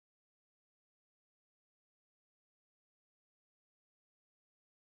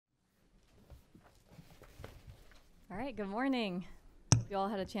All right, good morning. Hope you all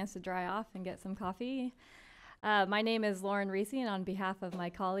had a chance to dry off and get some coffee. My name is Lauren Reese, and on behalf of my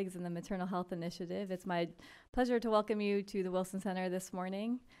colleagues in the Maternal Health Initiative, it's my pleasure to welcome you to the Wilson Center this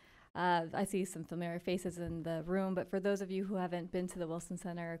morning. I see some familiar faces in the room, but for those of you who haven't been to the Wilson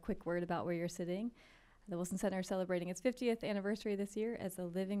Center, a quick word about where you're sitting. The Wilson Center is celebrating its 50th anniversary this year as a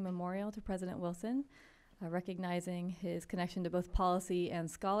living memorial to President Wilson. Recognizing his connection to both policy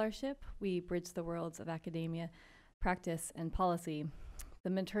and scholarship, we bridge the worlds of academia, practice, and policy. The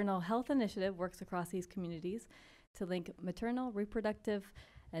Maternal Health Initiative works across these communities to link maternal, reproductive,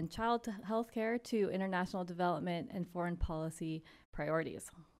 and child health care to international development and foreign policy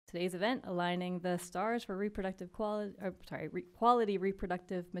priorities. Today's event, aligning the stars for quality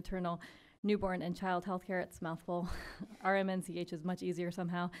reproductive, maternal, newborn, and child health care, it's a mouthful. RMNCH is much easier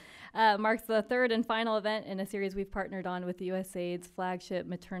somehow. Marks the third and final event in a series we've partnered on with USAID's flagship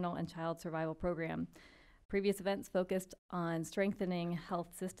maternal and child survival program. Previous events focused on strengthening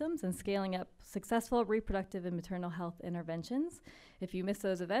health systems and scaling up successful reproductive and maternal health interventions. If you missed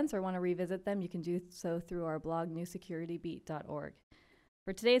those events or want to revisit them, you can do so through our blog, newsecuritybeat.org.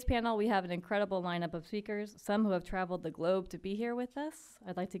 For today's panel, we have an incredible lineup of speakers, some who have traveled the globe to be here with us.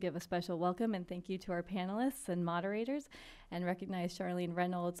 I'd like to give a special welcome and thank you to our panelists and moderators, and recognize Charlene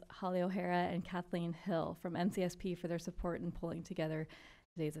Reynolds, Holly O'Hara, and Kathleen Hill from MCSP for their support in pulling together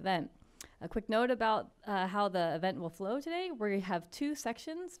today's event. A quick note about how the event will flow today. We have two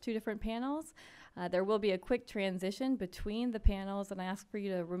sections, two different panels. There will be a quick transition between the panels, and I ask for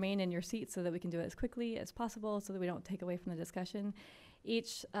you to remain in your seats so that we can do it as quickly as possible so that we don't take away from the discussion.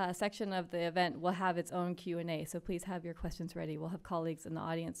 Each section of the event will have its own Q&A, so please have your questions ready. We'll have colleagues in the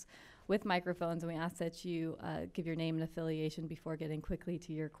audience with microphones, and we ask that you give your name and affiliation before getting quickly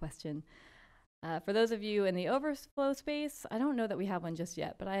to your question. For those of you in the overflow space, I don't know that we have one just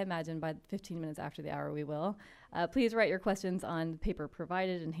yet, but I imagine by 15 minutes after the hour we will. Please write your questions on the paper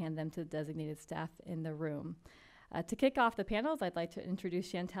provided and hand them to designated staff in the room. To kick off the panels, I'd like to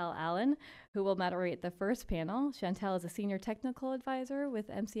introduce Chantel Allen, who will moderate the first panel. Chantel is a senior technical advisor with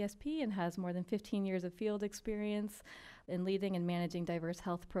MCSP and has more than 15 years of field experience in leading and managing diverse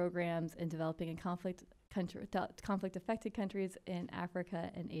health programs in developing and conflict-affected countries in Africa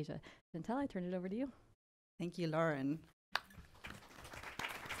and Asia. Chantel, I turn it over to you. Thank you, Lauren.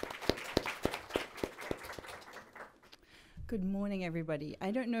 Good morning, everybody.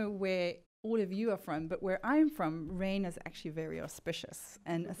 I don't know where all of you are from, but where I'm from, rain is actually very auspicious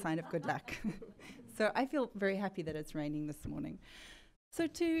and a sign of good luck. So I feel very happy that it's raining this morning. So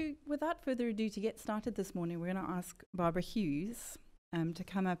without further ado, to get started this morning, we're going to ask Barbara Hughes to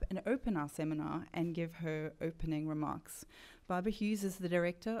come up and open our seminar and give her opening remarks. Barbara Hughes is the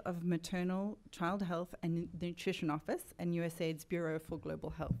Director of Maternal, Child Health and Nutrition Office and USAID's Bureau for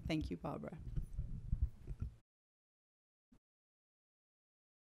Global Health. Thank you, Barbara.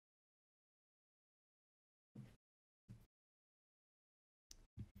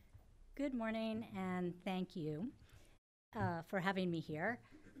 Good morning, and thank you for having me here.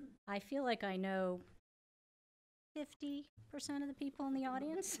 I feel like I know 50% of the people in the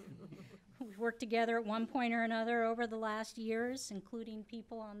audience. We've worked together at one point or another over the last years, including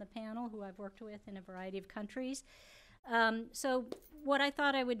people on the panel who I've worked with in a variety of countries. So what I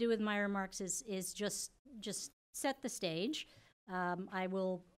thought I would do with my remarks is just set the stage. I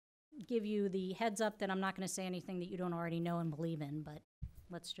will give you the heads up that I'm not going to say anything that you don't already know and believe in, but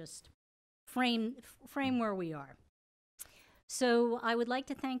let's just frame where we are. So I would like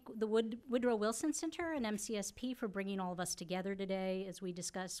to thank the Woodrow Wilson Center and MCSP for bringing all of us together today as we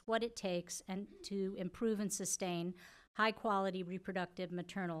discuss what it takes and to improve and sustain high-quality reproductive,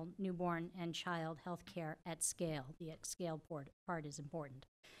 maternal, newborn, and child health care at scale. The at scale part is important.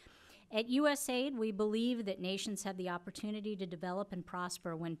 At USAID, we believe that nations have the opportunity to develop and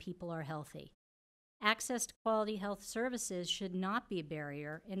prosper when people are healthy. Access to quality health services should not be a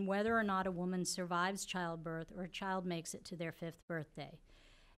barrier in whether or not a woman survives childbirth or a child makes it to their 5th birthday.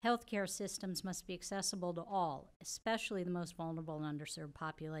 Healthcare systems must be accessible to all, especially the most vulnerable and underserved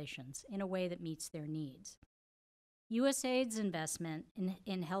populations, in a way that meets their needs. USAID's investment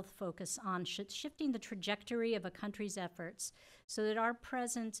in health focus on shifting the trajectory of a country's efforts so that our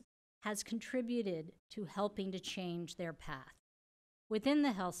present has contributed to helping to change their path. Within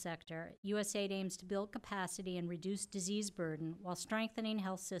the health sector, USAID aims to build capacity and reduce disease burden while strengthening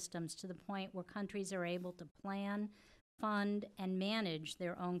health systems to the point where countries are able to plan, fund, and manage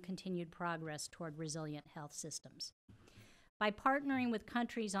their own continued progress toward resilient health systems. By partnering with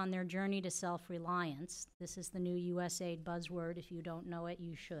countries on their journey to self-reliance, this is the new USAID buzzword. If you don't know it,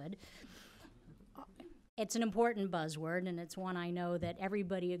 you should. It's an important buzzword, and it's one I know that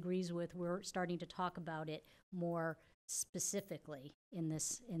everybody agrees with. We're starting to talk about it more specifically in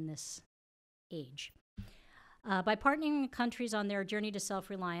this age. By partnering with countries on their journey to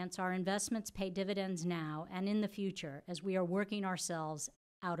self-reliance, our investments pay dividends now and in the future as we are working ourselves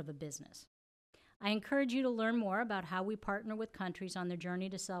out of a business. I encourage you to learn more about how we partner with countries on their journey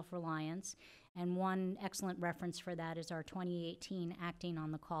to self-reliance, and one excellent reference for that is our 2018 Acting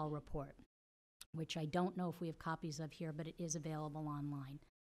on the Call report, which I don't know if we have copies of here, but it is available online.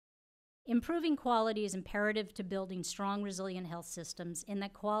 Improving quality is imperative to building strong, resilient health systems in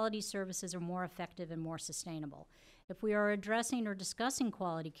that quality services are more effective and more sustainable. If we are addressing or discussing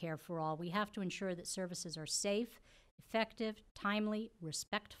quality care for all, we have to ensure that services are safe, effective, timely,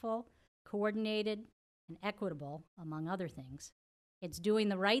 respectful, coordinated, and equitable, among other things. It's doing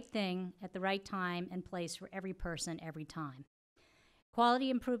the right thing at the right time and place for every person every time. Quality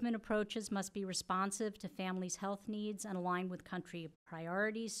improvement approaches must be responsive to families' health needs and aligned with country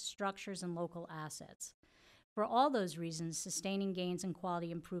priorities, structures, and local assets. For all those reasons, sustaining gains in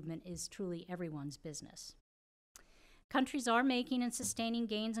quality improvement is truly everyone's business. Countries are making and sustaining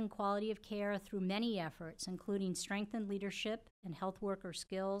gains in quality of care through many efforts, including strengthened leadership and health worker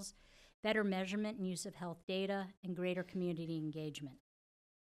skills, better measurement and use of health data, and greater community engagement.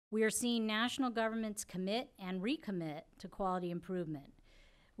 We are seeing national governments commit and recommit to quality improvement.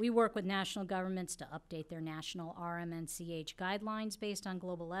 We work with national governments to update their national RMNCH guidelines based on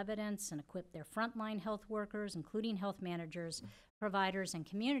global evidence and equip their frontline health workers, including health managers, providers, and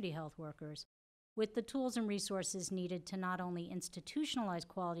community health workers, with the tools and resources needed to not only institutionalize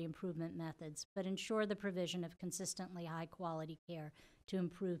quality improvement methods, but ensure the provision of consistently high quality care to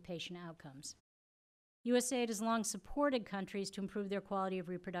improve patient outcomes. USAID has long supported countries to improve their quality of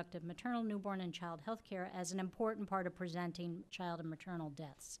reproductive, maternal, newborn, and child health care as an important part of preventing child and maternal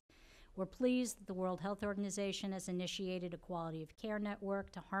deaths. We're pleased that the World Health Organization has initiated a quality of care network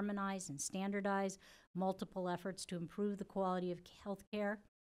to harmonize and standardize multiple efforts to improve the quality of health care.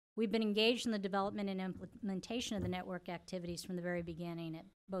 We've been engaged in the development and implementation of the network activities from the very beginning at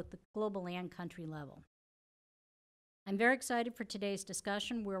both the global and country level. I'm very excited for today's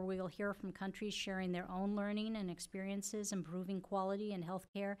discussion, where we'll hear from countries sharing their own learning and experiences improving quality in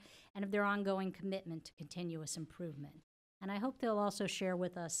healthcare and of their ongoing commitment to continuous improvement. And I hope they'll also share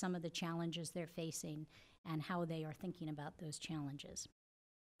with us some of the challenges they're facing and how they are thinking about those challenges.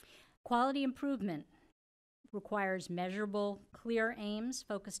 Quality improvement requires measurable, clear aims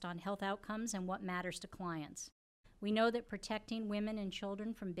focused on health outcomes and what matters to clients. We know that protecting women and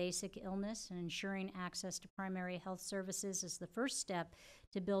children from basic illness and ensuring access to primary health services is the first step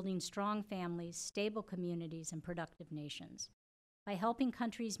to building strong families, stable communities, and productive nations. By helping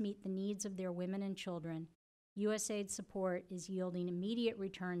countries meet the needs of their women and children, USAID support is yielding immediate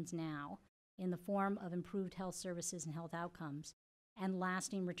returns now in the form of improved health services and health outcomes, and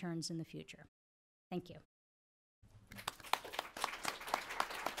lasting returns in the future. Thank you.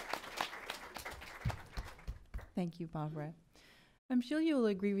 Thank you, Barbara. I'm sure you'll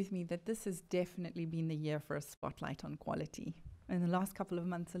agree with me that this has definitely been the year for a spotlight on quality. In the last couple of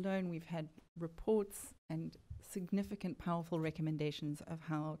months alone, we've had reports and significant, powerful recommendations of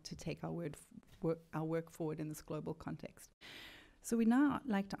how to take our work forward in this global context. So we'd now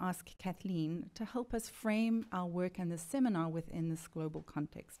like to ask Kathleen to help us frame our work and the seminar within this global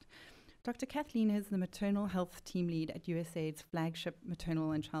context. Dr. Kathleen is the maternal health team lead at USAID's flagship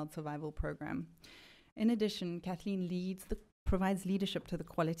maternal and child survival program. In addition, Kathleen provides leadership to the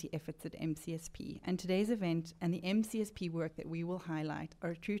quality efforts at MCSP, and today's event and the MCSP work that we will highlight are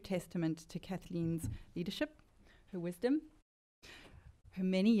a true testament to Kathleen's leadership, her wisdom, her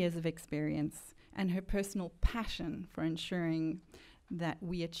many years of experience, and her personal passion for ensuring that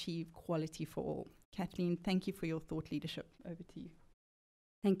we achieve quality for all. Kathleen, thank you for your thought leadership. Over to you.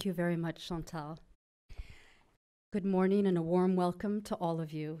 Thank you very much, Chantal. Good morning and a warm welcome to all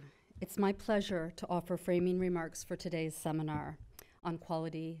of you. It's my pleasure to offer framing remarks for today's seminar on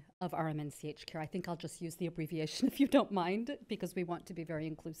quality of RMNCH care. I think I'll just use the abbreviation if you don't mind, because we want to be very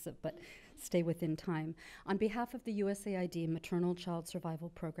inclusive, but stay within time. On behalf of the USAID Maternal Child Survival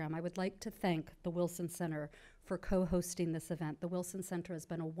Program, I would like to thank the Wilson Center for co-hosting this event. The Wilson Center has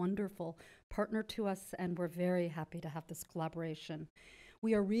been a wonderful partner to us, and we're very happy to have this collaboration.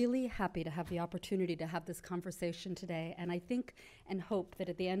 We are really happy to have the opportunity to have this conversation today, and I think and hope that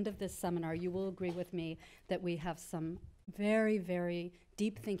at the end of this seminar you will agree with me that we have some very, very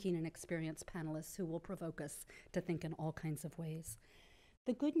deep thinking and experienced panelists who will provoke us to think in all kinds of ways.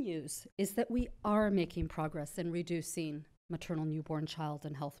 The good news is that we are making progress in reducing maternal, newborn, child,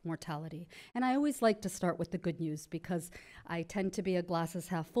 and health mortality. And I always like to start with the good news because I tend to be a glasses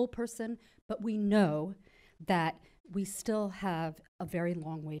half full person, but we know that we still have a very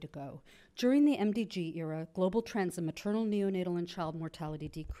long way to go. During the MDG era, global trends in maternal, neonatal, and child mortality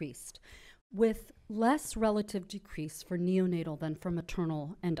decreased, with less relative decrease for neonatal than for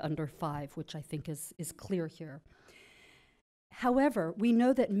maternal and under 5, which I think is clear here. However, we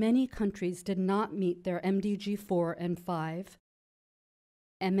know that many countries did not meet their MDG 4 and 5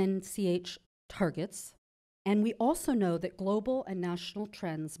 MNCH targets, and we also know that global and national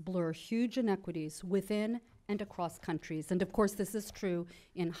trends blur huge inequities within and across countries. And of course, this is true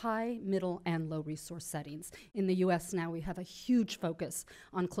in high, middle, and low resource settings. In the US now, we have a huge focus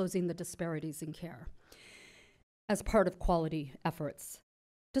on closing the disparities in care as part of quality efforts.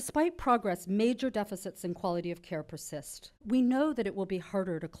 Despite progress, major deficits in quality of care persist. We know that it will be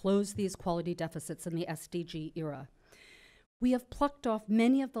harder to close these quality deficits in the SDG era. We have plucked off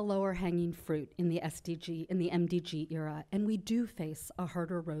many of the lower hanging fruit in the MDG era, and we do face a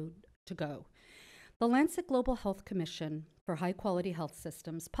harder road to go. The Lancet Global Health Commission for High Quality Health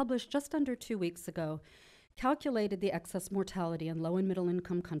Systems, published just under 2 weeks ago, calculated the excess mortality in low and middle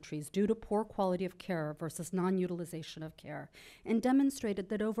income countries due to poor quality of care versus non-utilization of care, and demonstrated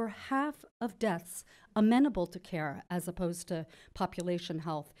that over half of deaths amenable to care, as opposed to population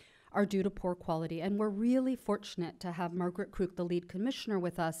health, are due to poor quality. And we're really fortunate to have Margaret Crook, the lead commissioner,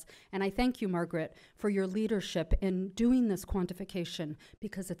 with us. And I thank you, Margaret, for your leadership in doing this quantification,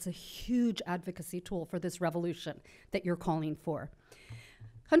 because it's a huge advocacy tool for this revolution that you're calling for.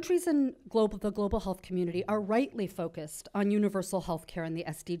 Countries in the global health community are rightly focused on universal health care in the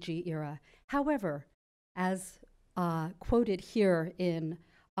SDG era. However, as quoted here in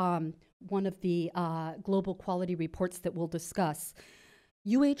one of the global quality reports that we'll discuss,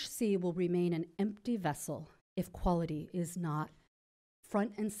 UHC will remain an empty vessel if quality is not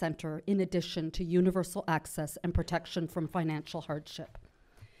front and center, in addition to universal access and protection from financial hardship.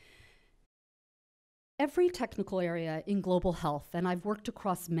 Every technical area in global health, and I've worked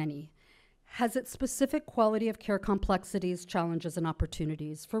across many, has its specific quality of care complexities, challenges, and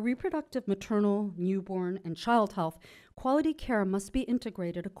opportunities. For reproductive, maternal, newborn, and child health, quality care must be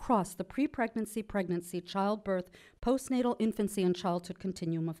integrated across the pre-pregnancy, pregnancy, childbirth, postnatal, infancy, and childhood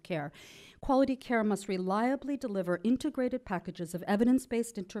continuum of care. Quality care must reliably deliver integrated packages of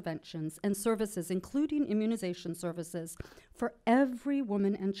evidence-based interventions and services, including immunization services, for every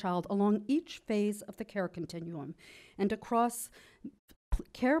woman and child along each phase of the care continuum and across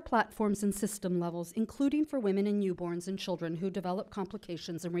care platforms and system levels, including for women and newborns and children who develop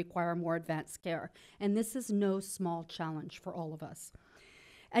complications and require more advanced care. And this is no small challenge for all of us.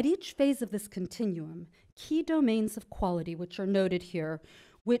 At each phase of this continuum, key domains of quality, which are noted here,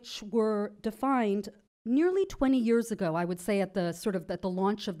 which were defined nearly 20 years ago, I would say at the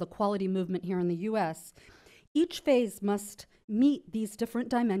launch of the quality movement here in the US, each phase must meet these different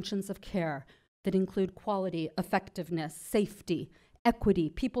dimensions of care that include quality, effectiveness, safety, equity,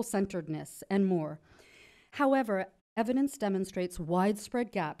 people-centeredness, and more. However, evidence demonstrates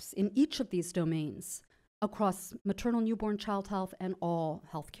widespread gaps in each of these domains across maternal, newborn, child health, and all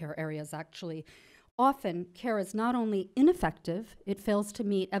healthcare areas, actually. Often, care is not only ineffective, it fails to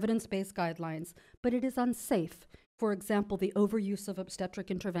meet evidence-based guidelines, but it is unsafe. For example, the overuse of obstetric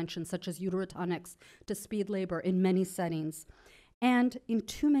interventions such as uterotonics to speed labor in many settings. And in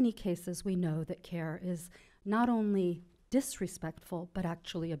too many cases, we know that care is not only disrespectful, but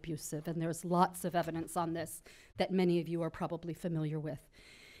actually abusive. And there's lots of evidence on this that many of you are probably familiar with.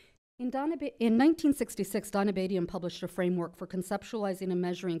 In 1966, Donna Badian published a framework for conceptualizing and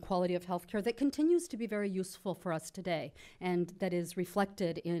measuring quality of healthcare that continues to be very useful for us today, and that is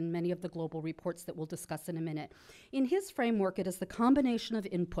reflected in many of the global reports that we'll discuss in a minute. In his framework, it is the combination of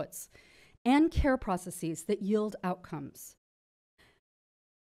inputs and care processes that yield outcomes.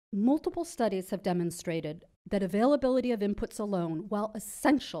 Multiple studies have demonstrated that availability of inputs alone, while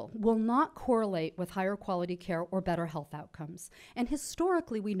essential, will not correlate with higher quality care or better health outcomes. And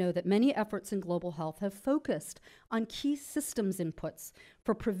historically, we know that many efforts in global health have focused on key systems inputs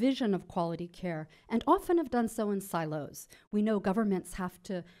for provision of quality care, and often have done so in silos. We know governments have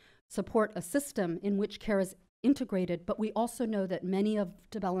to support a system in which care is integrated, but we also know that many of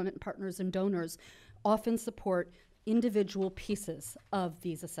development partners and donors often support individual pieces of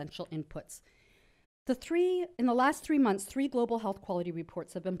these essential inputs. In the last 3 months, 3 global health quality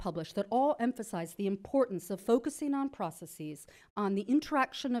reports have been published that all emphasize the importance of focusing on processes, on the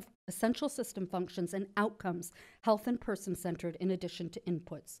interaction of essential system functions and outcomes, health and person-centered, in addition to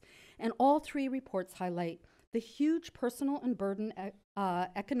inputs. And all 3 reports highlight the huge personal and burden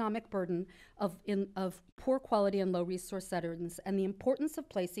economic burden of poor quality and low resource settings, and the importance of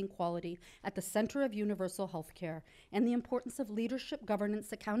placing quality at the center of universal health care, and the importance of leadership,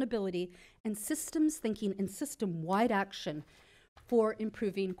 governance, accountability, and systems thinking and system-wide action for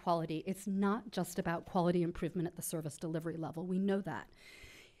improving quality. It's not just about quality improvement at the service delivery level. We know that.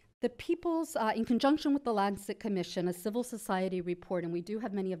 The People's, in conjunction with the Lancet Commission, a civil society report, and we do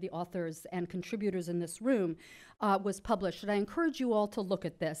have many of the authors and contributors in this room, was published. And I encourage you all to look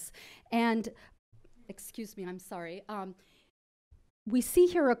at this. And, excuse me, I'm sorry. We see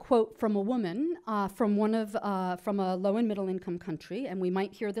here a quote from a woman from a low and middle income country, and we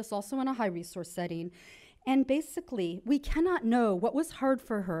might hear this also in a high resource setting. And basically, we cannot know what was hard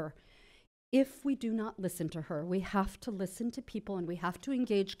for her if we do not listen to her. We have to listen to people, and we have to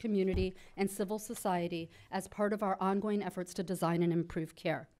engage community and civil society as part of our ongoing efforts to design and improve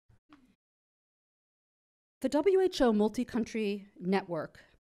care. The WHO multi-country network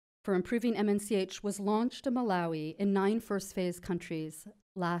for improving MNCH was launched in Malawi in 9 first-phase countries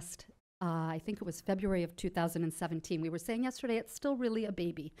last, I think it was February of 2017. We were saying yesterday it's still really a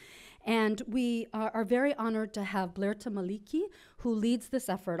baby. And we are very honored to have Blair Maliki, who leads this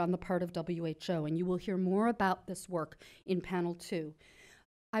effort on the part of WHO, and you will hear more about this work in panel 2.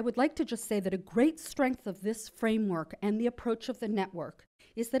 I would like to just say that a great strength of this framework and the approach of the network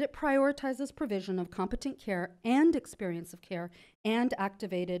is that it prioritizes provision of competent care and experience of care and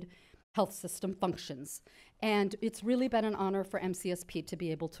activated health system functions. And it's really been an honor for MCSP to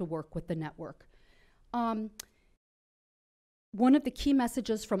be able to work with the network. One of the key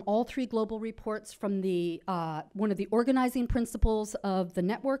messages from all 3 global reports, from the one of the organizing principles of the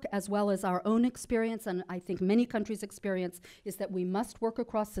network, as well as our own experience, and I think many countries' experience, is that we must work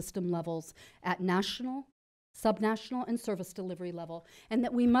across system levels at national, subnational, and service delivery level, and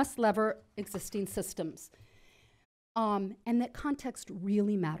that we must lever existing systems. And that context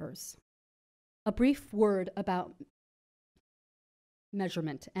really matters. A brief word about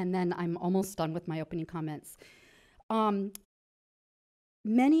measurement, and then I'm almost done with my opening comments.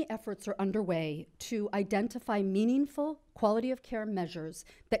 Many efforts are underway to identify meaningful quality of care measures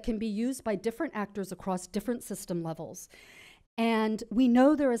that can be used by different actors across different system levels. And we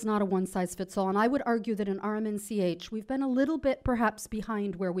know there is not a one-size-fits-all, and I would argue that in RMNCH, we've been a little bit perhaps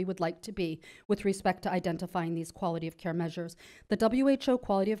behind where we would like to be with respect to identifying these quality of care measures. The WHO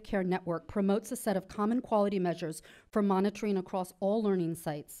Quality of Care Network promotes a set of common quality measures for monitoring across all learning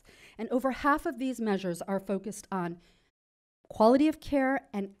sites. And over half of these measures are focused on quality of care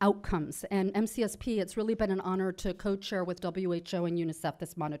and outcomes. And MCSP, it's really been an honor to co-chair with WHO and UNICEF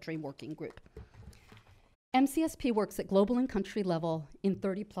this monitoring working group. MCSP works at global and country level in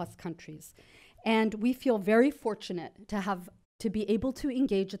 30+ countries. And we feel very fortunate to be able to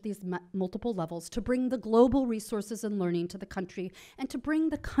engage at these multiple levels, to bring the global resources and learning to the country, and to bring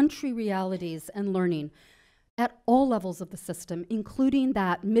the country realities and learning at all levels of the system, including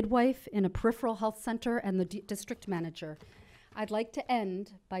that midwife in a peripheral health center and the district manager. I'd like to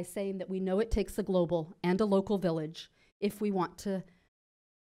end by saying that we know it takes a global and a local village if we want to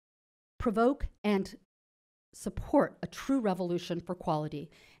provoke and support a true revolution for quality.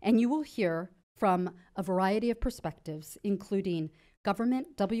 And you will hear from a variety of perspectives, including government,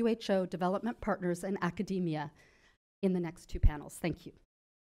 WHO, development partners, and academia in the next 2 panels. Thank you.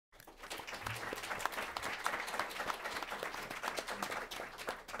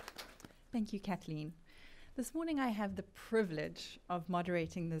 Thank you, Kathleen. This morning I have the privilege of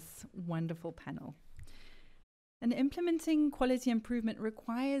moderating this wonderful panel. And implementing quality improvement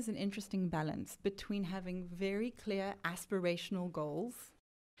requires an interesting balance between having very clear aspirational goals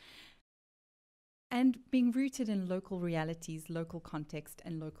and being rooted in local realities, local context,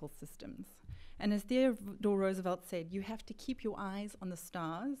 and local systems. And as Theodore Roosevelt said, you have to keep your eyes on the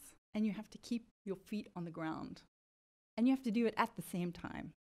stars and you have to keep your feet on the ground. And you have to do it at the same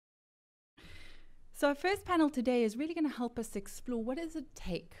time. So our first panel today is really going to help us explore what does it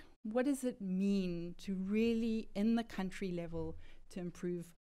take? What does it mean to really, in the country level, to improve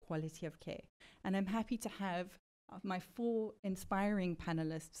quality of care? And I'm happy to have my 4 inspiring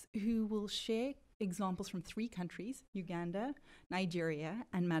panelists who will share examples from 3 countries, Uganda, Nigeria,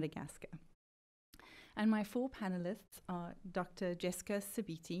 and Madagascar. And my 4 panelists are Dr. Jessica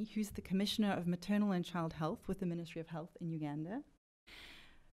Sabiti, who's the Commissioner of Maternal and Child Health with the Ministry of Health in Uganda,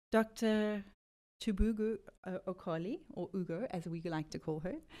 Dr. Chubugu Okoli, or Ugo, as we like to call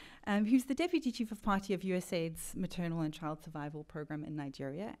her, who's the Deputy Chief of Party of USAID's Maternal and Child Survival Program in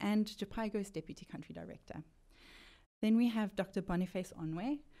Nigeria, and Japaigo's Deputy Country Director. Then we have Dr. Boniface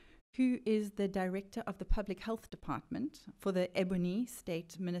Onwe, who is the Director of the Public Health Department for the Ebony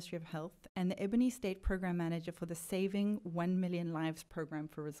State Ministry of Health and the Ebony State Program Manager for the Saving 1 Million Lives Program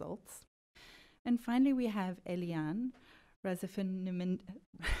for Results. And finally, we have Eliane Razafin.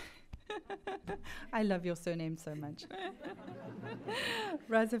 I love your surname so much.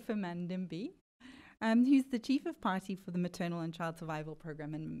 Razafamandimbi, who's the Chief of Party for the Maternal and Child Survival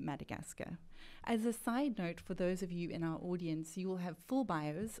Program in Madagascar. As a side note, for those of you in our audience, you will have full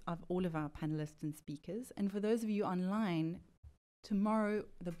bios of all of our panelists and speakers. And for those of you online, tomorrow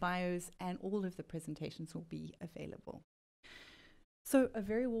the bios and all of the presentations will be available. So a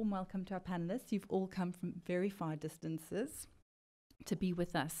very warm welcome to our panelists. You've all come from very far distances to be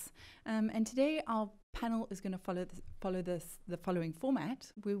with us. And today our panel is going to follow the following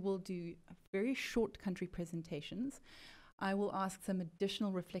format. We will do very short country presentations. I will ask some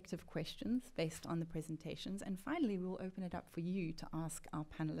additional reflective questions based on the presentations. And finally, we will open it up for you to ask our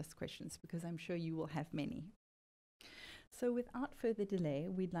panelists questions, because I'm sure you will have many. So without further delay,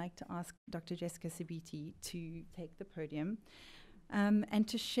 we'd like to ask Dr. Jessica Sibiti to take the podium and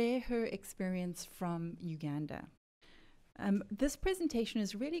to share her experience from Uganda. This presentation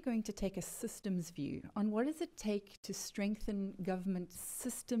is really going to take a systems view on what does it take to strengthen government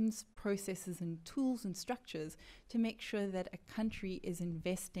systems, processes, and tools and structures to make sure that a country is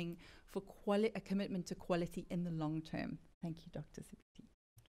investing for a commitment to quality in the long term. Thank you, Dr. Sibiti.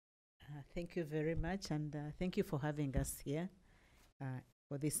 Thank you very much, and thank you for having us here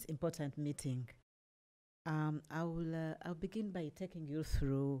for this important meeting. I'll begin by taking you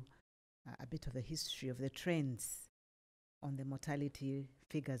through a bit of the history of the trends on the mortality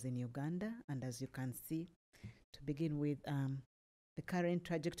figures in Uganda. And as you can see, to begin with, the current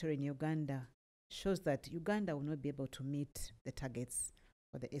trajectory in Uganda shows that Uganda will not be able to meet the targets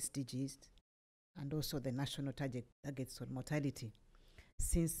for the SDGs and also the national targets on mortality,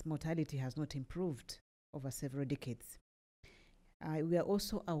 since mortality has not improved over several decades. We are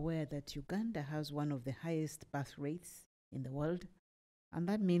also aware that Uganda has one of the highest birth rates in the world, and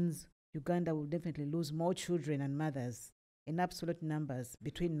that means Uganda will definitely lose more children and mothers in absolute numbers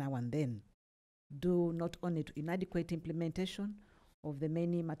between now and then, due not only to inadequate implementation of the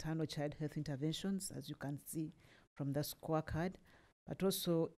many maternal child health interventions, as you can see from the scorecard, but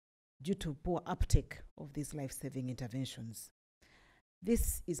also due to poor uptake of these life-saving interventions.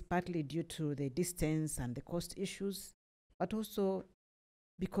 This is partly due to the distance and the cost issues, but also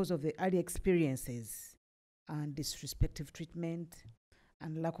because of the early experiences and disrespectful treatment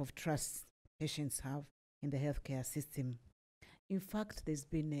and lack of trust patients have in the healthcare system. In fact, there's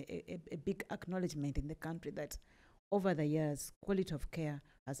been a big acknowledgement in the country that over the years, quality of care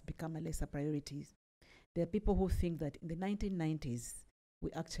has become a lesser priority. There are people who think that in the 1990s,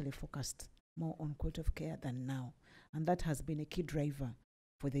 we actually focused more on quality of care than now. And that has been a key driver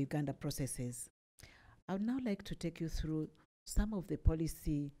for the Uganda processes. I would now like to take you through some of the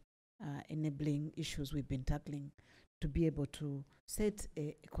policy enabling issues we've been tackling to be able to set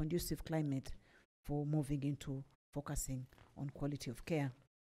a conducive climate for moving into focusing on quality of care.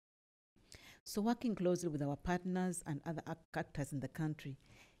 So working closely with our partners and other actors in the country,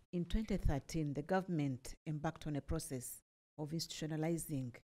 in 2013, the government embarked on a process of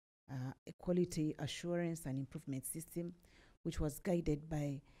institutionalizing a quality assurance and improvement system, which was guided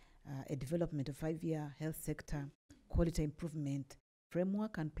by a development of 5-year health sector quality improvement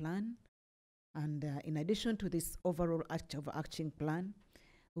framework and plan. And in addition to this overall overarching plan,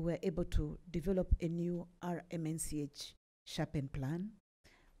 we were able to develop a new RMNCH sharpened plan,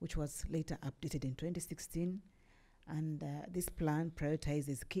 which was later updated in 2016. And this plan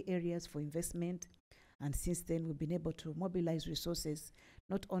prioritizes key areas for investment. And since then, we've been able to mobilize resources,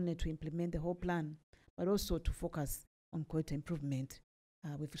 not only to implement the whole plan, but also to focus on quality improvement.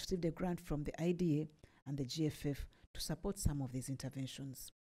 We've received a grant from the IDA and the GFF to support some of these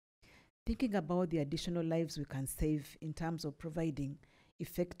interventions. Thinking about the additional lives we can save in terms of providing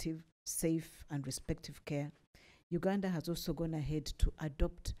effective, safe, and respective care, Uganda has also gone ahead to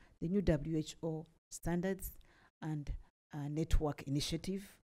adopt the new WHO standards and network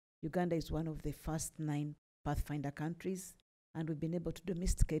initiative. Uganda is one of the first 9 Pathfinder countries, and we've been able to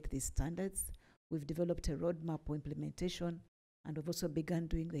domesticate these standards. We've developed a roadmap for implementation, and we've also begun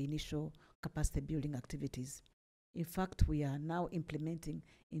doing the initial capacity building activities. In fact, we are now implementing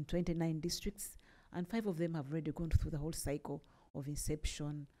in 29 districts, and 5 of them have already gone through the whole cycle of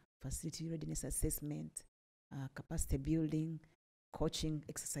inception, facility readiness assessment, capacity building, coaching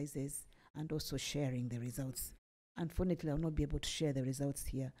exercises, and also sharing the results. Unfortunately, I'll not be able to share the results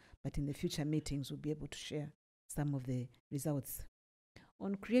here, but in the future meetings, we'll be able to share some of the results.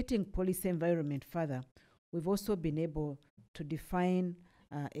 On creating policy environment further, we've also been able to define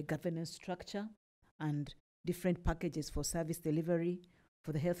a governance structure and different packages for service delivery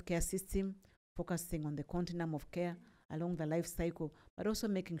for the healthcare system, focusing on the continuum of care along the life cycle, but also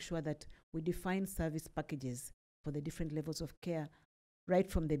making sure that we define service packages for the different levels of care, right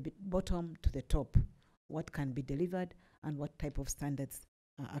from the bottom to the top, what can be delivered and what type of standards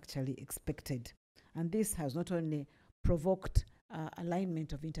are actually expected. And this has not only provoked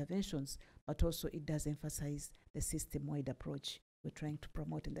alignment of interventions, but also it does emphasize the system-wide approach we're trying to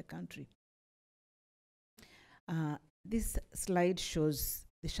promote in the country. This slide shows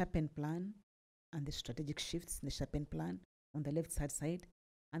the sharpened plan and the strategic shifts in the sharpened plan on the left side.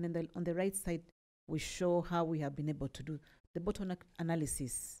 And then on the right side, we show how we have been able to do the bottleneck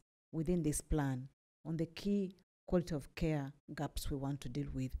analysis within this plan on the key quality of care gaps we want to deal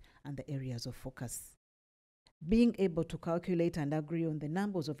with and the areas of focus. Being able to calculate and agree on the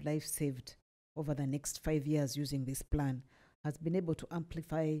numbers of lives saved over the next 5 years using this plan has been able to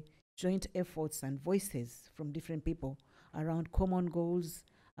amplify joint efforts and voices from different people around common goals,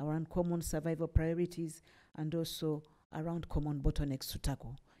 around common survival priorities, and also around common bottlenecks to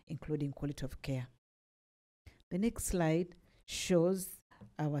tackle, including quality of care. The next slide shows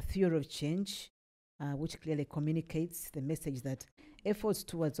our theory of change, which clearly communicates the message that efforts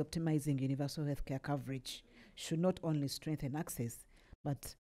towards optimizing universal healthcare coverage should not only strengthen access,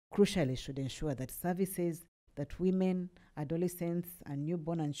 but crucially should ensure that services that women, adolescents, and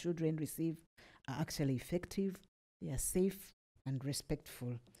newborn and children receive are actually effective, they are safe and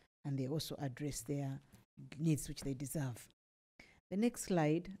respectful, and they also address their needs which they deserve. The next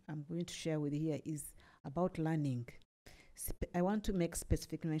slide I'm going to share with you here is about learning. I want to make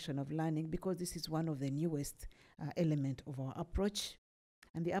specific mention of learning because this is one of the newest element of our approach.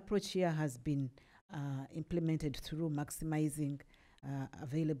 And the approach here has been implemented through maximizing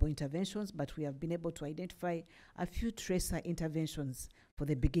available interventions, but we have been able to identify a few tracer interventions for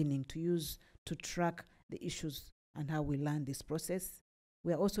the beginning to use to track the issues and how we learn this process.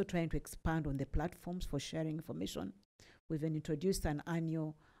 We are also trying to expand on the platforms for sharing information. We've introduced an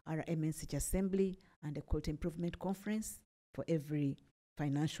annual RMNCH assembly and a quality improvement conference for every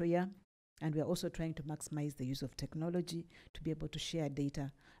financial year. And we are also trying to maximize the use of technology to be able to share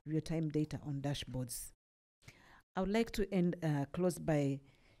data, real-time data on dashboards. I would like to close by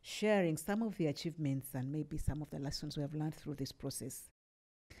sharing some of the achievements and maybe some of the lessons we have learned through this process.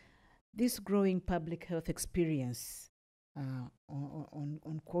 This growing public health experience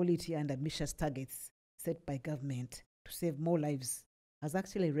on quality and ambitious targets set by government to save more lives has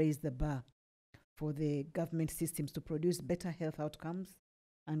actually raised the bar for the government systems to produce better health outcomes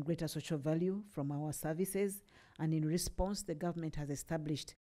and greater social value from our services. And in response, the government has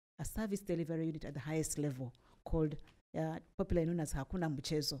established a service delivery unit at the highest level called, popularly known as Hakuna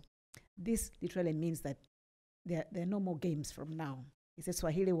Mchezo. This literally means that there are no more games from now. It's a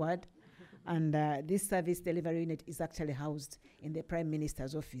Swahili word. And this service delivery unit is actually housed in the Prime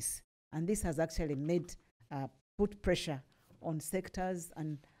Minister's office. And this has actually put pressure on sectors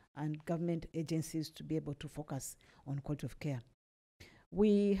and government agencies to be able to focus on quality of care.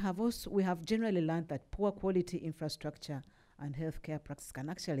 We have generally learned that poor quality infrastructure and healthcare practice can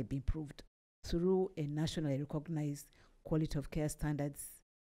actually be improved through a nationally recognized quality of care standards,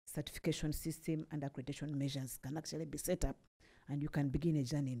 certification system, and accreditation measures can actually be set up, and you can begin a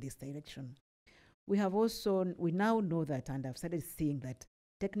journey in this direction. We now know that, and I've started seeing that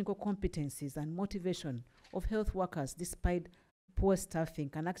technical competencies and motivation of health workers, despite poor staffing,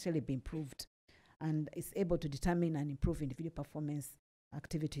 can actually be improved, and is able to determine and improve individual performance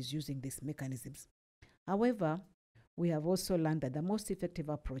activities using these mechanisms. However, we have also learned that the most effective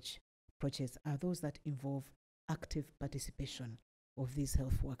approaches are those that involve active participation of these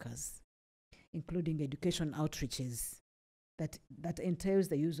health workers, including education outreaches that entails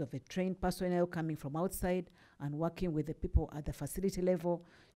the use of a trained personnel coming from outside and working with the people at the facility level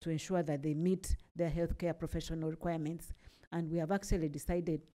to ensure that they meet their healthcare professional requirements. And we have actually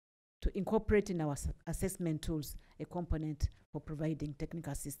decided to incorporate in our assessment tools a component for providing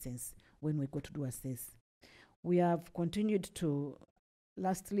technical assistance when we go to do assess. We have continued to,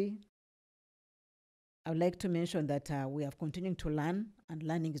 lastly, I would like to mention that we are continuing to learn, and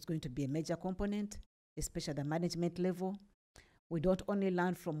learning is going to be a major component, especially at the management level. We don't only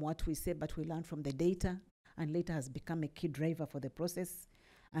learn from what we say, but we learn from the data, and data has become a key driver for the process.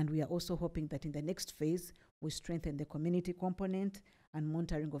 And we are also hoping that in the next phase, we strengthen the community component and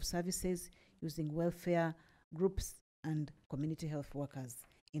monitoring of services using welfare groups and community health workers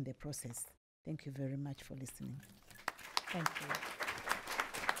in the process. Thank you very much for listening. Thank you.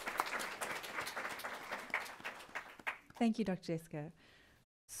 Thank you, Dr. Jessica.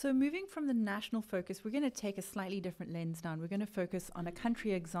 So moving from the national focus, we're going to take a slightly different lens now, and we're going to focus on a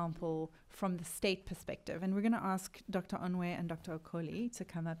country example from the state perspective. And we're going to ask Dr. Onwe and Dr. Okoli to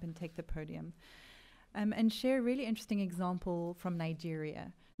come up and take the podium and share a really interesting example from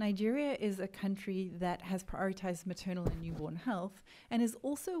Nigeria. Nigeria is a country that has prioritized maternal and newborn health and is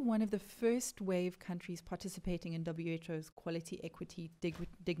also one of the first wave countries participating in WHO's Quality, Equity,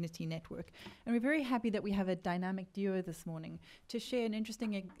 Dignity Network. And we're very happy that we have a dynamic duo this morning to share an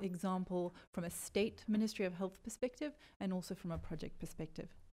interesting example from a state Ministry of Health perspective and also from a project perspective.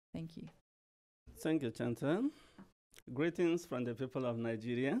 Thank you. Thank you, Chantal. Greetings from the people of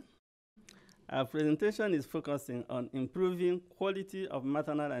Nigeria. Our presentation is focusing on improving quality of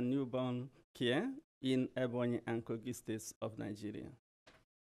maternal and newborn care in Ebonyi and Kogi states of Nigeria.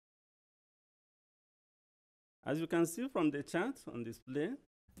 As you can see from the chart on display,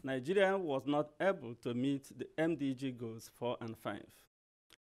 Nigeria was not able to meet the MDG goals 4 and 5,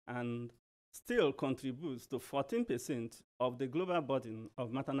 and still contributes to 14% of the global burden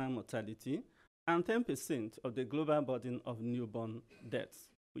of maternal mortality and 10% of the global burden of newborn deaths,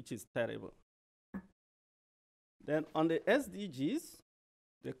 which is terrible. Then on the SDGs,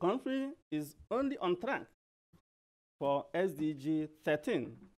 the country is only on track for SDG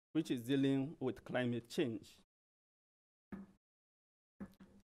 13, which is dealing with climate change.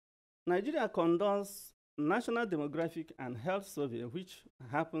 Nigeria conducts National Demographic and Health Survey, which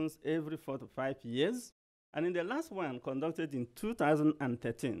happens every 4 to 5 years. And in the last one, conducted in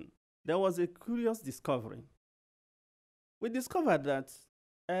 2013, there was a curious discovery. We discovered that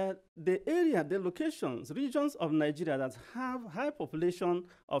the locations, regions of Nigeria that have high population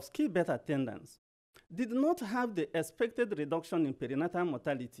of skilled birth attendants did not have the expected reduction in perinatal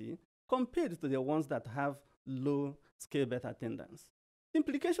mortality compared to the ones that have low skilled birth attendants. The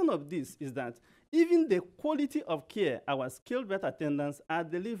implication of this is that even the quality of care our skilled birth attendants are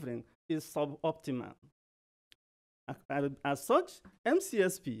delivering is suboptimal. As such,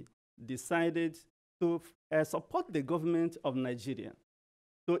 MCSP decided to support the government of Nigeria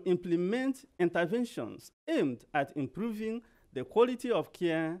to implement interventions aimed at improving the quality of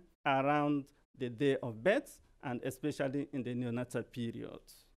care around the day of birth and especially in the neonatal period.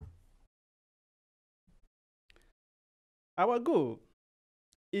 Our goal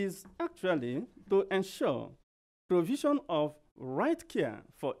is actually to ensure provision of right care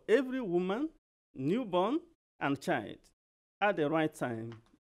for every woman, newborn, and child at the right time,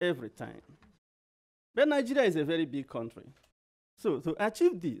 every time. But Nigeria is a very big country. So to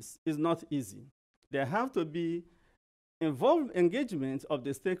achieve this is not easy. There have to be involved engagement of the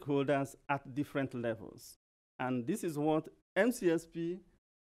stakeholders at different levels. And this is what MCSP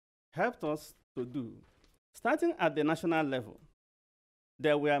helped us to do. Starting at the national level,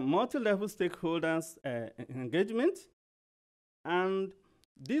 there were multi-level stakeholders engagement, and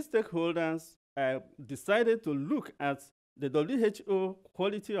these stakeholders decided to look at the WHO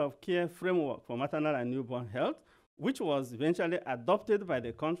Quality of Care Framework for Maternal and Newborn Health, which was eventually adopted by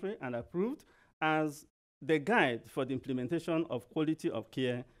the country and approved as the guide for the implementation of quality of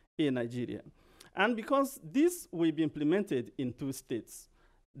care in Nigeria. And because this will be implemented in 2 states,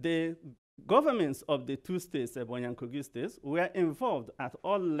 the governments of the 2 states, Ebonyi and Kogi states, were involved at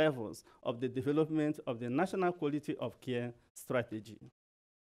all levels of the development of the National Quality of Care Strategy.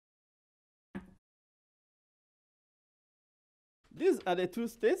 These are the 2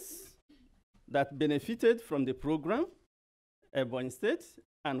 states that benefited from the program, Ebonyi State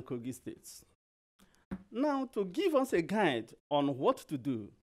and Kogi States. Now, to give us a guide on what to do,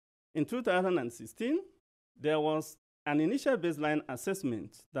 in 2016, there was an initial baseline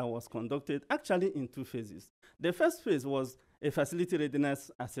assessment that was conducted actually in 2 phases. The first phase was a facility readiness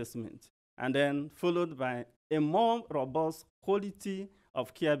assessment, and then followed by a more robust quality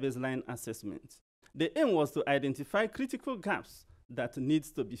of care baseline assessment. The aim was to identify critical gaps that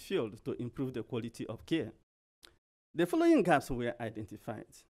needs to be filled to improve the quality of care. The following gaps were identified.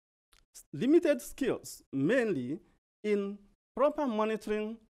 Limited skills, mainly in proper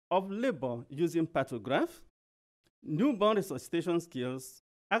monitoring of labor using pathograph, newborn resuscitation skills,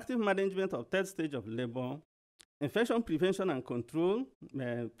 active management of 3rd stage of labor, infection prevention and control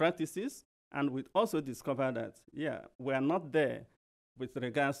practices, and we also discovered that, we are not there with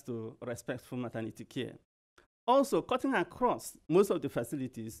regards to respectful maternity care. Also, cutting across most of the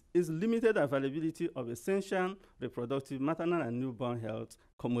facilities is limited availability of essential reproductive, maternal, and newborn health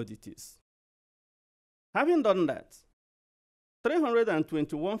commodities. Having done that,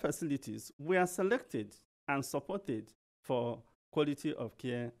 321 facilities were selected and supported for quality of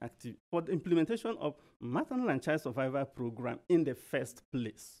care for the implementation of maternal and child survival program in the first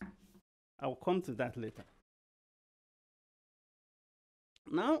place. I'll come to that later.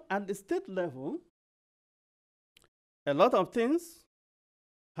 Now, at the state level, a lot of things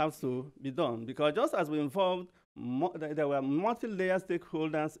have to be done, because just as we involved, there were multi-layer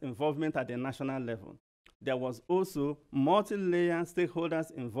stakeholders involvement at the national level. There was also multi-layer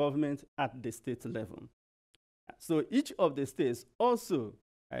stakeholders involvement at the state level. So each of the states also,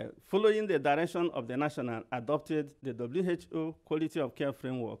 following the direction of the national, adopted the WHO Quality of Care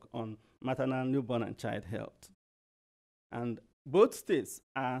Framework on maternal, newborn, and child health. And both states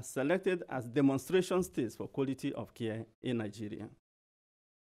are selected as demonstration states for quality of care in Nigeria.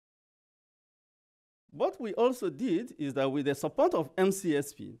 What we also did is that with the support of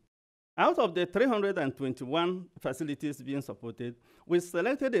MCSP, out of the 321 facilities being supported, we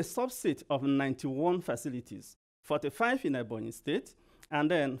selected a subset of 91 facilities, 45 in Ebonyi State, and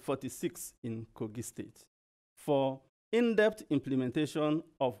then 46 in Kogi State, for in-depth implementation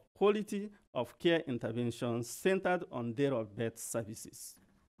of quality of care interventions centered on date of birth services.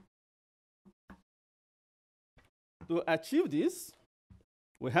 To achieve this,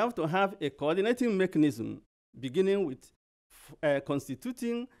 we have to have a coordinating mechanism, beginning with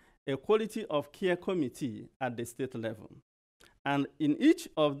constituting a quality of care committee at the state level. And in each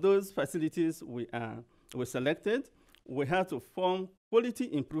of those facilities we selected, we have to form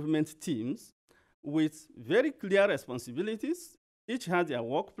quality improvement teams with very clear responsibilities. Each has their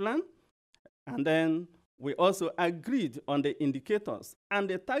work plan. And then we also agreed on the indicators and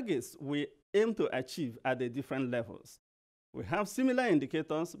the targets we aim to achieve at the different levels. We have similar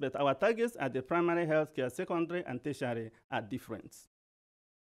indicators, but our targets at the primary healthcare, secondary, and tertiary are different.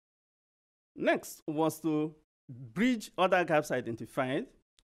 Next was to bridge other gaps identified.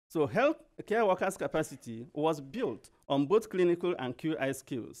 So health care workers' capacity was built on both clinical and QI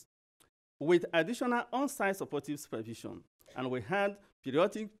skills with additional on-site supportive supervision. And we had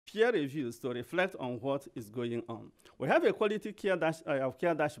periodic peer reviews to reflect on what is going on. We have a quality care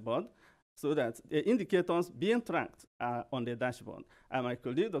dashboard so that the indicators being tracked are on the dashboard. And my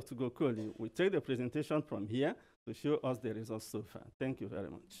colleague, Dr. Gokoli, will take the presentation from here to show us the results so far. Thank you very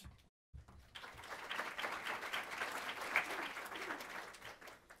much.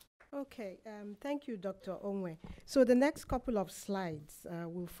 Okay, thank you, Dr. Onwe. So the next couple of slides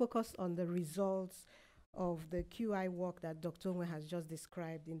will focus on the results of the QI work that Dr. Onwe has just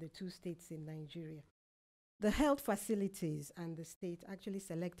described in the 2 states in Nigeria. The health facilities and the state actually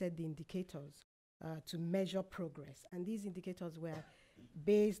selected the indicators to measure progress. And these indicators were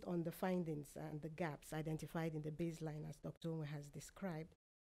based on the findings and the gaps identified in the baseline, as Dr. Onwe has described.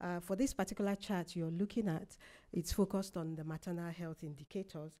 For this particular chart you're looking at, it's focused on the maternal health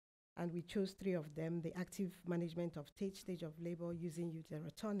indicators. And we chose 3 of them: the active management of stage of labor using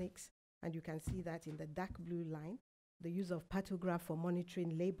uterotonics, and you can see that in the dark blue line, the use of pathograph for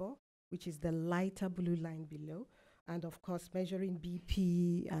monitoring labor, which is the lighter blue line below, and of course measuring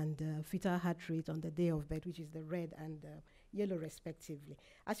BP and fetal heart rate on the day of birth, which is the red and yellow respectively.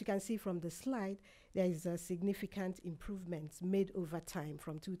 As you can see from the slide, there is a significant improvements made over time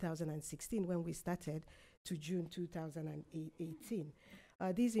from 2016 when we started to June 2018.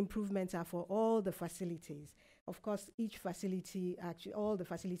 These improvements are for all the facilities. Of course, each facility, actually all the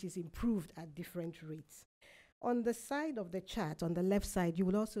facilities improved at different rates. On the side of the chart, on the left side, you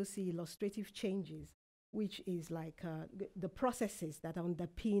will also see illustrative changes, which is like the processes that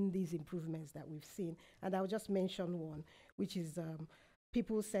underpin these improvements that we've seen. And I'll just mention one, which is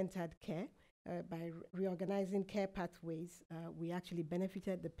people-centered care. By reorganizing care pathways, we actually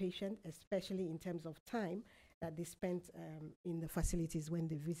benefited the patient, especially in terms of time that they spent in the facilities when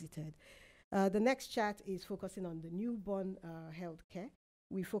they visited. The next chart is focusing on the newborn health care.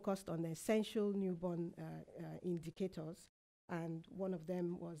 We focused on the essential newborn indicators, and one of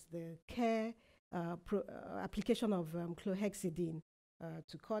them was the care application of clohexidine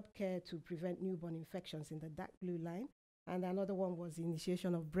to cord care to prevent newborn infections in the dark blue line. And another one was the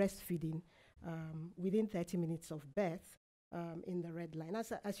initiation of breastfeeding within 30 minutes of birth in the red line.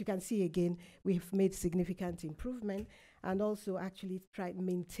 As you can see again, we've made significant improvement and also actually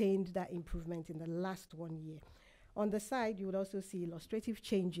maintained that improvement in the last 1 year. On the side, you would also see illustrative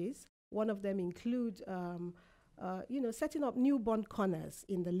changes. One of them include setting up newborn corners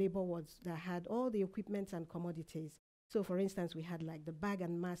in the labor wards that had all the equipment and commodities. So for instance, we had like the bag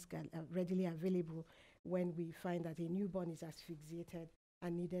and mask readily available when we find that a newborn is asphyxiated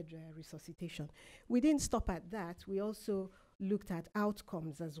and needed resuscitation. We didn't stop at that. We also looked at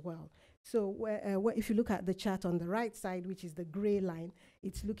outcomes as well. So if you look at the chart on the right side, which is the gray line,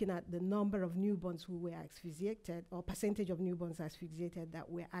 it's looking at the number of newborns who were asphyxiated, or percentage of newborns asphyxiated that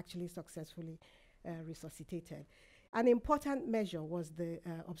were actually successfully resuscitated. An important measure was the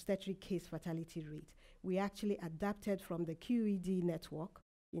obstetric case fatality rate. We actually adapted from the QED network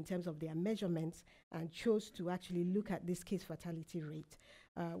in terms of their measurements and chose to actually look at this case fatality rate,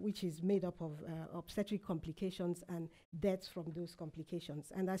 which is made up of obstetric complications and deaths from those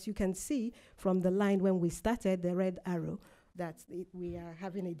complications. And as you can see from the line when we started, the red arrow, that we are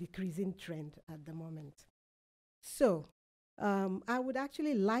having a decreasing trend at the moment. So I would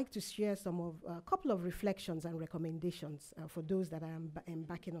actually like to share a couple of reflections and recommendations for those that are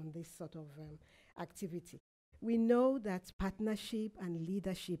embarking on this sort of activity. We know that partnership and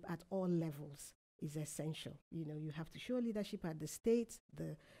leadership at all levels is essential. You know, you have to show leadership at the state,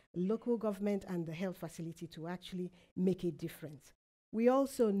 the local government, and the health facility to actually make a difference. We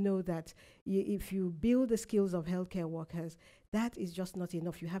also know that if you build the skills of healthcare workers, that is just not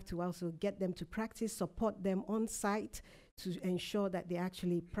enough. You have to also get them to practice, support them on site to ensure that they're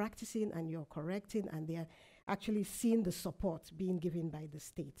actually practicing and you're correcting and they're actually seeing the support being given by the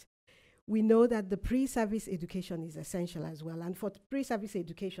state. We know that the pre-service education is essential as well. And for pre-service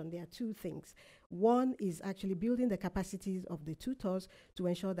education, there are two things. One is actually building the capacities of the tutors to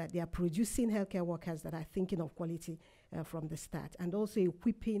ensure that they are producing healthcare workers that are thinking of quality from the start, and also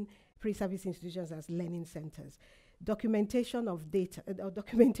equipping pre-service institutions as learning centers. Documentation of data,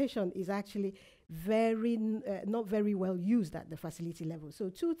 documentation is actually not very well used at the facility level. So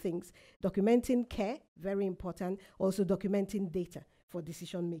two things: documenting care, very important, also documenting data for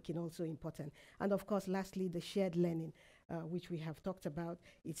decision making, also important. And of course, lastly, the shared learning, which we have talked about.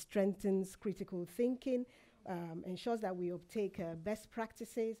 It strengthens critical thinking, ensures that we uptake best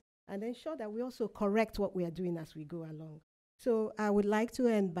practices, and ensure that we also correct what we are doing as we go along. So I would like to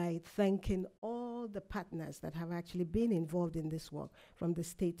end by thanking all the partners that have actually been involved in this work, from the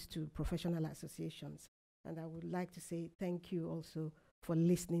state to professional associations. And I would like to say thank you also for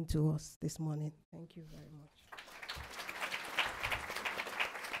listening to us this morning. Thank you very much.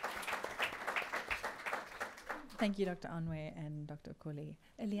 Thank you, Dr. Onwe and Dr. Okoli.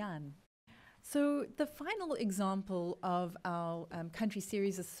 Eliane. So the final example of our country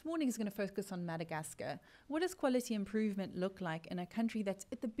series this morning is going to focus on Madagascar. What does quality improvement look like in a country that's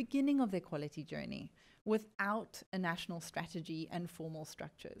at the beginning of their quality journey without a national strategy and formal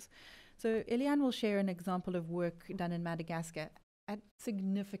structures? So Eliane will share an example of work done in Madagascar at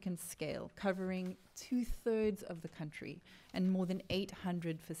significant scale, covering 2/3 of the country and more than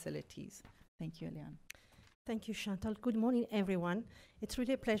 800 facilities. Thank you, Eliane. Thank you, Chantal. Good morning, everyone. It's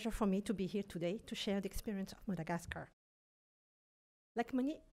really a pleasure for me to be here today to share the experience of Madagascar. Like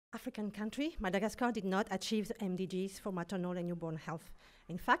many African countries, Madagascar did not achieve the MDGs for maternal and newborn health.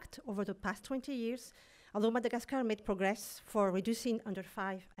 In fact, over the past 20 years, although Madagascar made progress for reducing under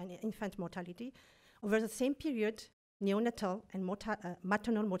 5 and infant mortality, over the same period, neonatal and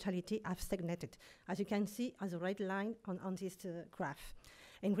maternal mortality have stagnated, as you can see as a red line on this graph.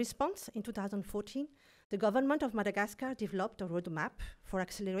 In response, in 2014, the government of Madagascar developed a roadmap for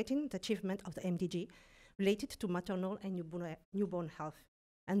accelerating the achievement of the MDG related to maternal and newborn health.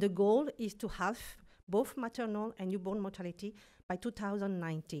 And the goal is to halve both maternal and newborn mortality by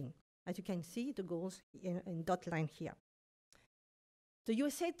 2019. As you can see, the goals in dot line here. The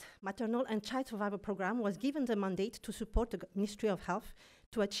USAID Maternal and Child Survival Program was given the mandate to support the Ministry of Health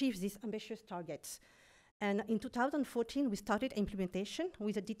to achieve these ambitious targets. And in 2014, we started implementation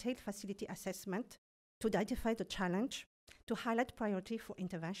with a detailed facility assessment to identify the challenge, to highlight priority for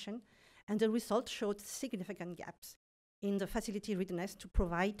intervention, and the results showed significant gaps in the facility readiness to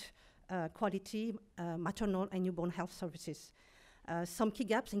provide quality maternal and newborn health services. Some key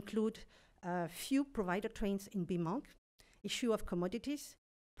gaps include few provider trains in BIMANC, issue of commodities,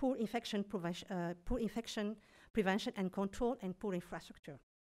 poor infection prevention and control, and poor infrastructure.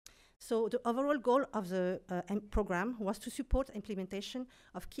 So the overall goal of the program was to support implementation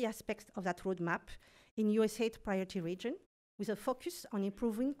of key aspects of that roadmap in USAID priority region, with a focus on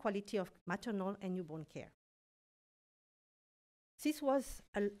improving quality of maternal and newborn care. This was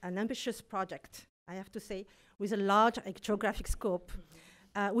an ambitious project, I have to say, with a large geographic scope.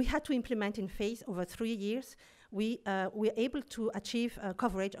 We had to implement in phase over 3 years. We were able to achieve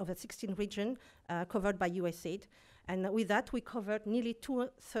coverage of the 16 regions covered by USAID. And with that, we covered nearly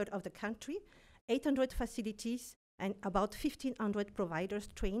 2/3 of the country, 800 facilities, and about 1,500 providers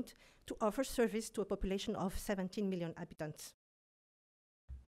trained to offer service to a population of 17 million inhabitants.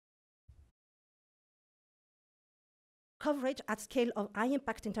 Coverage at scale of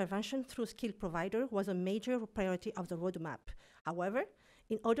high-impact intervention through skilled provider was a major priority of the roadmap. However,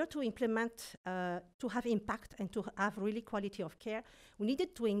 in order to implement, to have impact and to have really quality of care, we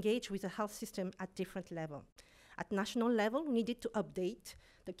needed to engage with the health system at different levels. At national level, we needed to update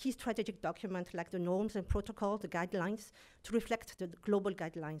the key strategic documents like the norms and protocol, the guidelines, to reflect the global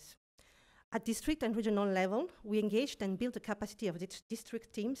guidelines. At district and regional level, we engaged and built the capacity of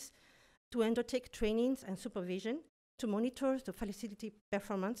district teams to undertake trainings and supervision, to monitor the facility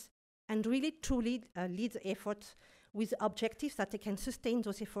performance, and really truly lead the efforts with objectives that they can sustain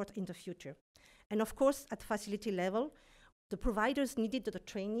those efforts in the future. And of course, at facility level, the providers needed the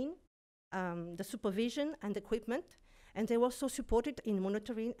training, the supervision and equipment, and they were also supported in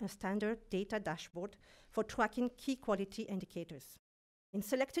monitoring a standard data dashboard for tracking key quality indicators. In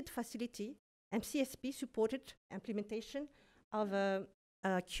selected facility, MCSP supported implementation of a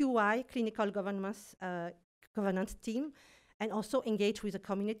QI, clinical governance team, and also engaged with the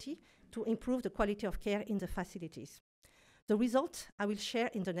community to improve the quality of care in the facilities. The results I will share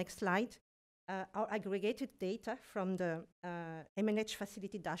in the next slide are aggregated data from the MNCH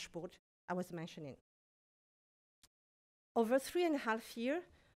facility dashboard I was mentioning. Over 3.5 years,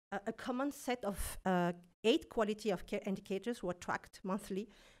 a common set of 8 quality of care indicators were tracked monthly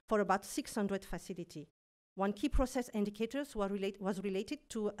for about 600 facilities. One key process indicator was related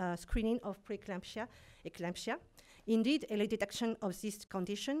to screening of preeclampsia, eclampsia. Indeed, early detection of this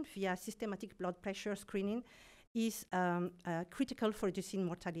condition via systematic blood pressure screening is critical for reducing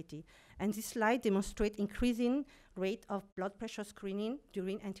mortality. And this slide demonstrates increasing rate of blood pressure screening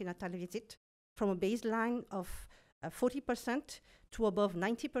during antenatal visit from a baseline of 40% to above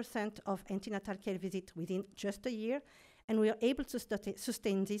 90% of antenatal care visit within just a year, and we are able to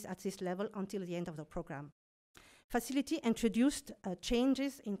sustain this at this level until the end of the program. Facility introduced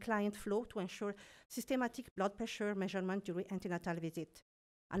changes in client flow to ensure systematic blood pressure measurement during antenatal visit.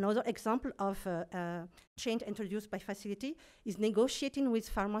 Another example of change introduced by facility is negotiating with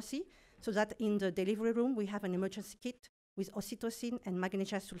pharmacy so that in the delivery room we have an emergency kit with oxytocin and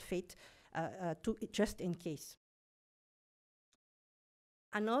magnesium sulfate just in case.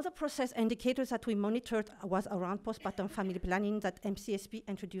 Another process indicator that we monitored was around postpartum family planning that MCSP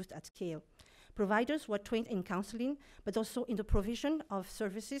introduced at scale. Providers were trained in counseling, but also in the provision of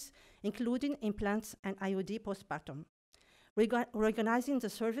services, including implants and IOD postpartum. Reorganizing the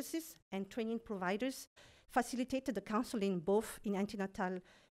services and training providers facilitated the counseling both in antenatal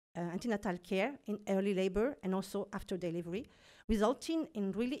care, in early labor, and also after delivery, resulting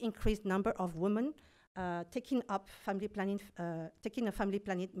in really increased number of women taking a family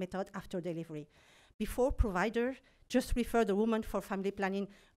planning method after delivery. Before, provider just refer the woman for family planning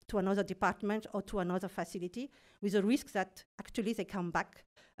to another department or to another facility, with the risk that actually they come back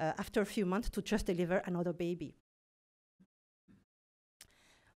after a few months to just deliver another baby.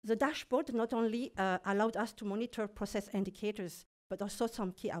 The dashboard not only allowed us to monitor process indicators, but also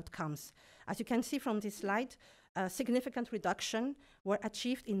some key outcomes. As you can see from this slide, significant reduction were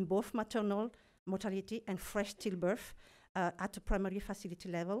achieved in both maternal mortality and fresh stillbirth at the primary facility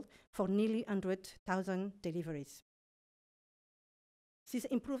level for nearly 100,000 deliveries. These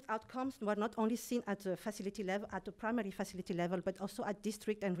improved outcomes were not only seen at the facility level, at the primary facility level, but also at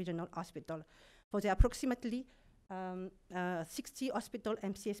district and regional hospital. For the approximately 60 hospital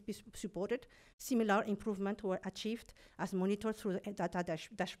MCSP supported, similar improvements were achieved as monitored through the data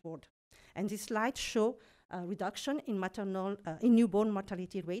dashboard. And this slide show a reduction in newborn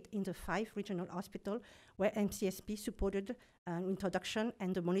mortality rate in the 5 regional hospitals where MCSP supported introduction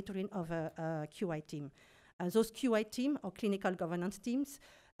and the monitoring of a QI team. Those QI team or clinical governance teams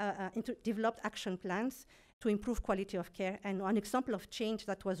developed action plans to improve quality of care. And one example of change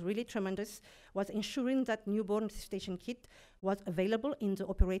that was really tremendous was ensuring that newborn resuscitation kit was available in the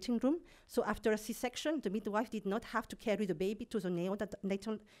operating room. So after a C-section, the midwife did not have to carry the baby to the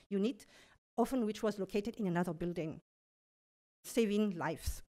neonatal unit, often which was located in another building, saving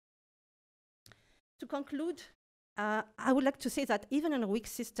lives. To conclude, I would like to say that even in a weak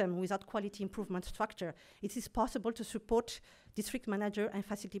system without quality improvement structure, it is possible to support district manager and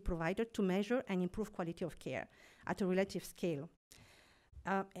facility provider to measure and improve quality of care at a relative scale.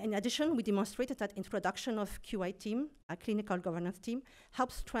 In addition, we demonstrated that introduction of QI team, a clinical governance team,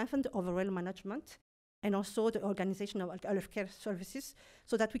 helps strengthen the overall management and also the organization of healthcare services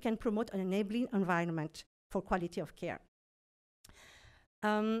so that we can promote an enabling environment for quality of care.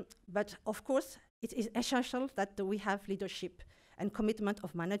 But of course, it is essential that we have leadership and commitment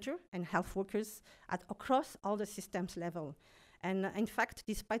of manager and health workers across all the systems level. And in fact,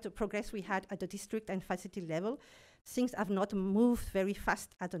 despite the progress we had at the district and facility level, things have not moved very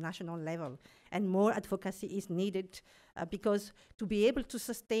fast at the national level. And more advocacy is needed because to be able to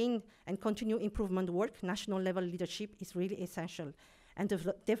sustain and continue improvement work, national level leadership is really essential. And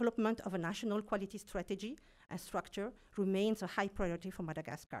the development of a national quality strategy and structure remains a high priority for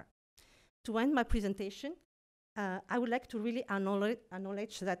Madagascar. To end my presentation, I would like to really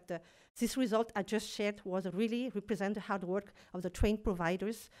acknowledge that this result I just shared was really represent the hard work of the trained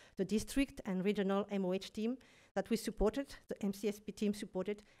providers, the district and regional MOH team that we supported, the MCSP team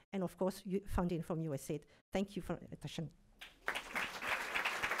supported, and of course, funding from USAID. Thank you for your attention.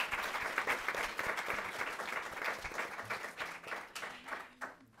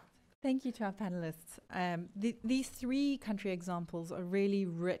 Thank you to our panelists. These 3 country examples are really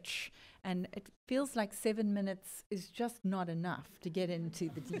rich, and it feels like 7 minutes is just not enough to get into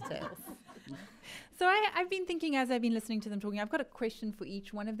the details. So I've been thinking, as I've been listening to them talking, I've got a question for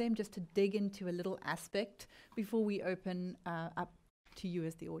each one of them just to dig into a little aspect before we open up to you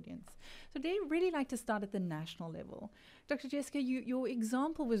as the audience. So they really like to start at the national level. Dr. Jessica, your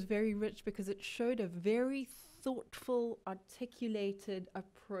example was very rich because it showed a very thoughtful, articulated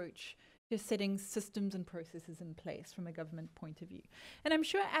approach to setting systems and processes in place from a government point of view. And I'm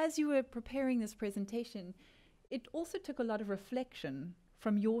sure as you were preparing this presentation, it also took a lot of reflection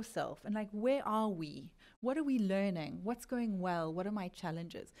from yourself and like, where are we? What are we learning? What's going well? What are my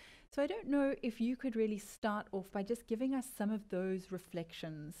challenges? So I don't know if you could really start off by just giving us some of those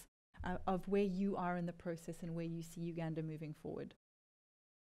reflections of where you are in the process and where you see Uganda moving forward.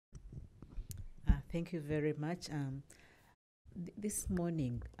 Thank you very much. This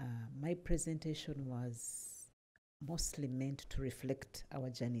morning, my presentation was mostly meant to reflect our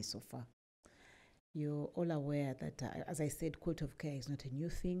journey so far. You're all aware that, as I said, quality of care is not a new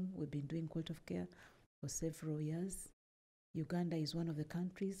thing. We've been doing quality of care for several years. Uganda is one of the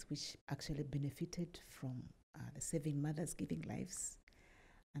countries which actually benefited from the Saving Mothers Giving Lives.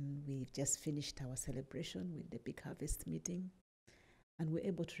 And we've just finished our celebration with the big harvest meeting. And we're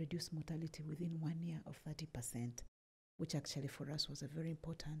able to reduce mortality within 1 year of 30%, which actually for us was a very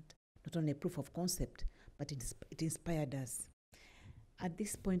important, not only a proof of concept, but it inspired us. At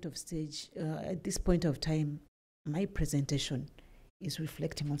this point of time, my presentation is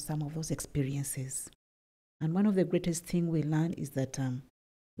reflecting on some of those experiences. And one of the greatest things we learn is that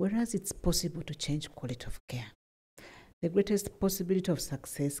whereas it's possible to change quality of care, the greatest possibility of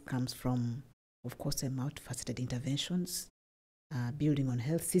success comes from, of course, multifaceted interventions, building on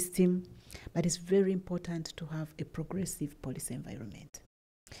health system, but it's very important to have a progressive policy environment.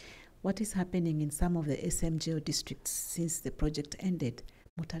 What is happening in some of the SMGO districts since the project ended,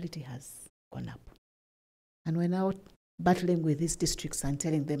 mortality has gone up. And we're now battling with these districts and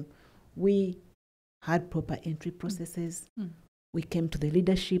telling them, we had proper entry processes, we came to the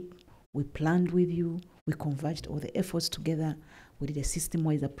leadership, we planned with you, we converged all the efforts together, we did a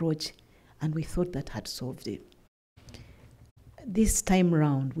system-wise approach, and we thought that had solved it. This time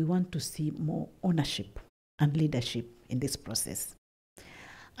round, we want to see more ownership and leadership in this process.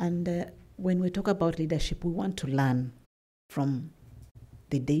 And when we talk about leadership, we want to learn from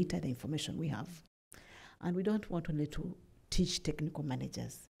the data, the information we have. And we don't want only to teach technical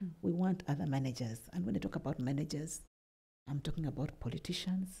managers. We want other managers. And when I talk about managers, I'm talking about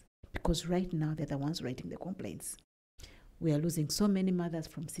politicians, because right now they're the ones writing the complaints. We are losing so many mothers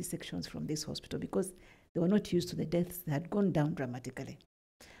from C-sections from this hospital because they were not used to the deaths. They had gone down dramatically.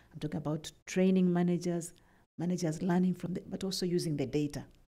 I'm talking about training managers, managers learning from but also using the data.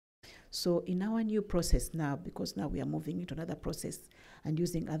 So in our new process now, because now we are moving into another process and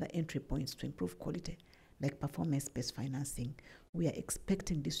using other entry points to improve quality, like performance-based financing, we are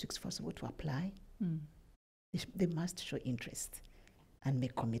expecting districts, first of all, to apply. They must show interest and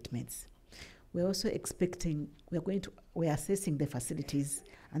make commitments. We're also expecting, we're assessing the facilities,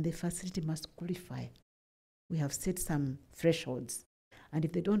 and the facility must qualify. We have set some thresholds, and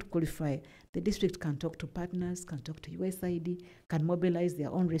if they don't qualify, the district can talk to partners, can talk to USAID, can mobilize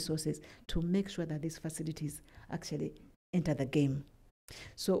their own resources to make sure that these facilities actually enter the game.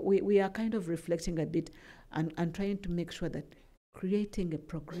 So we are kind of reflecting a bit and trying to make sure that creating a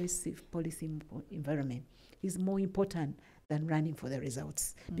progressive policy environment is more important than running for the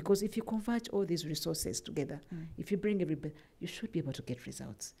results. Because if you converge all these resources together, if you bring everybody, you should be able to get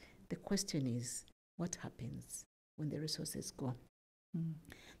results. The question is, what happens when the resources go?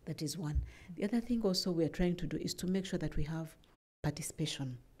 That is one. The other thing also we are trying to do is to make sure that we have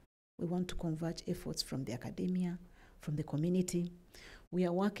participation. We want to converge efforts from the academia, from the community. We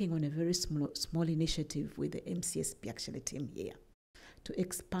are working on a very small initiative with the MCSP actually team here to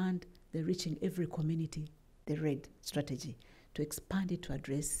expand the reaching every community, the RED strategy, to expand it to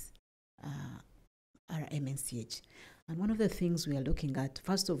address RMNCH. And one of the things we are looking at,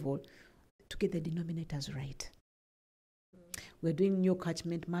 first of all, to get the denominators right. We're doing new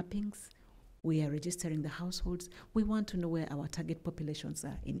catchment mappings. We are registering the households. We want to know where our target populations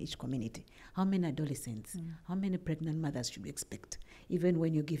are in each community. How many adolescents? How many pregnant mothers should we expect? Even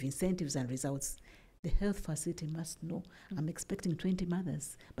when you give incentives and results, The health facility must know I'm expecting 20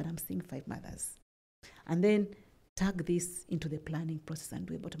 mothers, but I'm seeing 5 mothers. And then tag this into the planning process and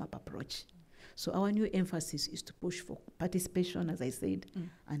do a bottom-up approach. So our new emphasis is to push for participation, as I said,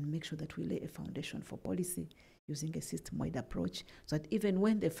 and make sure that we lay a foundation for policy using a system-wide approach, so that even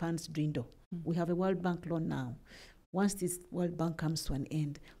when the funds dwindle, we have a World Bank loan now. Once this World Bank comes to an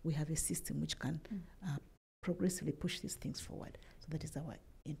end, we have a system which can progressively push these things forward. So that is our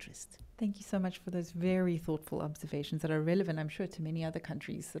interest. Thank you so much for those very thoughtful observations that are relevant, I'm sure, to many other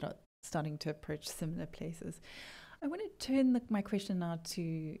countries that are starting to approach similar places. I want to turn my question now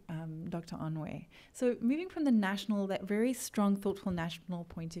to Dr. Onwe. So moving from the national, that very strong, thoughtful national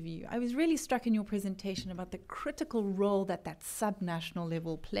point of view, I was really struck in your presentation about the critical role that that subnational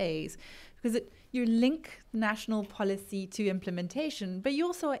level plays, because you link national policy to implementation, but you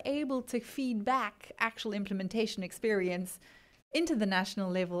also are able to feed back actual implementation experience into the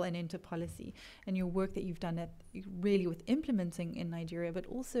national level and into policy. And your work that you've done really with implementing in Nigeria, but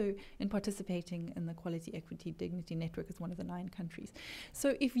also in participating in the Quality, Equity, Dignity Network as one of the 9 countries.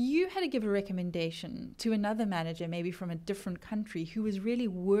 So if you had to give a recommendation to another manager, maybe from a different country, who was really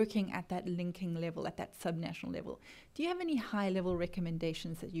working at that linking level, at that subnational level, do you have any high-level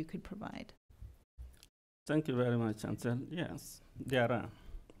recommendations that you could provide? Thank you very much, Chantal. Yes, there are.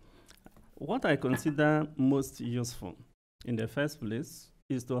 What I consider most useful in the first place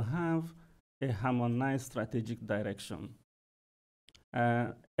is to have a harmonized strategic direction,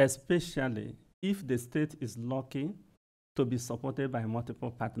 especially if the state is lucky to be supported by multiple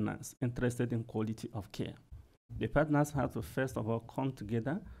partners interested in quality of care. The partners have to first of all come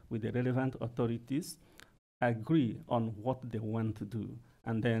together with the relevant authorities, agree on what they want to do,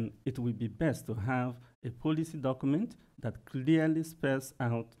 and then it will be best to have a policy document that clearly spells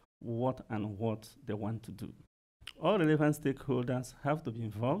out what they want to do. All relevant stakeholders have to be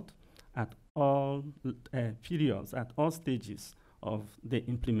involved at all periods, at all stages of the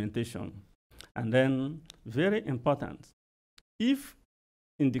implementation. And then, very important, if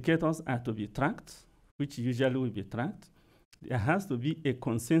indicators are to be tracked, which usually will be tracked, there has to be a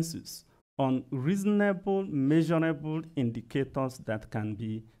consensus on reasonable, measurable indicators that can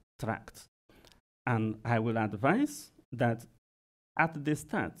be tracked. And I will advise that at the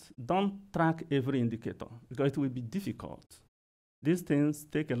start, don't track every indicator, because it will be difficult. These things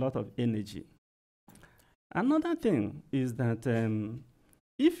take a lot of energy. Another thing is that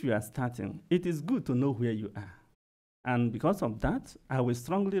if you are starting, it is good to know where you are. And because of that, I will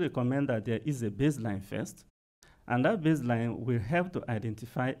strongly recommend that there is a baseline first, and that baseline will help to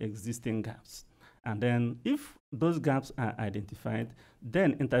identify existing gaps. And then if those gaps are identified,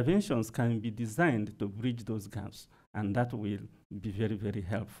 then interventions can be designed to bridge those gaps, and that will be very, very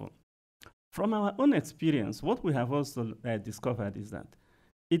helpful. From our own experience, what we have also discovered is that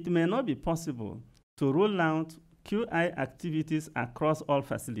it may not be possible to roll out QI activities across all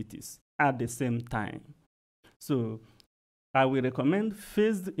facilities at the same time. So I will recommend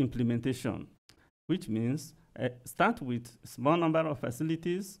phased implementation, which means start with a small number of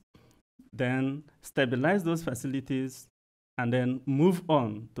facilities, then stabilize those facilities, and then move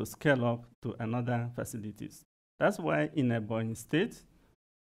on to scale up to another facilities. That's why in Ebonyi State,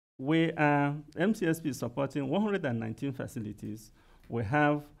 MCSP is supporting 119 facilities. We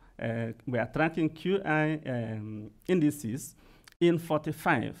are tracking QI indices in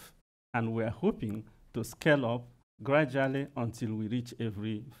 45, and we are hoping to scale up gradually until we reach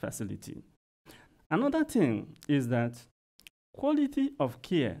every facility. Another thing is that quality of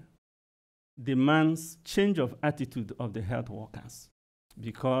care demands change of attitude of the health workers,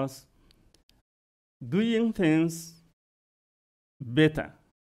 because doing things better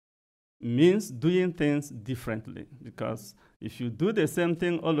means doing things differently. Because if you do the same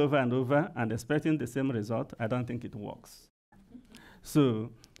thing all over and over and expecting the same result, I don't think it works.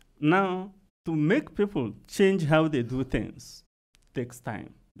 So now, to make people change how they do things takes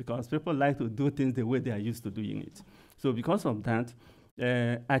time, because people like to do things the way they are used to doing it. So because of that,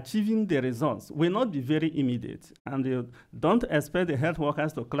 achieving the results will not be very immediate. And you don't expect the health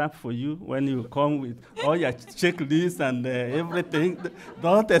workers to clap for you when you come with all your checklists and everything.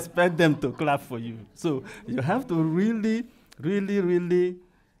 Don't expect them to clap for you. So you have to really, really, really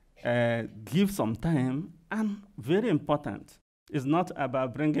give some time. And very important, it's not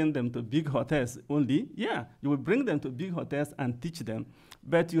about bringing them to big hotels only. Yeah, you will bring them to big hotels and teach them,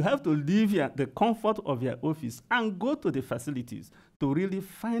 but you have to leave the comfort of your office and go to the facilities to really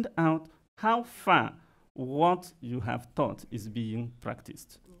find out how far what you have taught is being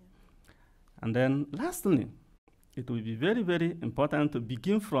practiced. Yeah. And then lastly, it will be very, very important to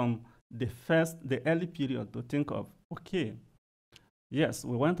begin from the early period to think of, okay, yes,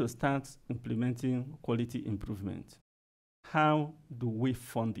 we want to start implementing quality improvement. How do we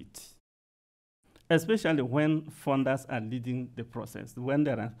fund it? Especially when funders are leading the process, when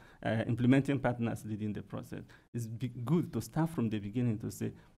there are implementing partners leading the process. It's good to start from the beginning to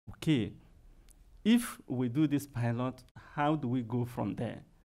say, okay, if we do this pilot, how do we go from there?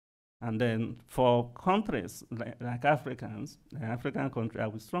 And then for countries like Africans, the African country, I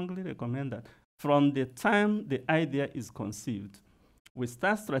would strongly recommend that from the time the idea is conceived, we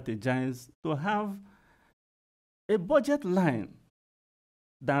start strategize to have a budget line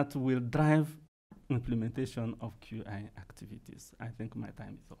that will drive implementation of QI activities. I think my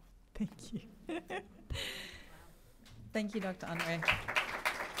time is off. Thank you. Thank you, Dr. Andre.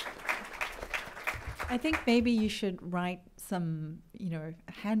 I think maybe you should write some,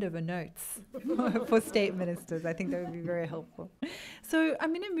 handover notes for state ministers. I think that would be very helpful. So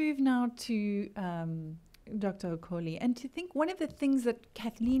I'm going to move now to Dr. Okoli, and to think one of the things that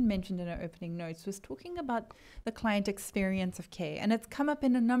Kathleen mentioned in her opening notes was talking about the client experience of care, and it's come up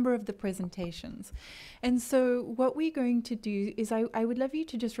in a number of the presentations. And so what we're going to do is I would love you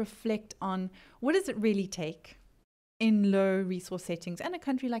to just reflect on what does it really take in low resource settings and a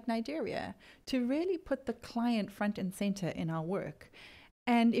country like Nigeria to really put the client front and center in our work.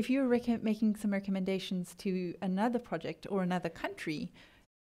 And if you're making some recommendations to another project or another country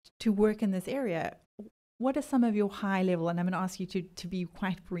to work in this area, what are some of your high level, and I'm going to ask you to be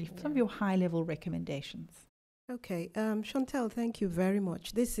quite brief, some of your high level recommendations? Okay, Chantal, thank you very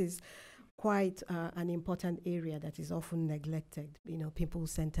much. This is quite an important area that is often neglected,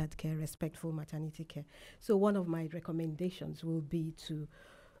 people-centered care, respectful maternity care. So one of my recommendations will be to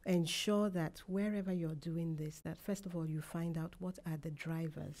ensure that wherever you're doing this, that first of all, you find out what are the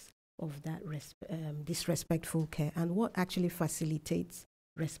drivers of that this respectful care and what actually facilitates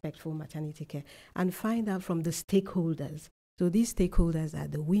respectful maternity care, and find out from the stakeholders. So these stakeholders are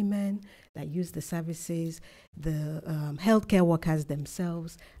the women that use the services, the healthcare workers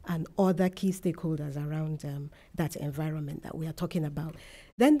themselves, and other key stakeholders around that environment that we are talking about.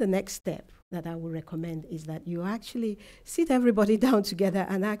 Then the next step that I would recommend is that you actually sit everybody down together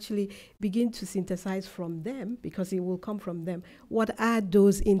and actually begin to synthesize from them, because it will come from them, what are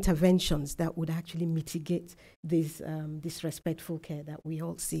those interventions that would actually mitigate this disrespectful care that we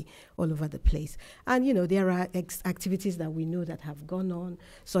all see all over the place. And, there are activities that we know that have gone on,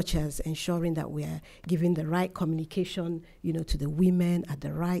 such as ensuring that we are giving the right communication, to the women at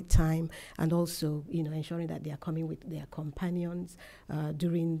the right time, and also, ensuring that they are coming with their companions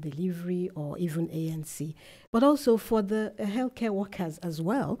during delivery or even ANC. But also for the healthcare workers as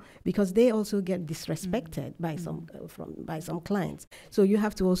well, because they also get disrespected by some clients. So you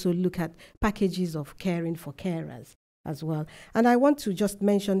have to also look at packages of caring for carers as well. And I want to just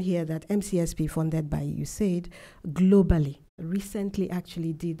mention here that MCSP, funded by USAID, globally, recently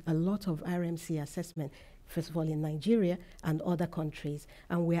actually did a lot of RMC assessment, first of all in Nigeria and other countries.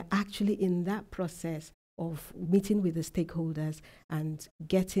 And we're actually in that process of meeting with the stakeholders and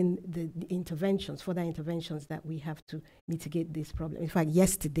getting the interventions, further interventions that we have to mitigate this problem. In fact,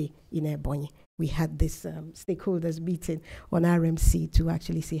 yesterday in Ebonyi, we had this stakeholders meeting on RMC to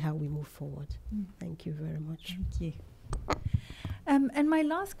actually see how we move forward. Thank you very much. Thank you. And my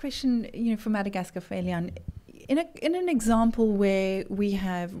last question, for Madagascar, for Eliane, in an example where we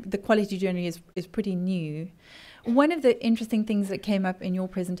have the quality journey is pretty new, one of the interesting things that came up in your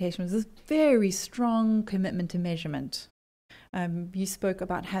presentation was this very strong commitment to measurement. You spoke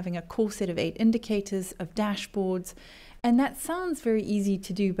about having a core set of 8 indicators, of dashboards, and that sounds very easy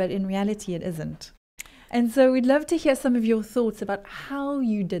to do, but in reality it isn't. And so we'd love to hear some of your thoughts about how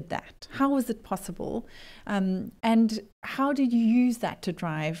you did that. How was it possible? And how did you use that to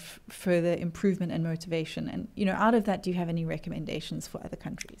drive further improvement and motivation? And, out of that, do you have any recommendations for other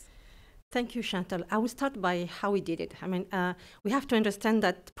countries? Thank you, Chantal. I will start by how we did it. We have to understand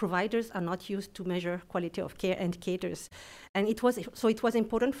that providers are not used to measure quality of care indicators. And it was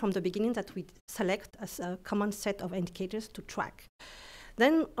important from the beginning that we select a common set of indicators to track.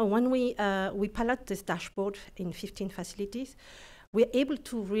 Then when we pilot this dashboard in 15 facilities, we're able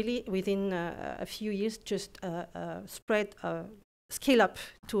to really, within a few years, just scale up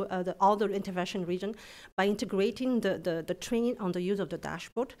to all the intervention region by integrating the training on the use of the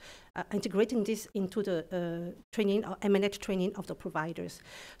dashboard, integrating this into the training or MNCH training of the providers.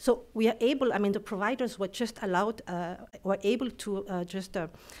 So we are able, the providers were just allowed, were able to just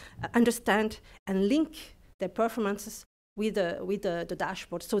understand and link their performances with the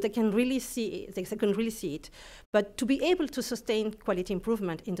dashboard, so they can really see it. But to be able to sustain quality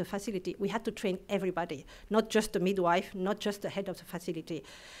improvement in the facility, we had to train everybody, not just the midwife, not just the head of the facility.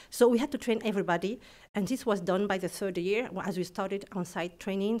 So we had to train everybody, and this was done by the third year as we started on-site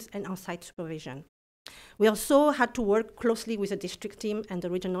trainings and on-site supervision. We also had to work closely with the district team and the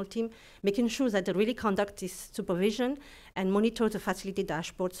regional team, making sure that they really conduct this supervision and monitor the facility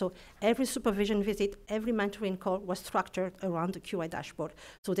dashboard. So every supervision visit, every mentoring call was structured around the QI dashboard.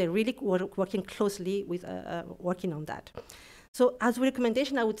 So they really were working closely with working on that. So as a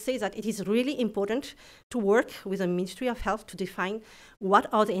recommendation, I would say that it is really important to work with the Ministry of Health to define what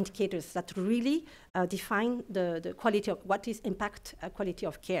are the indicators that really define the quality of, what is impact quality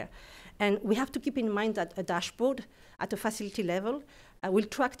of care. And we have to keep in mind that a dashboard at a facility level will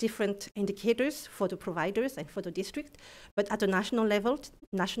track different indicators for the providers and for the district, but at a national level,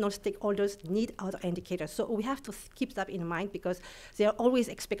 national stakeholders need other indicators. So we have to keep that in mind, because there are always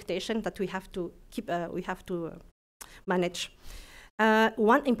expectations that we have to keep, manage.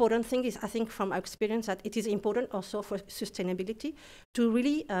 One important thing is, I think from our experience, that it is important also for sustainability to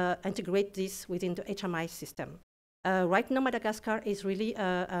really integrate this within the HMI system. Right now, Madagascar is really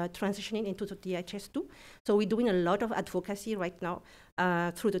transitioning into the DHS2. So we're doing a lot of advocacy right now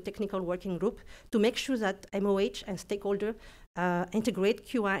through the technical working group to make sure that MOH and stakeholders integrate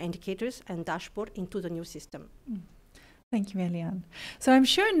QI indicators and dashboard into the new system. Thank you, Eliane. So I'm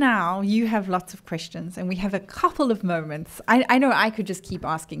sure now you have lots of questions, and we have a couple of moments. I know I could just keep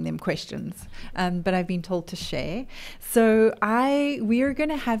asking them questions, but I've been told to share. So we are going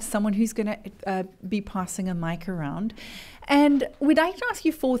to have someone who's going to be passing a mic around, and we'd like to ask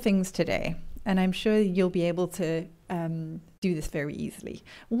you 4 things today, and I'm sure you'll be able to do this very easily.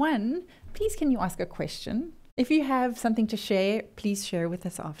 1, please can you ask a question? If you have something to share, please share with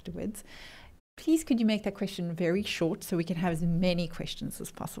us afterwards. Please could you make that question very short so we can have as many questions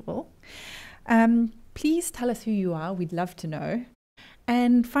as possible. Please tell us who you are. We'd love to know.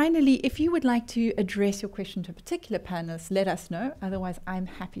 And finally, if you would like to address your question to a particular panelist, let us know. Otherwise, I'm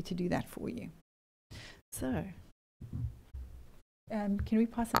happy to do that for you. So, can we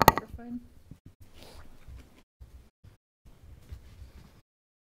pass a microphone?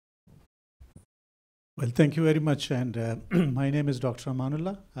 Well, thank you very much. And my name is Dr.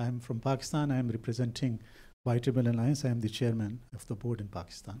 Amanullah. I'm from Pakistan. I'm representing YAAA Alliance. I am the chairman of the board in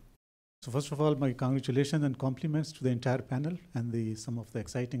Pakistan. So first of all, my congratulations and compliments to the entire panel and some of the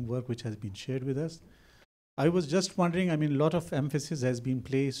exciting work which has been shared with us. I was just wondering, I mean, a lot of emphasis has been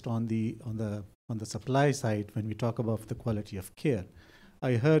placed on the supply side when we talk about the quality of care.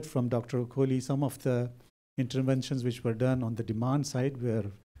 I heard from Dr. Okoli some of the interventions which were done on the demand side, where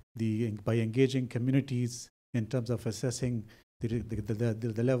by engaging communities in terms of assessing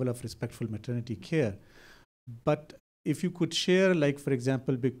the level of respectful maternity care. But if you could share, like, for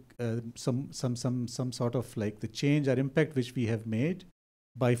example, some sort of like the change or impact which we have made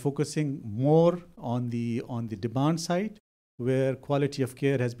by focusing more on the demand side, where quality of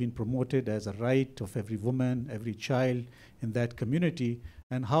care has been promoted as a right of every woman, every child in that community,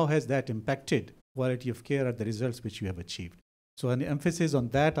 and how has that impacted quality of care or the results which you have achieved? So an emphasis on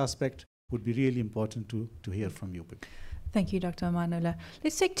that aspect would be really important to hear from you. Thank you, Dr. Amanullah.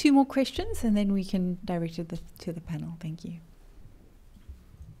 Let's take 2 more questions, and then we can direct it to the panel. Thank you.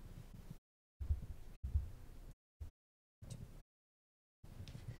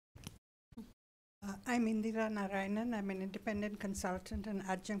 I'm Indira Narayanan. I'm an independent consultant and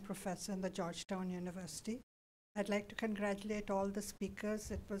adjunct professor in the Georgetown University. I'd like to congratulate all the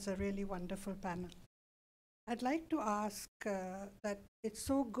speakers. It was a really wonderful panel. I'd like to ask that it's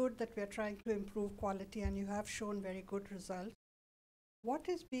so good that we're trying to improve quality, and you have shown very good results. What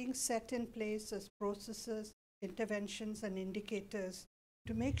is being set in place as processes, interventions, and indicators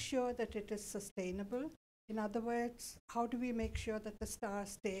to make sure that it is sustainable? In other words, how do we make sure that the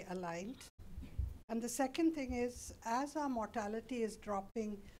stars stay aligned? And the second thing is, as our mortality is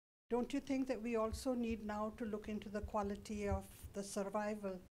dropping, don't you think that we also need now to look into the quality of the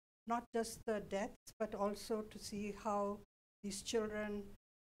survival? Not just the deaths, but also to see how these children,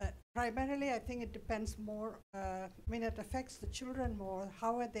 primarily I think it depends more, it affects the children more.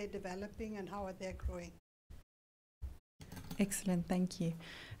 How are they developing and how are they growing? Excellent, thank you.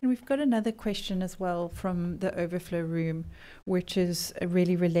 And we've got another question as well from the overflow room, which is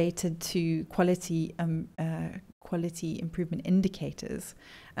really related to quality improvement indicators.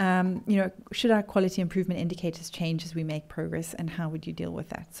 Should our quality improvement indicators change as we make progress, and how would you deal with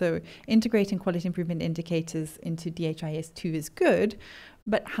that? So integrating quality improvement indicators into DHIS2 is good,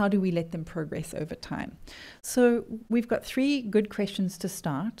 but how do we let them progress over time? So we've got 3 good questions to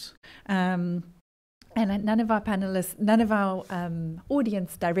start. And none of our panelists, none of our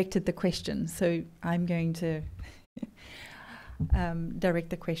audience directed the questions, so I'm going to direct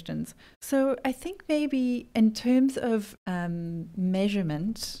the questions. So I think maybe in terms of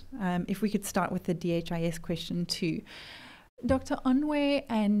measurement, if we could start with the DHIS question too. Dr. Onwe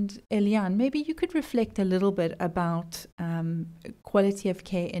and Eliane, maybe you could reflect a little bit about quality of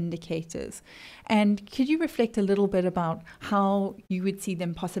care indicators. And could you reflect a little bit about how you would see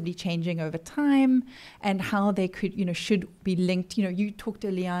them possibly changing over time and how they could, should be linked? You talked,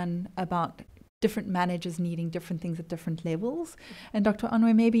 Eliane, about different managers needing different things at different levels. And Dr.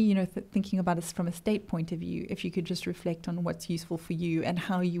 Onwe, maybe, thinking about this from a state point of view, if you could just reflect on what's useful for you and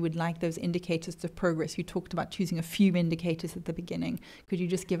how you would like those indicators to progress. You talked about choosing a few indicators at the beginning. Could you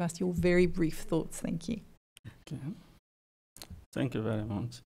just give us your very brief thoughts? Thank you. Okay. Thank you very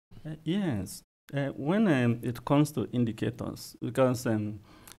much. Yes, when it comes to indicators, because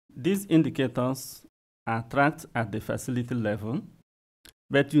these indicators are tracked at the facility level,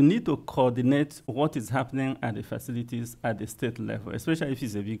 but you need to coordinate what is happening at the facilities at the state level, especially if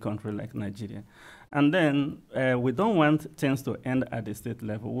it's a big country like Nigeria. And then we don't want things to end at the state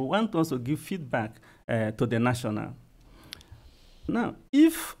level. We want to also give feedback to the national. Now,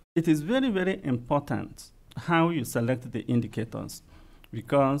 if it is very, very important how you select the indicators,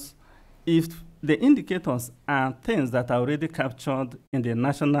 because if the indicators are things that are already captured in the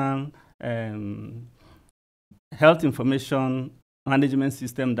national health information management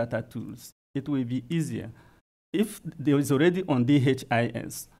system data tools, it will be easier. If there is already on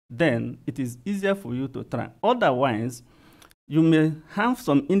DHIS, then it is easier for you to track. Otherwise, you may have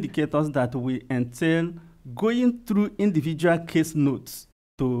some indicators that will entail going through individual case notes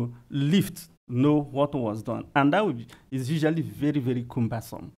to know what was done. And that is usually very, very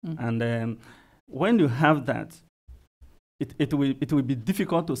cumbersome. And when you have that, it will be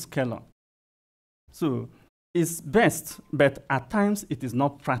difficult to scale up. So it's best, but at times it is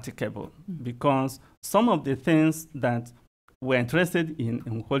not practicable because some of the things that we're interested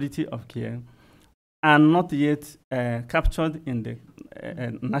in quality of care are not yet captured in the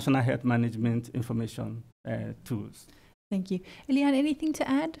National Health Management Information tools. Thank you. Eliane, anything to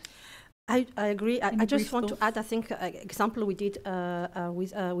add? I agree. I just want to add, I think, example we did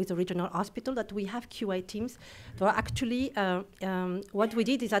with the regional hospital, that we have QA teams. So actually, what we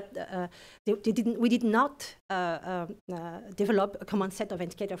did is that we did not develop a common set of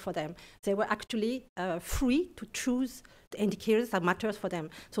indicators for them. They were actually free to choose the indicators that matters for them.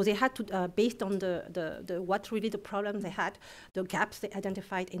 So they had to, based on what really the problem they had, the gaps they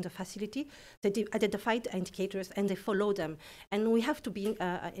identified in the facility, they identified the indicators and they follow them. And we have to be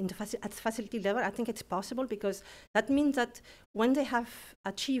at facility level. I think it's possible because that means that when they have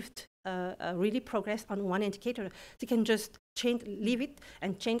achieved really progress on one indicator, they can just leave it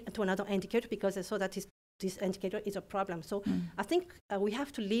and change to another indicator because they saw that this indicator is a problem. So I think we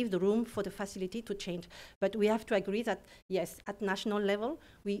have to leave the room for the facility to change. But we have to agree that, yes, at national level,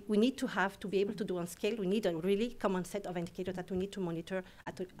 we need to be able to do on scale. We need a really common set of indicators that we need to monitor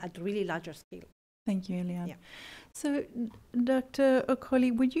at really larger scale. Thank you, Eliane. Yeah. So, Dr.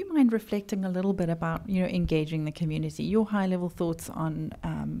 Okoli, would you mind reflecting a little bit about, engaging the community? Your high-level thoughts on,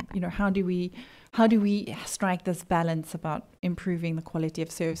 how do we strike this balance about improving the quality of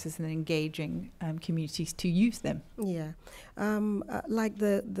services and engaging communities to use them? Yeah, like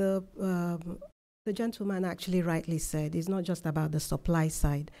the gentleman actually rightly said, it's not just about the supply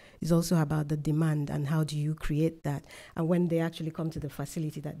side, it's also about the demand and how do you create that. And when they actually come to the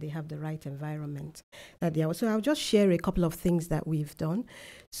facility, that they have the right environment. So I'll just share a couple of things that we've done.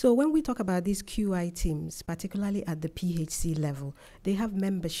 So when we talk about these QI teams, particularly at the PHC level, they have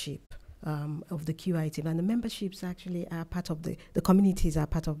membership of the QI team. And the memberships actually are part of the communities are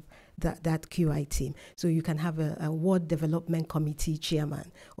part of that QI team. So you can have a ward development committee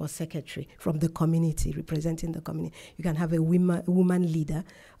chairman or secretary from the community, representing the community. You can have a woman leader.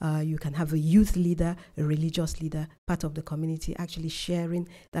 You can have a youth leader, a religious leader, part of the community, actually sharing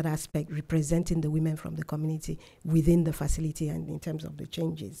that aspect, representing the women from the community within the facility and in terms of the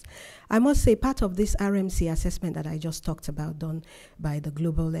changes. I must say part of this RMC assessment that I just talked about, done by the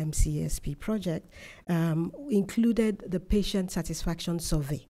Global MCSP project, included the patient satisfaction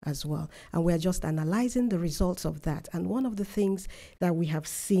survey as well. And we're just analyzing the results of that. And one of the things that we have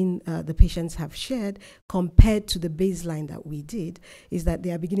seen the patients have shared compared to the baseline that we did is that they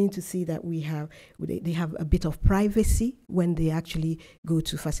are beginning to see that they have a bit of privacy when they actually go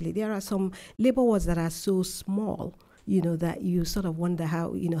to facility. There are some labor wards that are so small, that you sort of wonder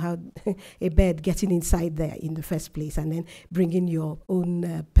how a bed getting inside there in the first place and then bringing your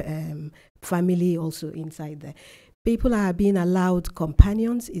own family also inside there. People are being allowed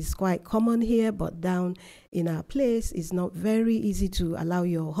companions. Is quite common here, but down in our place, it's not very easy to allow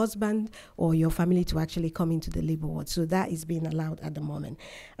your husband or your family to actually come into the labor ward. So that is being allowed at the moment.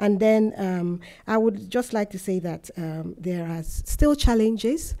 And then I would just like to say that there are still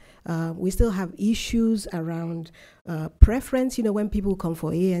challenges. We still have issues around preference. You know, when people come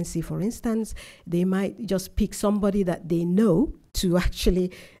for ANC, for instance, they might just pick somebody that they know to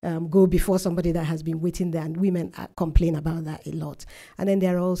actually go before somebody that has been waiting there, and women complain about that a lot. And then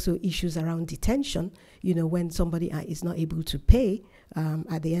there are also issues around detention, you know, when somebody is not able to pay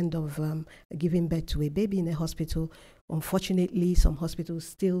at the end of giving birth to a baby in a hospital. Unfortunately, some hospitals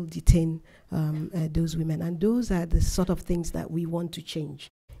still detain those women, and those are the sort of things that we want to change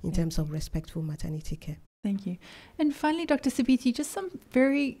in terms of respectful maternity care. Thank you. And finally, Dr. Sibiti, just some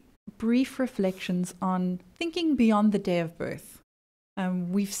very brief reflections on thinking beyond the day of birth.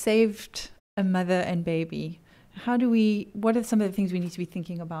 We've saved a mother and baby. What are some of the things we need to be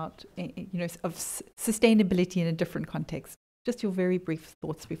thinking about, you know, of sustainability in a different context? Just your very brief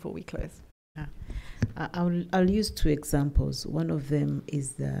thoughts before we close. I'll use 2 examples. One of them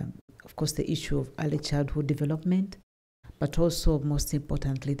is, of course, the issue of early childhood development, but also, most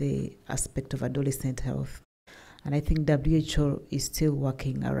importantly, the aspect of adolescent health. And I think WHO is still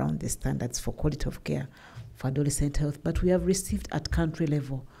working around the standards for quality of care for adolescent health, but we have received at country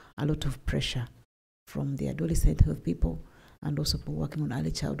level a lot of pressure from the adolescent health people and also for working on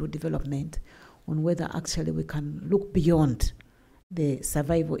early childhood development on whether actually we can look beyond the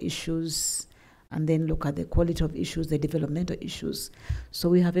survival issues and then look at the quality of issues, the developmental issues. So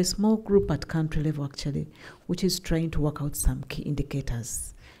we have a small group at country level actually, which is trying to work out some key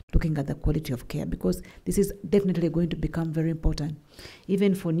indicators, looking at the quality of care, because this is definitely going to become very important.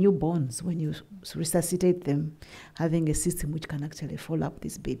 Even for newborns, when you resuscitate them, having a system which can actually follow up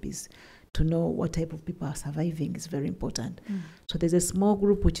these babies to know what type of people are surviving is very important. So there's a small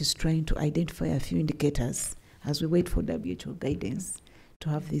group which is trying to identify a few indicators as we wait for WHO guidance to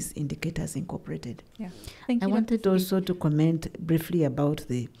have these indicators incorporated. Yeah. Thank you. I wanted also to comment briefly about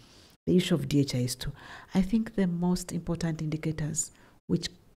the issue of DHIS2. I think the most important indicators which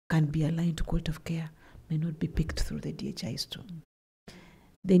can be aligned to quality of care may not be picked through the DHIS2.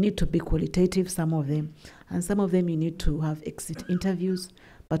 They need to be qualitative, some of them, and some of them you need to have exit interviews,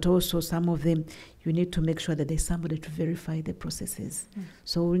 but also some of them you need to make sure that there's somebody to verify the processes.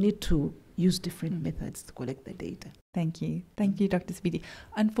 So we need to use different methods to collect the data. Thank you. Thank you, Dr. Sibiti.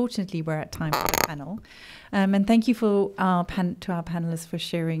 Unfortunately, we're at time for the panel. And thank you to our panelists for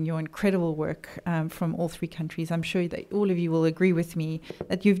sharing your incredible work from all 3 countries. I'm sure that all of you will agree with me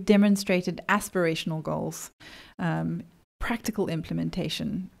that you've demonstrated aspirational goals, practical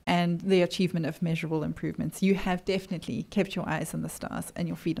implementation, and the achievement of measurable improvements. You have definitely kept your eyes on the stars and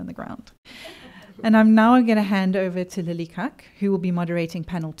your feet on the ground. And I'm now going to hand over to Lily Kak, who will be moderating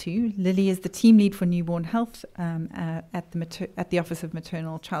panel 2. Lily is the team lead for newborn health at the Office of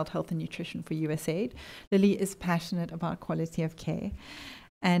Maternal Child Health and Nutrition for USAID. Lily is passionate about quality of care,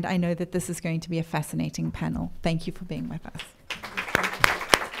 and I know that this is going to be a fascinating panel. Thank you for being with us.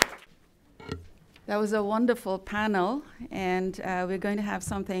 That was a wonderful panel, and we're going to have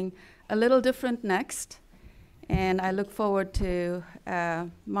something a little different next. And I look forward to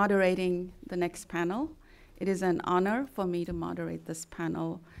moderating the next panel. It is an honor for me to moderate this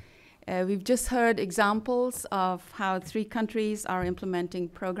panel. We've just heard examples of how 3 countries are implementing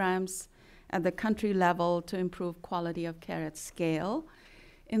programs at the country level to improve quality of care at scale.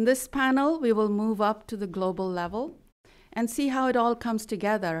 In this panel, we will move up to the global level and see how it all comes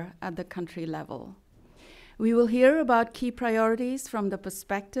together at the country level. We will hear about key priorities from the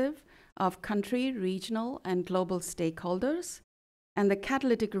perspective of country, regional, and global stakeholders, and the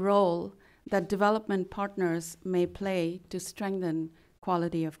catalytic role that development partners may play to strengthen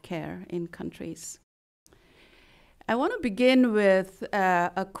quality of care in countries. I want to begin with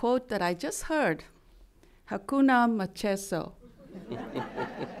a quote that I just heard, Hakuna Macheso.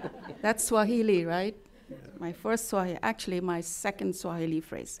 That's Swahili, right? My first Swahili, actually my second Swahili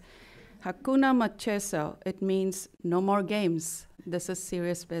phrase. Hakuna Macheso, it means no more games. This is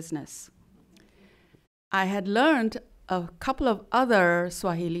serious business. I had learned a couple of other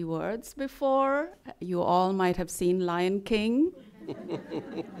Swahili words before. You all might have seen Lion King.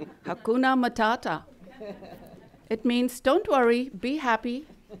 Hakuna Matata. It means don't worry, be happy.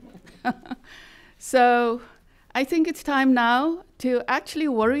 So I think it's time now to actually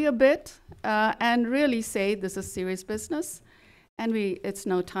worry a bit and really say this is serious business, and it's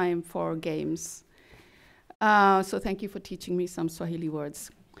no time for games. So thank you for teaching me some Swahili words.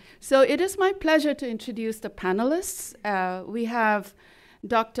 So it is my pleasure to introduce the panelists. We have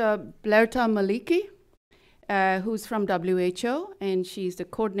Dr. Blerta Maliki. who's from WHO, and she's the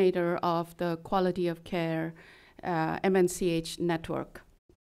coordinator of the Quality of Care MNCH network.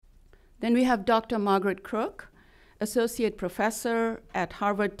 Then we have Dr. Margaret Crook, Associate Professor at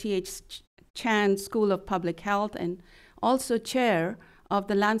Harvard T.H. Chan School of Public Health and also Chair of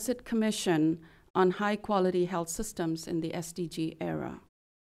the Lancet Commission on High-Quality Health Systems in the SDG era.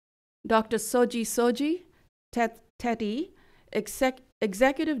 Dr. Soji Teti,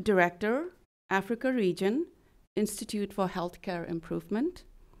 Executive Director, Africa Region, Institute for Healthcare Improvement.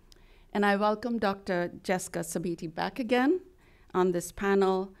 And I welcome Dr. Jessica Sabiti back again on this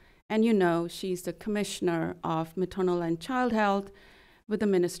panel. And you know, she's the Commissioner of Maternal and Child Health with the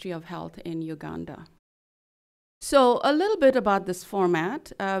Ministry of Health in Uganda. So a little bit about this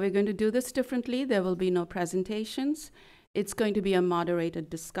format. We're going to do this differently. There will be no presentations. It's going to be a moderated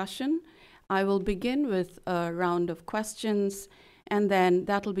discussion. I will begin with a round of questions, and then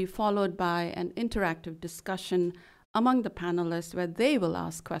that will be followed by an interactive discussion among the panelists where they will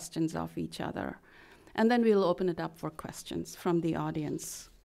ask questions of each other. And then we'll open it up for questions from the audience.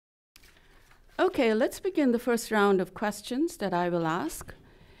 Okay, let's begin the first round of questions that I will ask.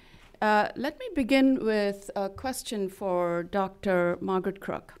 Let me begin with a question for Dr. Margaret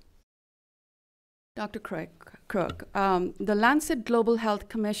Crook. Dr. Crook, the Lancet Global Health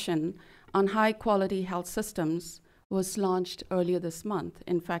Commission on High-Quality Health Systems was launched earlier this month.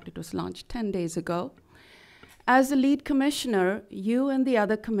 In fact, it was launched 10 days ago. As the lead commissioner, you and the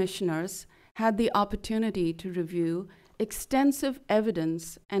other commissioners had the opportunity to review extensive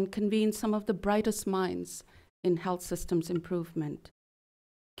evidence and convene some of the brightest minds in health systems improvement.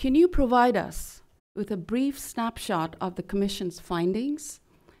 Can you provide us with a brief snapshot of the Commission's findings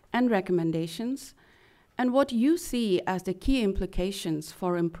and recommendations, and what you see as the key implications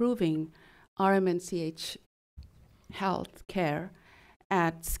for improving RMNCH health care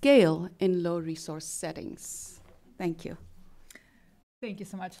at scale in low-resource settings? Thank you. Thank you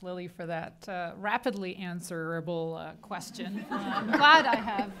so much, Lily, for that rapidly answerable question. I'm glad I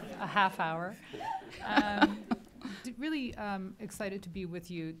have a half hour. Really excited to be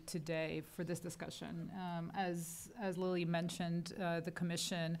with you today for this discussion. As Lily mentioned, the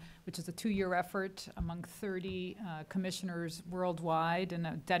Commission, which is a 2-year effort among 30 commissioners worldwide and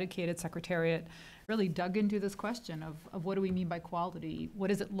a dedicated secretariat, really dug into this question of what do we mean by quality? What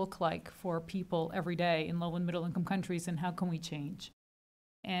does it look like for people every day in low and middle income countries, and how can we change?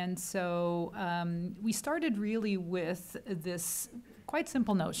 And so we started really with this quite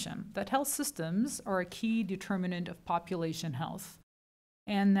simple notion that health systems are a key determinant of population health,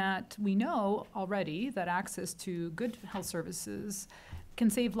 and that we know already that access to good health services can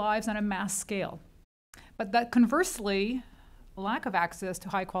save lives on a mass scale. But that conversely, a lack of access to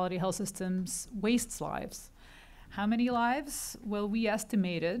high-quality health systems wastes lives. How many lives? Well, we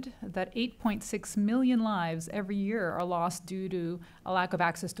estimated that 8.6 million lives every year are lost due to a lack of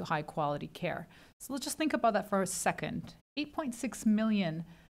access to high-quality care. So let's just think about that for a second. 8.6 million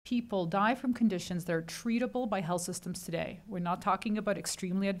people die from conditions that are treatable by health systems today. We're not talking about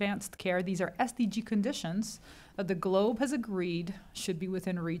extremely advanced care. These are SDG conditions that the globe has agreed should be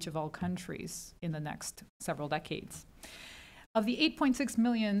within reach of all countries in the next several decades. Of the 8.6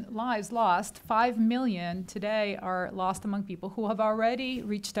 million lives lost, 5 million today are lost among people who have already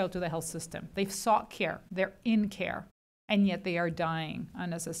reached out to the health system. They've sought care, they're in care, and yet they are dying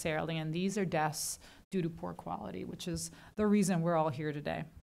unnecessarily. And these are deaths due to poor quality, which is the reason we're all here today.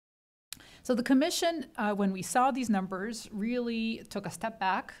 So the Commission, when we saw these numbers, really took a step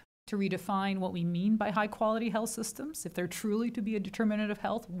back to redefine what we mean by high quality health systems. If they're truly to be a determinant of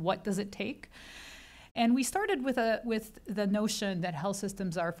health, what does it take? And we started with the notion that health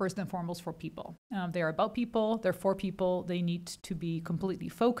systems are first and foremost for people. They're about people, they're for people, they need to be completely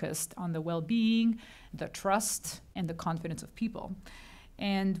focused on the well-being, the trust, and the confidence of people.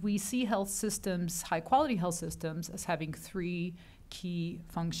 And we see health systems, high-quality health systems, as having 3 key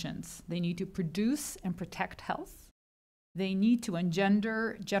functions. They need to produce and protect health. They need to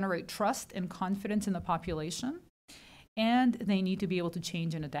generate trust and confidence in the population. And they need to be able to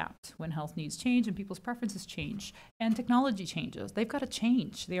change and adapt when health needs change and people's preferences change and technology changes. They've got to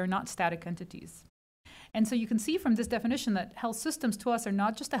change. They are not static entities. And so you can see from this definition that health systems to us are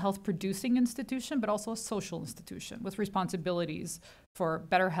not just a health producing institution, but also a social institution with responsibilities for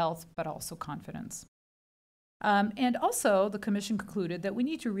better health, but also confidence. And also the Commission concluded that we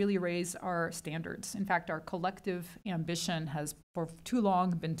need to really raise our standards. In fact, our collective ambition has for too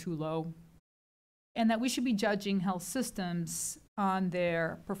long been too low, and that we should be judging health systems on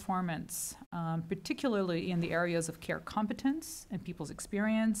their performance, particularly in the areas of care competence and people's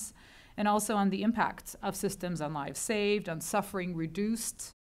experience, and also on the impact of systems on lives saved, on suffering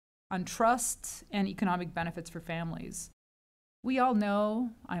reduced, on trust and economic benefits for families. We all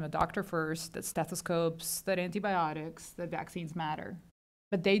know, I'm a doctor first, that stethoscopes, that antibiotics, that vaccines matter.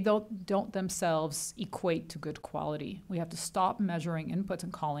 But they don't themselves equate to good quality. We have to stop measuring inputs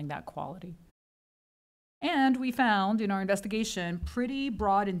and calling that quality. And we found in our investigation pretty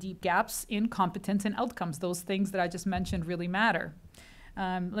broad and deep gaps in competence and outcomes. Those things that I just mentioned really matter.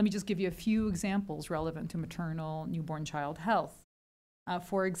 Let me just give you a few examples relevant to maternal newborn child health.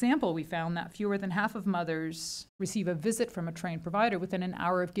 For example, we found that fewer than half of mothers receive a visit from a trained provider within an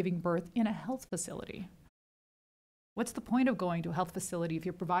hour of giving birth in a health facility. What's the point of going to a health facility if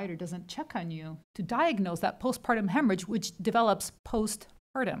your provider doesn't check on you to diagnose that postpartum hemorrhage, which develops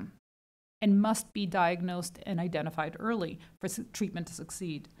postpartum and must be diagnosed and identified early for treatment to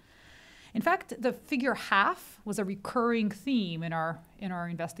succeed? In fact, the figure half was a recurring theme in our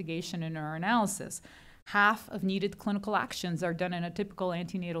investigation and our analysis. Half of needed clinical actions are done in a typical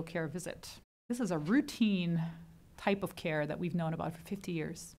antenatal care visit. This is a routine type of care that we've known about for 50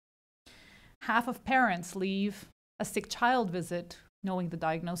 years. Half of parents leave a sick child visit knowing the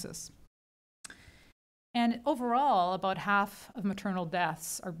diagnosis. And overall, about half of maternal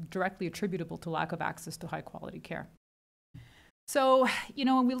deaths are directly attributable to lack of access to high quality care. So,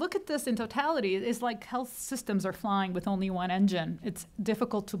 when we look at this in totality, it's like health systems are flying with only one engine. It's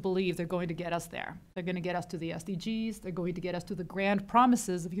difficult to believe they're going to get us there. They're going to get us to the SDGs. They're going to get us to the grand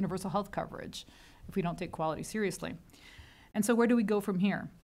promises of universal health coverage if we don't take quality seriously. And so where do we go from here?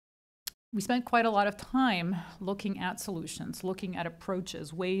 We spent quite a lot of time looking at solutions, looking at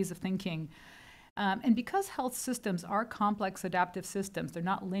approaches, ways of thinking. And because health systems are complex adaptive systems, they're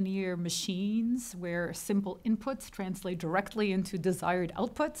not linear machines where simple inputs translate directly into desired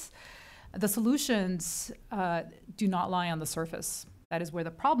outputs, the solutions do not lie on the surface. That is where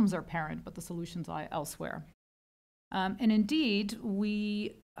the problems are apparent, but the solutions lie elsewhere. And indeed,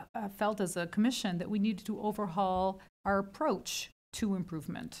 we felt as a commission that we needed to overhaul our approach to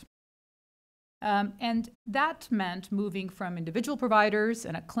improvement. And that meant moving from individual providers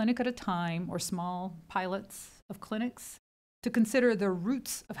and a clinic at a time or small pilots of clinics to consider the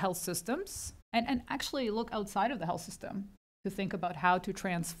roots of health systems and actually look outside of the health system to think about how to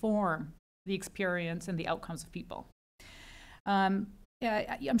transform the experience and the outcomes of people. I'm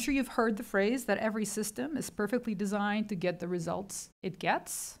sure you've heard the phrase that every system is perfectly designed to get the results it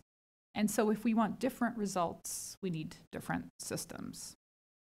gets. And so if we want different results, we need different systems.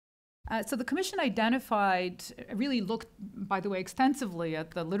 So the commission really looked, by the way, extensively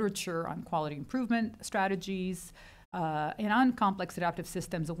at the literature on quality improvement strategies and on complex adaptive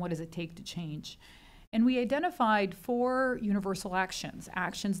systems and what does it take to change. And we identified 4 universal actions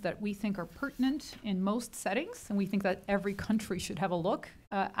that we think are pertinent in most settings, and we think that every country should have a look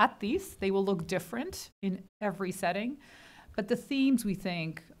at these. They will look different in every setting, but the themes we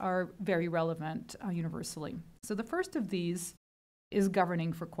think are very relevant universally. So the first of these is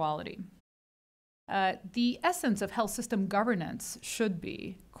governing for quality. The essence of health system governance should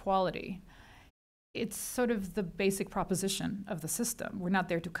be quality. It's sort of the basic proposition of the system. We're not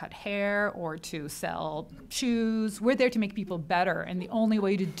there to cut hair or to sell shoes. We're there to make people better, and the only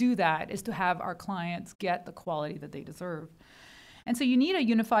way to do that is to have our clients get the quality that they deserve. And so you need a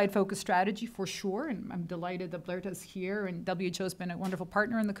unified focus strategy for sure, and I'm delighted that Blerta's here, and WHO has been a wonderful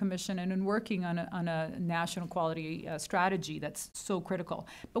partner in the commission and in working on a national quality strategy that's so critical.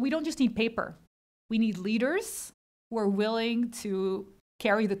 But we don't just need paper. We need leaders who are willing to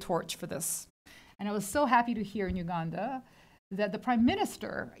carry the torch for this. And I was so happy to hear in Uganda that the Prime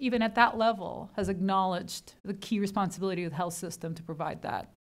Minister, even at that level, has acknowledged the key responsibility of the health system to provide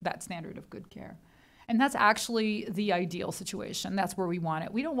that standard of good care. And that's actually the ideal situation. That's where we want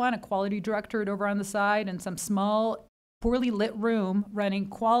it. We don't want a quality directorate over on the side and some small, poorly lit room running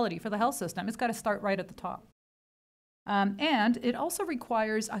quality for the health system. It's got to start right at the top. And it also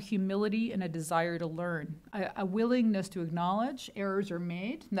requires a humility and a desire to learn, a willingness to acknowledge errors are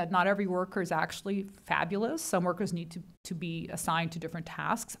made, that not every worker is actually fabulous. Some workers need to be assigned to different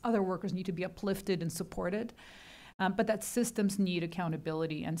tasks. Other workers need to be uplifted and supported. But that systems need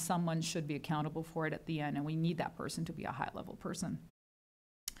accountability, and someone should be accountable for it at the end, and we need that person to be a high-level person.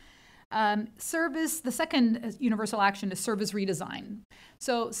 The second universal action is service redesign.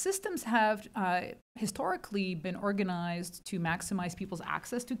 So systems have historically been organized to maximize people's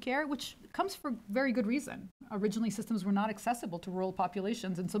access to care, which comes for very good reason. Originally, systems were not accessible to rural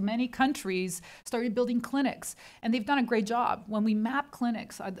populations, and so many countries started building clinics, and they've done a great job. When we map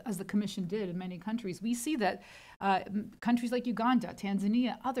clinics, as the Commission did in many countries, we see that countries like Uganda,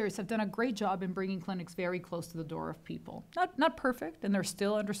 Tanzania, others have done a great job in bringing clinics very close to the door of people. Not perfect, and they're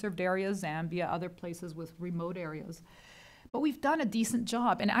still underserved areas, Zambia, other places with remote areas. But we've done a decent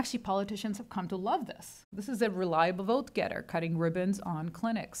job, and actually politicians have come to love this. This is a reliable vote getter, cutting ribbons on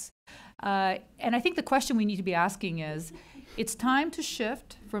clinics. And I think the question we need to be asking is, it's time to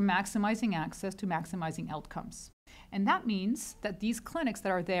shift from maximizing access to maximizing outcomes. And that means that these clinics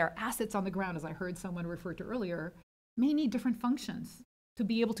that are there, assets on the ground, as I heard someone refer to earlier, may need different functions to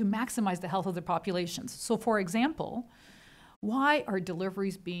be able to maximize the health of their populations. So for example, why are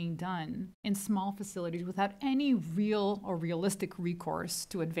deliveries being done in small facilities without any real or realistic recourse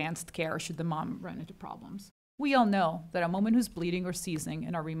to advanced care should the mom run into problems? We all know that a woman who's bleeding or seizing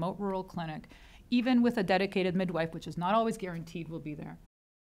in a remote rural clinic, even with a dedicated midwife, which is not always guaranteed will be there,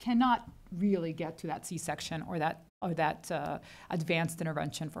 cannot really get to that C-section or that advanced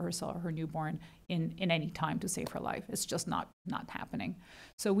intervention for herself or her newborn in any time to save her life. It's just not happening.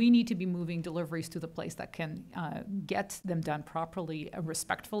 So we need to be moving deliveries to the place that can get them done properly and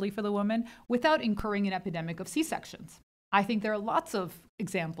respectfully for the woman without incurring an epidemic of C-sections. I think there are lots of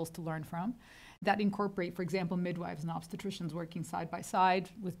examples to learn from that incorporate, for example, midwives and obstetricians working side by side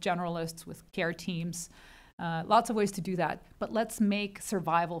with generalists, with care teams. Lots of ways to do that, but let's make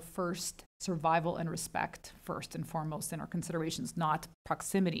survival first, survival and respect first and foremost in our considerations, not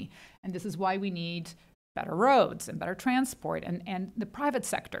proximity. And this is why we need better roads and better transport and the private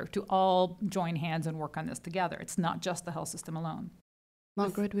sector to all join hands and work on this together. It's not just the health system alone.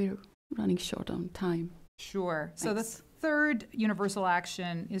 Margaret, we're running short on time. Sure. Thanks. So the third universal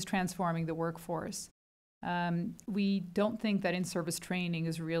action is transforming the workforce. We don't think that in-service training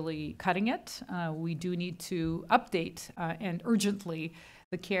is really cutting it. We do need to update and urgently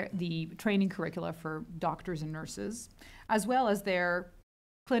the training curricula for doctors and nurses, as well as their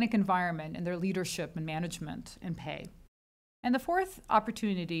clinic environment and their leadership and management and pay. And the fourth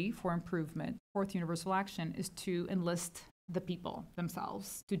opportunity for improvement, fourth universal action, is to enlist the people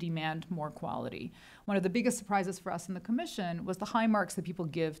themselves to demand more quality. One of the biggest surprises for us in the Commission was the high marks that people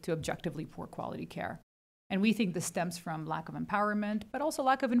give to objectively poor quality care. And we think this stems from lack of empowerment, but also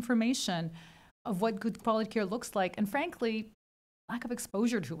lack of information of what good quality care looks like, and frankly, lack of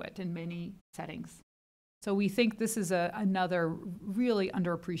exposure to it in many settings. So we think this is another really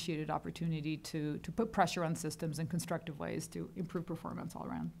underappreciated opportunity to put pressure on systems in constructive ways to improve performance all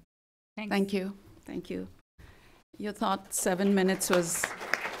around. Thanks. Thank you. Thank you. You thought 7 minutes was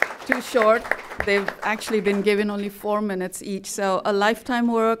too short. They've actually been given only 4 minutes each. So a lifetime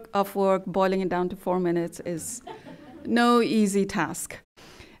of work, boiling it down to 4 minutes is no easy task.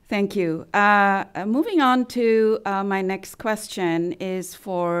 Thank you. Moving on to my next question is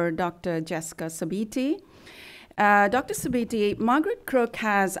for Dr. Jessica Sabiti. Dr. Sabiti, Margaret Crook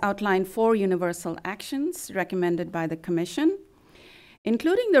has outlined 4 universal actions recommended by the Commission,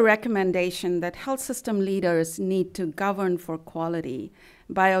 including the recommendation that health system leaders need to govern for quality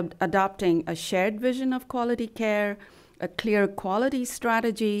by adopting a shared vision of quality care, a clear quality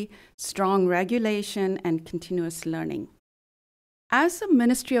strategy, strong regulation, and continuous learning. As a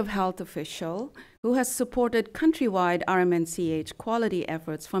Ministry of Health official who has supported countrywide RMNCH quality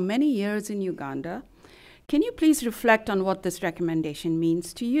efforts for many years in Uganda, can you please reflect on what this recommendation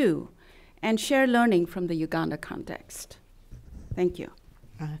means to you and share learning from the Uganda context? Thank you.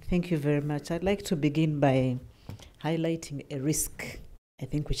 Thank you very much. I'd like to begin by highlighting a risk I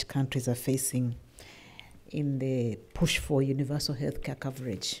think which countries are facing in the push for universal healthcare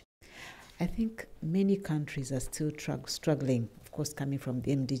coverage. I think many countries are still struggling, of course, coming from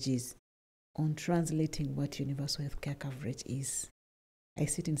the MDGs, on translating what universal healthcare coverage is. I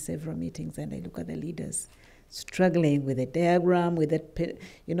sit in several meetings and I look at the leaders struggling with a diagram, with that,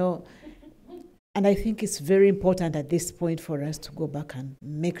 and I think it's very important at this point for us to go back and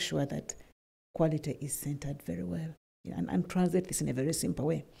make sure that quality is centered very well and translate this in a very simple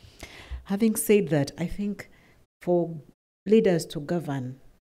way. Having said that, I think for leaders to govern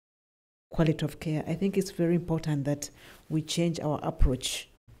quality of care, I think it's very important that we change our approach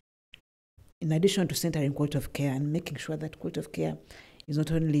in addition to centering quality of care and making sure that quality of care is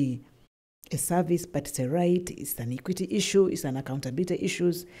not only a service, but it's a right, it's an equity issue, it's an accountability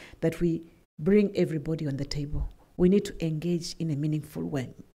issue, that we bring everybody on the table. We need to engage in a meaningful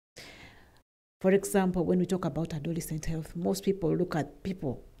way. For example, when we talk about adolescent health, most people look at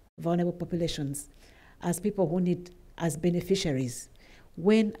people, vulnerable populations, as people who need, as beneficiaries.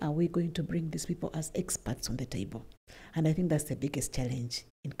 When are we going to bring these people as experts on the table? And I think that's the biggest challenge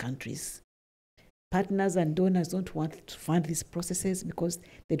in countries. Partners and donors don't want to fund these processes because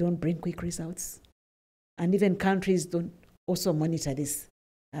they don't bring quick results. And even countries don't also monitor these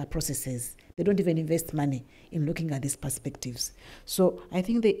processes. They don't even invest money in looking at these perspectives. So I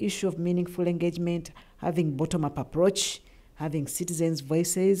think the issue of meaningful engagement, having bottom-up approach, having citizens'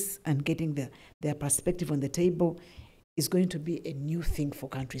 voices and getting their perspective on the table is going to be a new thing for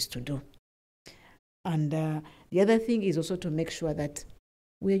countries to do. And the other thing is also to make sure that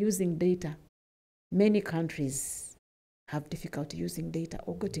we are using data. Many countries have difficulty using data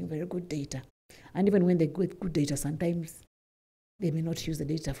or getting very good data. And even when they get good data, sometimes they may not use the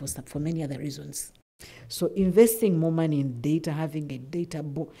data for many other reasons. So investing more money in data, having a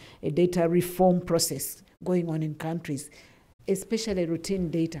data reform process going on in countries, especially routine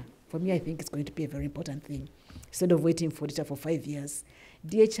data, for me, I think it's going to be a very important thing. Instead of waiting for data for 5 years.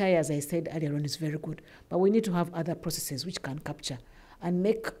 DHI, as I said earlier on, is very good, but we need to have other processes which can capture and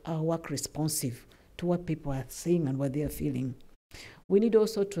make our work responsive to what people are saying and what they are feeling. We need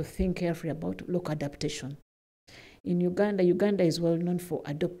also to think carefully about local adaptation. In Uganda, Uganda is well known for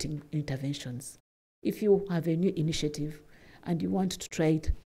adopting interventions. If you have a new initiative and you want to try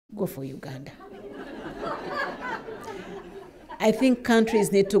it, go for Uganda. I think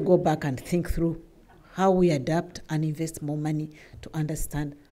countries need to go back and think through how we adapt and invest more money to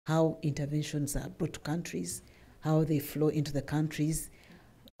understand how interventions are brought to countries, how they flow into the countries,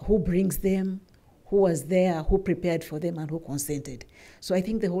 who brings them, who was there, who prepared for them, and who consented. So I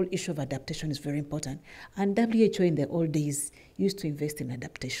think the whole issue of adaptation is very important. And WHO in the old days used to invest in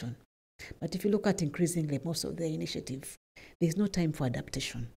adaptation. But if you look at increasingly most of their initiative, there's no time for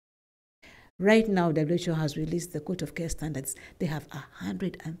adaptation. Right now, WHO has released the Code of Care Standards. They have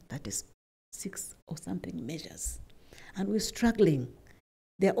 136 or something measures. And we're struggling.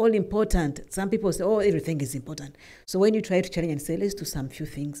 They're all important. Some people say, oh, everything is important. So when you try to challenge and say, let's do some few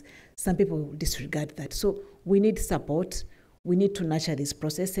things, some people disregard that. So we need support. We need to nurture these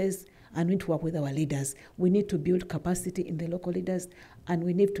processes, and we need to work with our leaders. We need to build capacity in the local leaders, and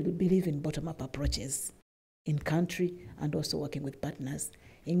we need to believe in bottom-up approaches in country and also working with partners.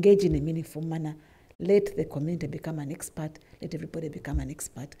 Engage in a meaningful manner. Let the community become an expert. Let everybody become an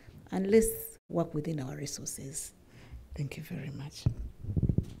expert. And let's work within our resources. Thank you very much.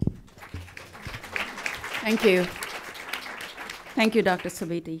 Thank you. Thank you, Dr.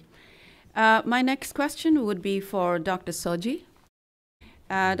 Sabiti. My next question would be for Dr. Soji.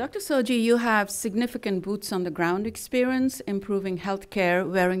 Dr. Soji, you have significant boots on the ground experience improving healthcare,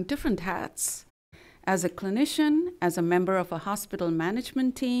 wearing different hats. As a clinician, as a member of a hospital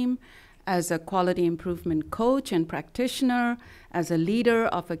management team, as a quality improvement coach and practitioner, as a leader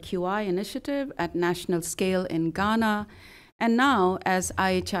of a QI initiative at national scale in Ghana, and now as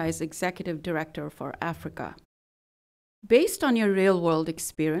IHI's Executive Director for Africa. Based on your real-world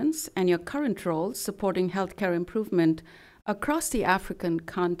experience and your current role supporting healthcare improvement across the African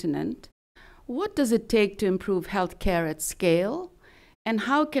continent, what does it take to improve healthcare at scale, and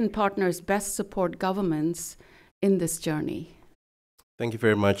how can partners best support governments in this journey? Thank you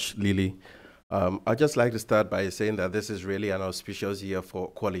very much, Lily. I'd just like to start by saying that this is really an auspicious year for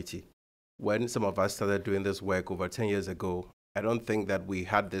quality. When some of us started doing this work over 10 years ago, I don't think that we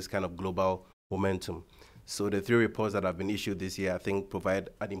had this kind of global momentum. So the 3 reports that have been issued this year, I think, provide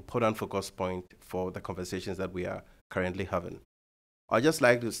an important focus point for the conversations that we are currently having. I'd just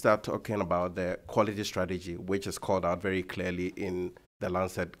like to start talking about the quality strategy, which is called out very clearly in the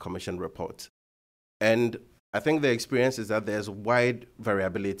Lancet Commission report. And I think the experience is that there's wide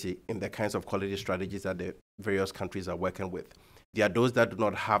variability in the kinds of quality strategies that the various countries are working with. There are those that do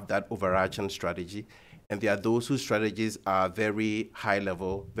not have that overarching strategy, and there are those whose strategies are very high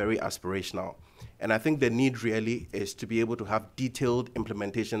level, very aspirational. And I think the need really is to be able to have detailed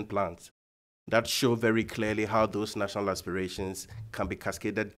implementation plans that show very clearly how those national aspirations can be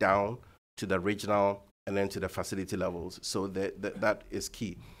cascaded down to the regional and then to the facility levels. So that is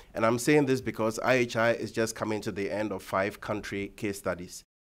key. And I'm saying this because IHI is just coming to the end of 5 country case studies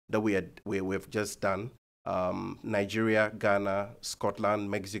that we've just done. Nigeria, Ghana, Scotland,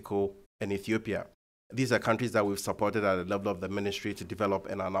 Mexico, and Ethiopia. These are countries that we've supported at the level of the ministry to develop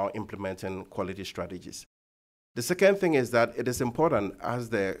and are now implementing quality strategies. The second thing is that it is important, as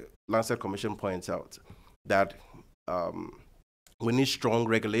the Lancet Commission points out, that we need strong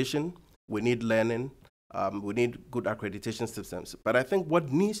regulation, we need learning, we need good accreditation systems. But I think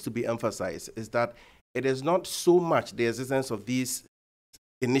what needs to be emphasized is that it is not so much the existence of these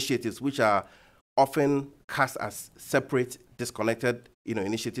initiatives, which are often cast as separate, disconnected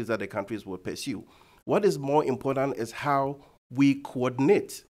initiatives that the countries will pursue. What is more important is how we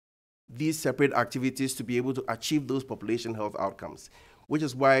coordinate these separate activities to be able to achieve those population health outcomes, which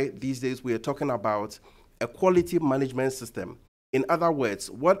is why these days we are talking about a quality management system. In other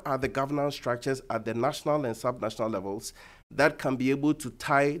words, what are the governance structures at the national and subnational levels that can be able to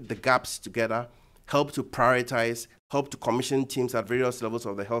tie the gaps together, help to prioritize, help to commission teams at various levels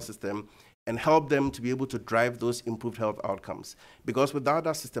of the health system, and help them to be able to drive those improved health outcomes. Because without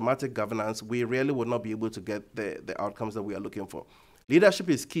that systematic governance, we really would not be able to get the outcomes that we are looking for. Leadership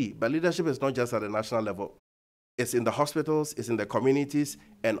is key, but leadership is not just at the national level. It's in the hospitals, it's in the communities,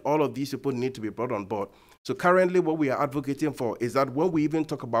 and all of these people need to be brought on board. So currently what we are advocating for is that when we even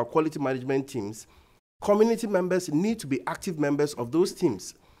talk about quality management teams, community members need to be active members of those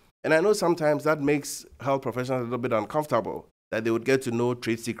teams. And I know sometimes that makes health professionals a little bit uncomfortable, that they would get to know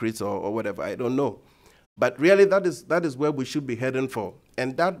trade secrets or whatever, I don't know. But really that is where we should be heading for.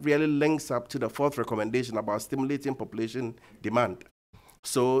 And that really links up to the fourth recommendation about stimulating population demand.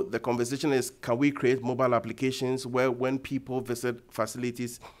 So the conversation is, can we create mobile applications where when people visit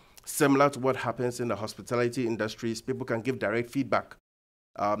facilities similar to what happens in the hospitality industries, people can give direct feedback.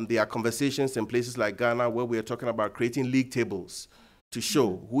 There are conversations in places like Ghana where we are talking about creating league tables to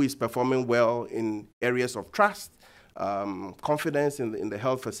show who is performing well in areas of trust, confidence in the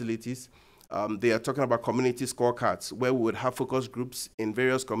health facilities. They are talking about community scorecards where we would have focus groups in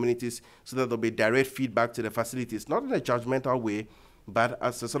various communities so that there'll be direct feedback to the facilities, not in a judgmental way, but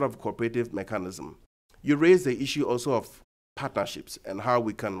as a sort of cooperative mechanism. You raise the issue also of partnerships and how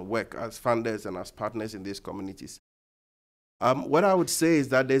we can work as funders and as partners in these communities. What I would say is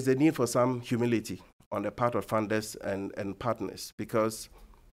that there's a need for some humility on the part of funders and partners, because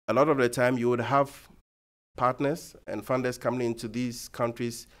a lot of the time you would have partners and funders coming into these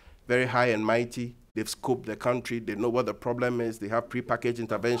countries very high and mighty. They've scoped the country, they know what the problem is, they have prepackaged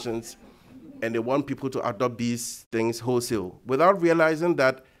interventions, and they want people to adopt these things wholesale without realizing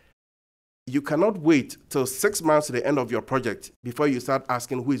that you cannot wait till 6 months to the end of your project before you start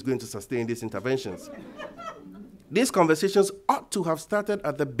asking who is going to sustain these interventions. These conversations ought to have started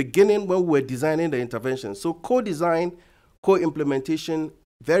at the beginning when we were designing the intervention. So co-design, co-implementation,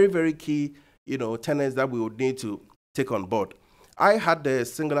 very, very key, tenets that we would need to take on board. I had the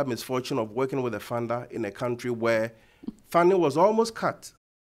singular misfortune of working with a funder in a country where funding was almost cut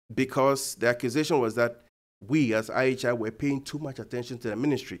because the accusation was that we as IHI were paying too much attention to the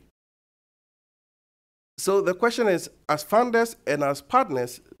ministry. So the question is, as funders and as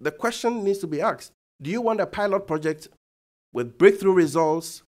partners, the question needs to be asked. Do you want a pilot project with breakthrough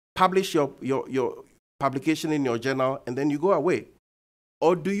results, publish your publication in your journal, and then you go away?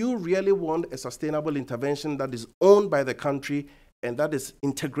 Or do you really want a sustainable intervention that is owned by the country and that is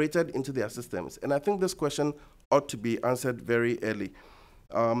integrated into their systems? And I think this question ought to be answered very early.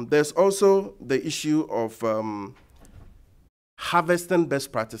 There's also the issue of harvesting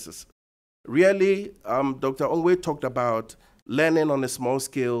best practices. Really, Dr. Onwe talked about learning on a small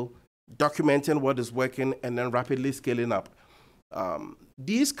scale, documenting what is working, and then rapidly scaling up.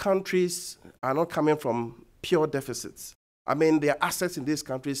 These countries are not coming from pure deficits. I mean, there are assets in these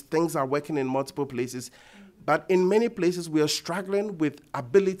countries, things are working in multiple places, but in many places we are struggling with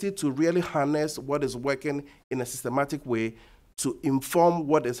ability to really harness what is working in a systematic way to inform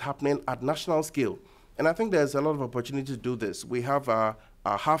what is happening at national scale. And I think there's a lot of opportunity to do this. We have our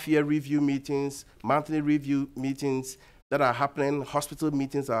half-year review meetings, monthly review meetings that are happening, hospital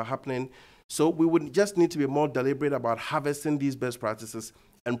meetings are happening. So we would just need to be more deliberate about harvesting these best practices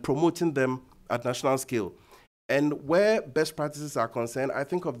and promoting them at national scale. And where best practices are concerned, I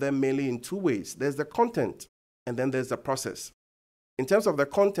think of them mainly in two ways. There's the content, and then there's the process. In terms of the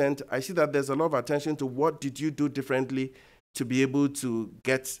content, I see that there's a lot of attention to what did you do differently to be able to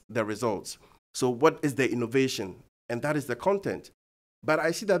get the results. So what is the innovation? And that is the content. But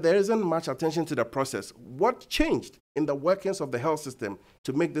I see that there isn't much attention to the process. What changed in the workings of the health system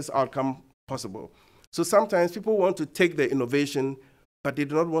to make this outcome possible? So sometimes people want to take the innovation, but they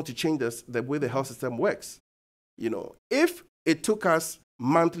do not want to change the way the health system works. If it took us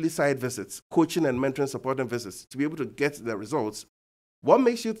monthly site visits, coaching and mentoring supporting visits to be able to get the results, what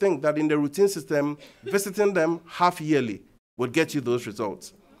makes you think that in the routine system, visiting them half yearly would get you those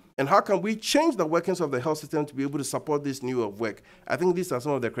results? And how can we change the workings of the health system to be able to support this new way of work? I think these are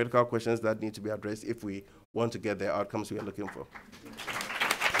some of the critical questions that need to be addressed if we want to get the outcomes we are looking for.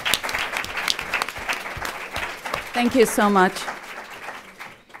 Thank you so much.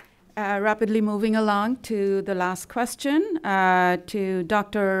 Rapidly moving along to the last question, to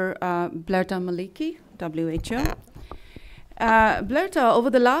Dr. Blerta Maliki, WHO. Blerta, over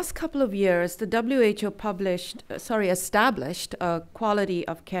the last couple of years, the WHO established a quality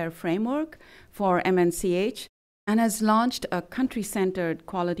of care framework for MNCH and has launched a country-centered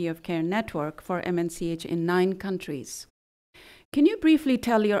quality of care network for MNCH in 9 countries. Can you briefly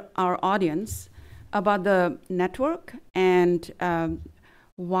tell our audience about the network and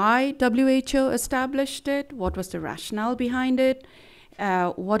why WHO established it, what was the rationale behind it,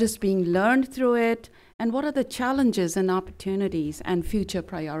 what is being learned through it, And what are the challenges and opportunities and future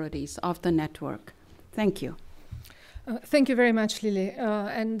priorities of the network? Thank you. Thank you very much, Lily,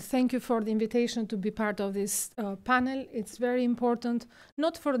 and thank you for the invitation to be part of this panel. It's very important,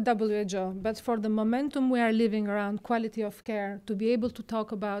 not for WHO, but for the momentum we are living around quality of care, to be able to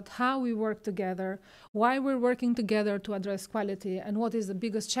talk about how we work together, why we're working together to address quality, and what is the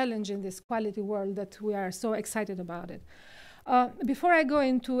biggest challenge in this quality world that we are so excited about it. Before I go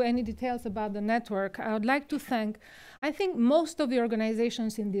into any details about the network, I would like to thank, I think, most of the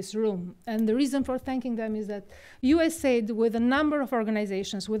organizations in this room. And the reason for thanking them is that USAID, with a number of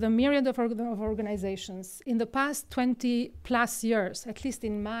organizations, with a myriad of organizations, in the past 20 plus years, at least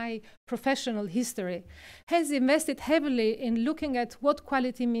in my professional history, has invested heavily in looking at what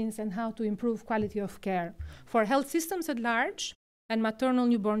quality means and how to improve quality of care for health systems at large and maternal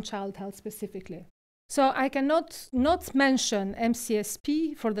newborn child health specifically. So I cannot not mention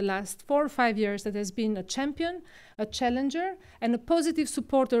MCSP for the last 4 or 5 years that has been a champion, a challenger, and a positive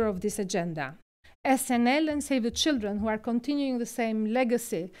supporter of this agenda. SNL and Save the Children, who are continuing the same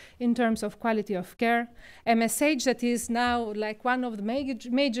legacy in terms of quality of care. MNCH, that is now like one of the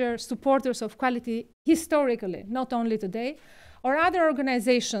major supporters of quality historically, not only today. Or other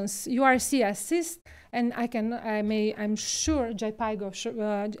organizations, URC Assist, and I'm sure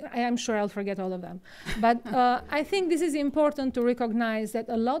JPIGO, I am sure I'll forget all of them. But I think this is important to recognize that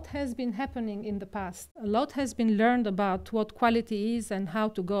a lot has been happening in the past. A lot has been learned about what quality is and how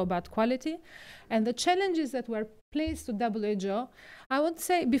to go about quality. And the challenges that were placed to WHO, I would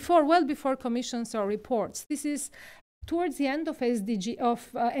say well before commissions or reports. This is towards the end of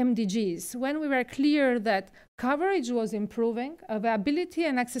MDGs, when we were clear that coverage was improving, availability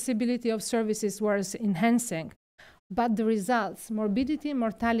and accessibility of services was enhancing, but the results, morbidity,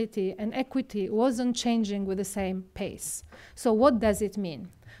 mortality, and equity wasn't changing with the same pace. So what does it mean?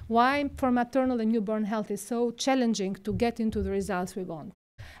 Why for maternal and newborn health is so challenging to get into the results we want?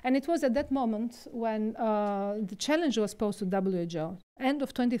 And it was at that moment when the challenge was posed to WHO, end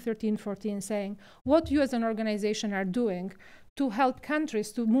of 2013-14, saying, what you as an organization are doing to help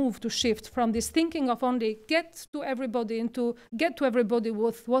countries to move, to shift from this thinking of only get to everybody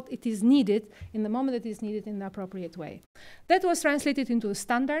with what it is needed in the moment it is needed in the appropriate way. That was translated into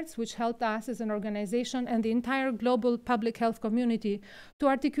standards, which helped us as an organization and the entire global public health community to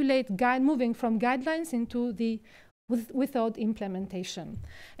articulate moving from guidelines into the without implementation.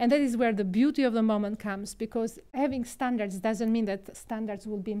 And that is where the beauty of the moment comes, because having standards doesn't mean that standards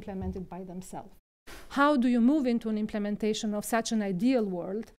will be implemented by themselves. How do you move into an implementation of such an ideal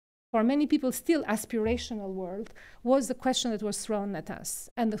world, for many people still aspirational world, was the question that was thrown at us.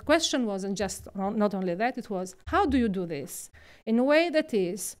 And the question wasn't just, not only that, it was, how do you do this in a way that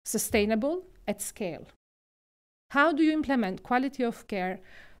is sustainable at scale? How do you implement quality of care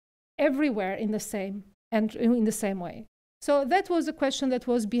everywhere in the same way? So that was a question that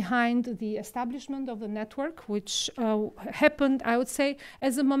was behind the establishment of the network, which happened, I would say,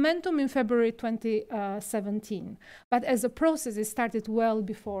 as a momentum in February 2017. But as a process, it started well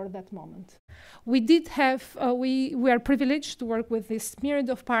before that moment. We did have, we are privileged to work with this myriad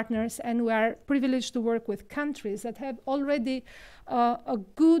of partners, and we are privileged to work with countries that have already a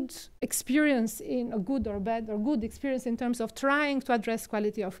good experience in a good or bad or good experience in terms of trying to address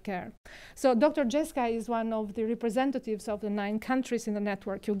quality of care. So Dr. Jessica is one of the representatives of the 9 countries in the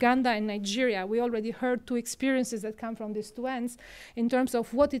network, Uganda and Nigeria. We already heard 2 experiences that come from these 2 ends in terms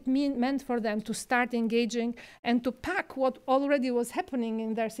of what it meant for them to start engaging and to pack what already was happening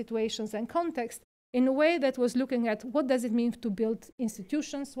in their situations and context in a way that was looking at what does it mean to build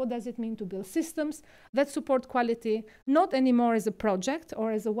institutions, what does it mean to build systems that support quality, not anymore as a project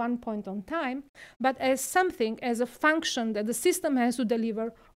or as a one point on time, but as something, as a function that the system has to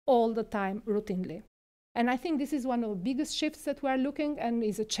deliver all the time routinely. And I think this is one of the biggest shifts that we're looking, and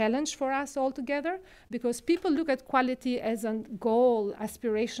is a challenge for us all together, because people look at quality as a goal,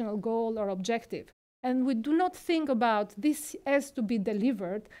 aspirational goal or objective. And we do not think about this has to be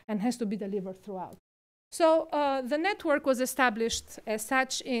delivered and has to be delivered throughout. So the network was established as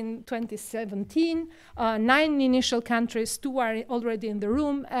such in 2017. 9 initial countries, 2 are already in the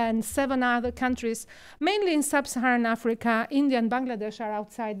room, and 7 other countries, mainly in sub-Saharan Africa. India and Bangladesh are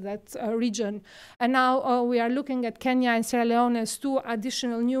outside that region. And now we are looking at Kenya and Sierra Leone as 2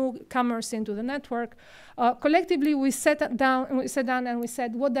 additional newcomers into the network. Collectively, we sat down and we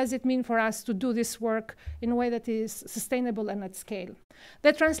said, what does it mean for us to do this work in a way that is sustainable and at scale?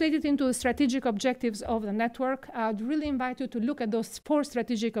 That translated into the strategic objectives of the network. I'd really invite you to look at those 4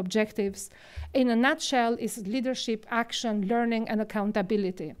 strategic objectives. In a nutshell, is leadership, action, learning, and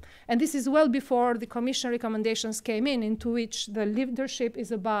accountability. And this is well before the Commission recommendations came in, into which the leadership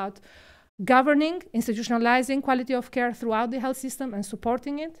is about governing, institutionalizing quality of care throughout the health system and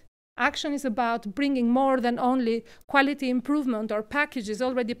supporting it. Action is about bringing more than only quality improvement or packages,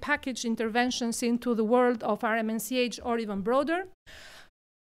 already packaged interventions into the world of RMNCH or even broader.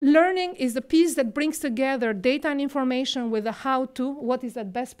 Learning is the piece that brings together data and information with the how-to, what is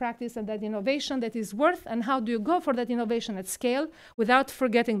that best practice and that innovation that is worth, and how do you go for that innovation at scale without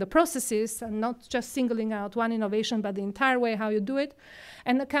forgetting the processes and not just singling out one innovation, but the entire way how you do it.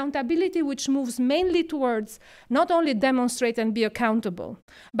 And accountability, which moves mainly towards not only demonstrate and be accountable,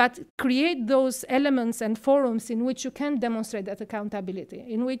 but create those elements and forums in which you can demonstrate that accountability,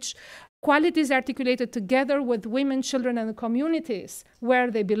 in which quality is articulated together with women, children, and the communities where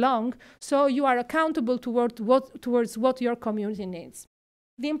they belong, so you are accountable towards what your community needs.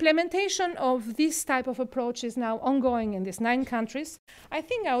 The implementation of this type of approach is now ongoing in these 9 countries. I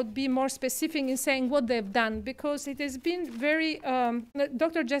think I would be more specific in saying what they've done, because it has been very,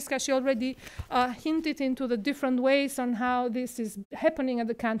 Dr. Jessica, she already hinted into the different ways on how this is happening in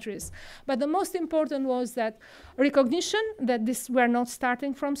the countries. But the most important was that recognition that we're not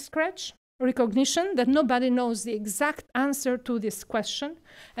starting from scratch, recognition that nobody knows the exact answer to this question,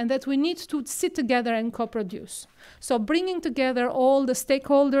 and that we need to sit together and co-produce. So bringing together all the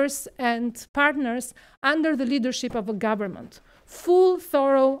stakeholders and partners under the leadership of a government, full,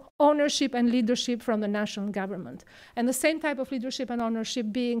 thorough ownership and leadership from the national government, and the same type of leadership and ownership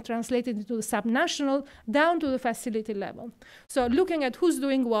being translated into the subnational down to the facility level. So looking at who's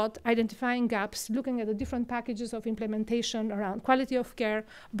doing what, identifying gaps, looking at the different packages of implementation around quality of care,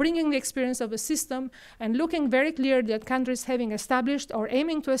 bringing the experience of a system, and looking very clearly at countries having established or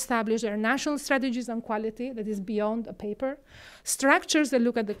aiming to establish their national strategies on quality that is beyond a paper, structures that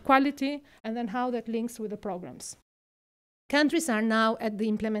look at the quality, and then how that links with the programs. Countries are now at the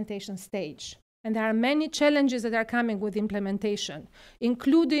implementation stage, and there are many challenges that are coming with implementation,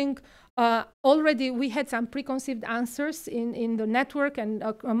 including already we had some preconceived answers in the network and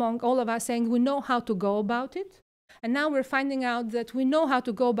among all of us saying we know how to go about it. And now we're finding out that we know how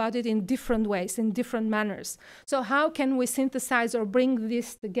to go about it in different ways, in different manners. So how can we synthesize or bring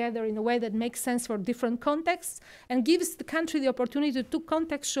this together in a way that makes sense for different contexts and gives the country the opportunity to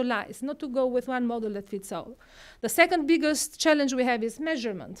contextualize, not to go with one model that fits all. The second biggest challenge we have is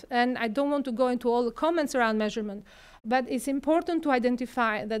measurement. And I don't want to go into all the comments around measurement, but it's important to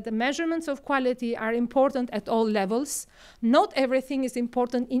identify that the measurements of quality are important at all levels. Not everything is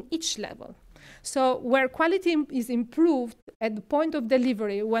important in each level. So where quality is improved at the point of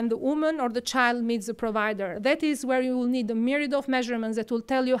delivery, when the woman or the child meets the provider, that is where you will need a myriad of measurements that will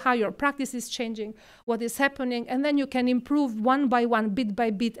tell you how your practice is changing, what is happening, and then you can improve one by one, bit by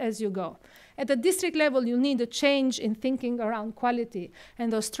bit as you go. At the district level, you need a change in thinking around quality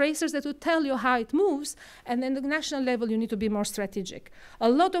and those tracers that will tell you how it moves. And then at the national level, you need to be more strategic. A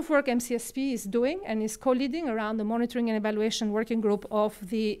lot of work MCSP is doing and is co-leading around the monitoring and evaluation working group of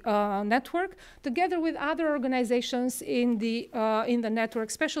the network, together with other organizations in the network,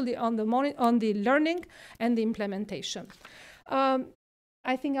 especially on the learning and the implementation.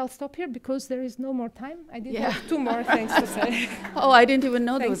 I think I'll stop here because there is no more time. I did have 2 more things to say. Oh, I didn't even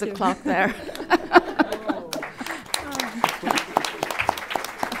know there was a clock there.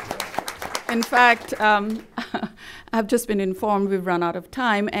 In fact, I've just been informed we've run out of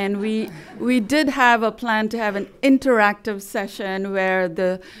time, and we did have a plan to have an interactive session where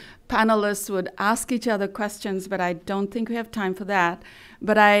the panelists would ask each other questions, but I don't think we have time for that.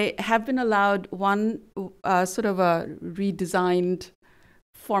 But I have been allowed one sort of a redesigned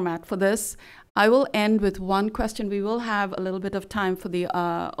format for this. I will end with one question. We will have a little bit of time for the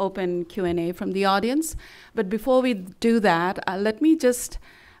open Q&A from the audience. But before we do that, let me just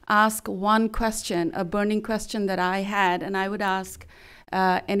ask one question, a burning question that I had, and I would ask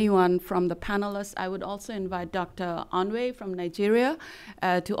anyone from the panelists. I would also invite Dr. Onwe from Nigeria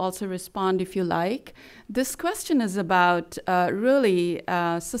to also respond if you like. This question is about really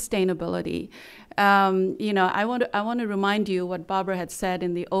sustainability. I want to remind you what Barbara had said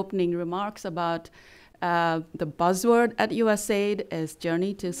in the opening remarks about the buzzword at USAID is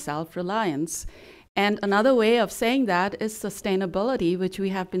journey to self-reliance. And another way of saying that is sustainability, which we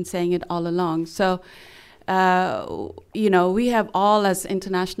have been saying it all along. So, we have all, as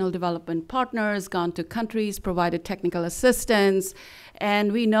international development partners, gone to countries, provided technical assistance,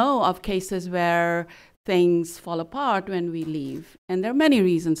 and we know of cases where things fall apart when we leave. And there are many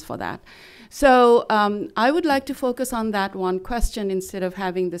reasons for that. So I would like to focus on that one question instead of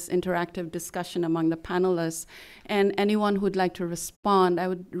having this interactive discussion among the panelists. And anyone who'd like to respond, I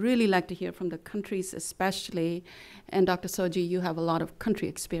would really like to hear from the countries especially. And Dr. Soji, you have a lot of country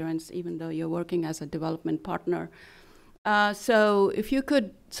experience, even though you're working as a development partner. So if you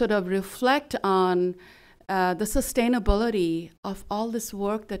could sort of reflect on the sustainability of all this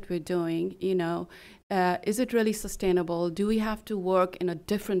work that we're doing, is it really sustainable? Do we have to work in a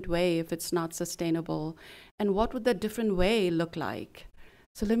different way if it's not sustainable? And what would that different way look like?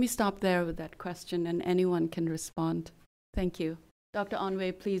 So let me stop there with that question, and anyone can respond. Thank you. Dr.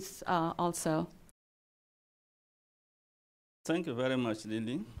 Onwe, please also. Thank you very much,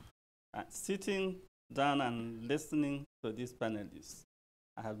 Lily. Sitting down and listening to these panelists,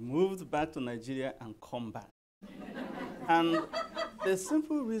 I have moved back to Nigeria and come back. And the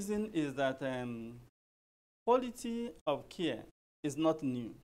simple reason is that quality of care is not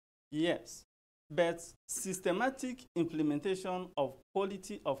new, yes, but systematic implementation of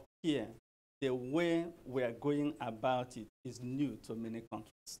quality of care, the way we are going about it, is new to many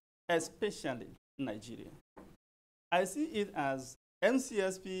countries, especially Nigeria. I see it as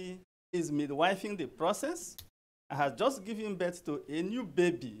MCSP is midwifing the process. I have just given birth to a new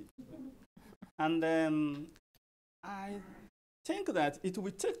baby. And I think that it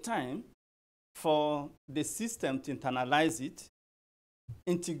will take time for the system to internalize it,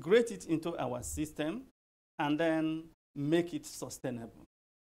 integrate it into our system, and then make it sustainable.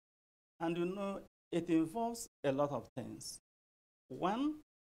 And it involves a lot of things. One,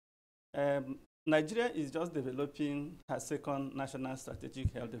 Nigeria is just developing her second National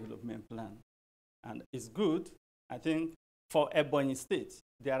Strategic Health Development Plan. And it's good. I think for Ebonyi State,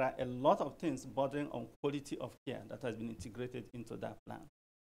 there are a lot of things bordering on quality of care that has been integrated into that plan.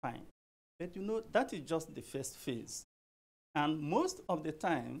 Fine. But that is just the first phase. And most of the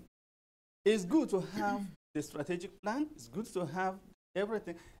time, it's good to have the strategic plan. It's good to have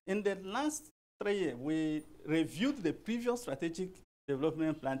everything. In the last 3 years, we reviewed the previous strategic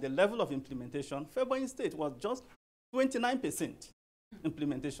development plan. The level of implementation for Ebonyi State was just 29%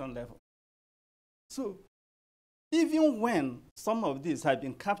 implementation level. So even when some of these have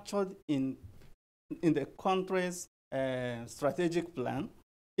been captured in the country's strategic plan,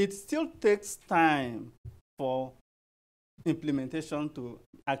 it still takes time for implementation to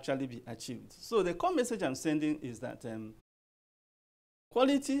actually be achieved. So the core message I'm sending is that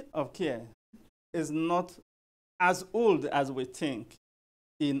quality of care is not as old as we think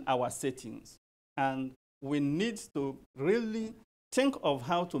in our settings. And we need to really think of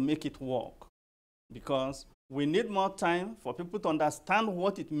how to make it work, because we need more time for people to understand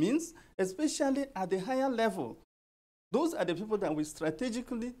what it means, especially at the higher level. Those are the people that will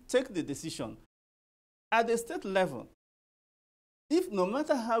strategically take the decision. At the state level, if no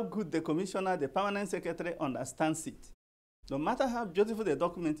matter how good the commissioner, the permanent secretary understands it, no matter how beautiful the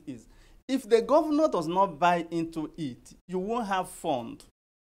document is, if the governor does not buy into it, you won't have fund.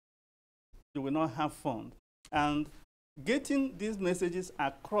 You will not have fund. And getting these messages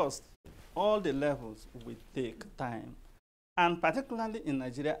across all the levels will take time. And particularly in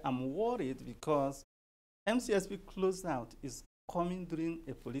Nigeria, I'm worried because MCSP closeout is coming during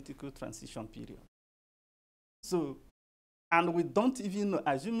a political transition period. So, and we don't even know,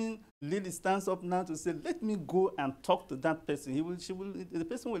 assuming Lily stands up now to say, let me go and talk to that person. The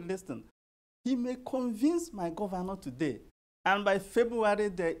person will listen. He may convince my governor today, and by February,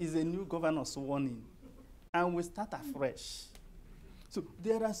 there is a new governor sworn in, and we start afresh. So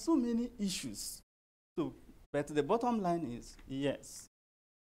there are so many issues. So, but the bottom line is, yes,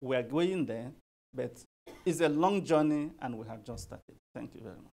 we are going there, but it's a long journey, and we have just started. Thank you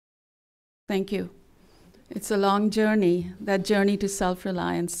very much. Thank you. It's a long journey, that journey to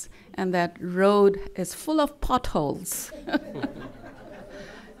self-reliance, and that road is full of potholes.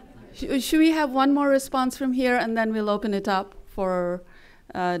 Should we have one more response from here, and then we'll open it up for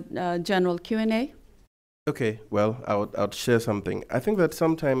general Q&A? Okay, well, I would share something. I think that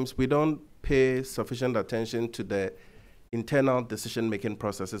sometimes we don't pay sufficient attention to the internal decision-making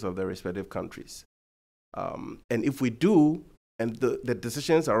processes of the respective countries. And if we do, and the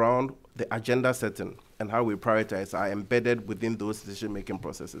decisions around the agenda setting and how we prioritize are embedded within those decision-making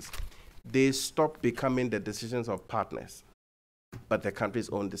processes, they stop becoming the decisions of partners, but the country's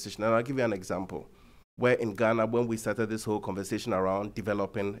own decision. And I'll give you an example. Where in Ghana, when we started this whole conversation around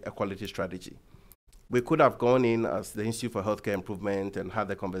developing a quality strategy, we could have gone in as the Institute for Healthcare Improvement and had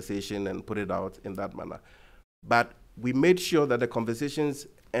the conversation and put it out in that manner. But we made sure that the conversations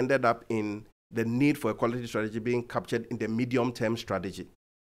ended up in the need for a quality strategy being captured in the medium-term strategy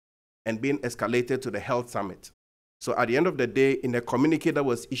and being escalated to the health summit. So at the end of the day, in a communique that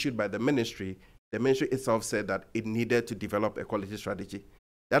was issued by the ministry itself said that it needed to develop a quality strategy.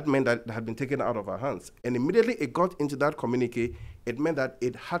 That meant that it had been taken out of our hands. And immediately it got into that communique, it meant that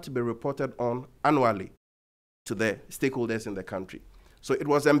it had to be reported on annually to the stakeholders in the country. So it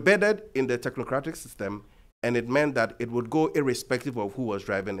was embedded in the technocratic system, and it meant that it would go irrespective of who was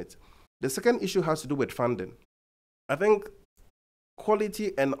driving it. The second issue has to do with funding. I think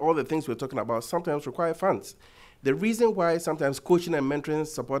quality and all the things we're talking about sometimes require funds. The reason why sometimes coaching and mentoring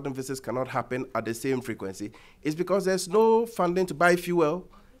supporting visits cannot happen at the same frequency is because there's no funding to buy fuel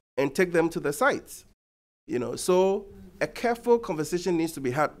and take them to the sites. So a careful conversation needs to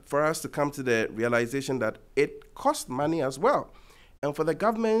be had for us to come to the realization that it costs money as well. And for the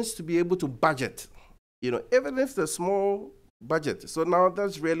governments to be able to budget, even if it's a small budget. So now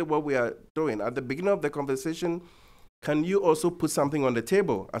that's really what we are doing. At the beginning of the conversation, can you also put something on the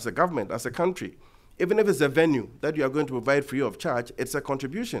table as a government, as a country? Even if it's a venue that you are going to provide free of charge, it's a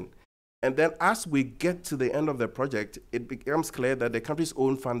contribution. And then as we get to the end of the project, it becomes clear that the country's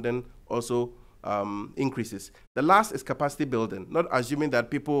own funding also increases. The last is capacity building, not assuming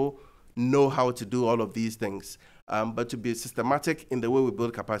that people know how to do all of these things, but to be systematic in the way we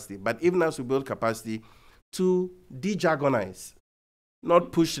build capacity. But even as we build capacity, to de-jargonize,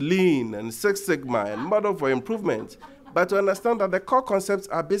 not push lean and Six Sigma and model for improvement, but to understand that the core concepts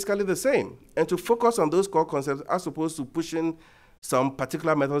are basically the same, and to focus on those core concepts as opposed to pushing some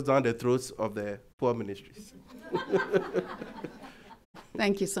particular methods down the throats of the poor ministries.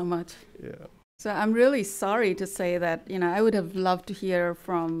 Thank you so much. Yeah. So I'm really sorry to say that, I would have loved to hear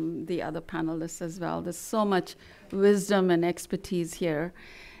from the other panelists as well. There's so much wisdom and expertise here.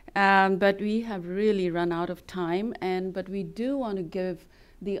 But we have really run out of time, but we do want to give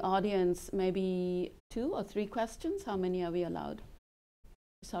the audience maybe 2 or 3 questions. How many are we allowed?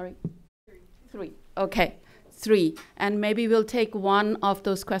 Sorry? 3. Okay, 3. And maybe we'll take one of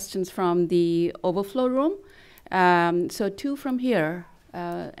those questions from the overflow room. So 2 from here.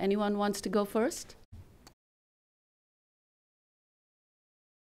 Anyone wants to go first?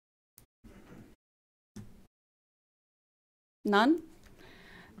 None?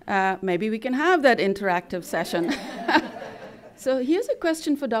 Maybe we can have that interactive session. So here's a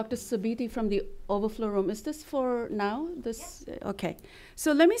question for Dr. Sabiti from the overflow room. Is this for now? Okay.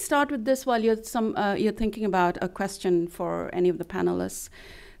 So let me start with this while you're thinking about a question for any of the panelists.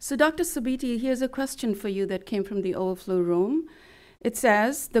 So Dr. Sabiti, here's a question for you that came from the overflow room. It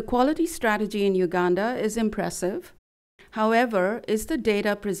says, the quality strategy in Uganda is impressive. However, is the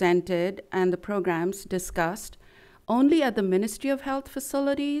data presented and the programs discussed only at the Ministry of Health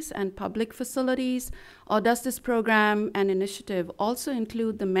facilities and public facilities, or does this program and initiative also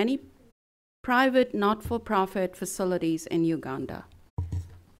include the many private not-for-profit facilities in Uganda?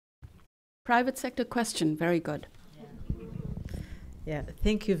 Private sector question, very good. Yeah,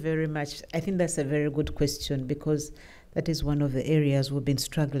 thank you very much. I think that's a very good question because that is one of the areas we've been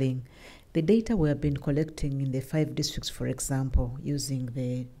struggling. The data we have been collecting in the 5 districts, for example, using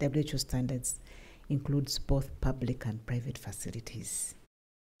the WHO standards, includes both public and private facilities.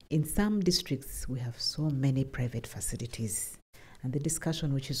 In some districts, we have so many private facilities, and the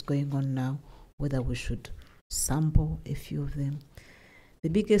discussion which is going on now, whether we should sample a few of them. The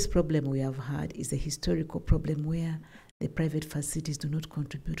biggest problem we have had is a historical problem where the private facilities do not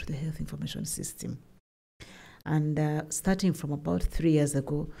contribute to the health information system. And starting from about 3 years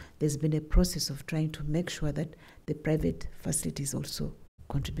ago, there's been a process of trying to make sure that the private facilities also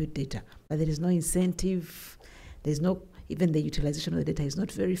contribute data, but there is no incentive. There's no, even the utilization of the data is not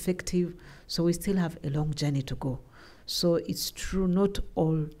very effective, so we still have a long journey to go. So it's true, not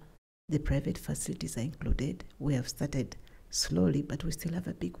all the private facilities are included. We have started slowly, but we still have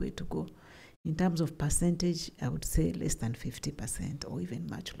a big way to go. In terms of percentage, I would say less than 50% or even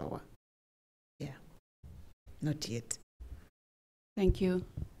much lower. Yeah, not yet. Thank you.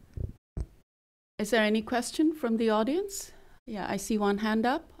 Is there any question from the audience? Yeah, I see one hand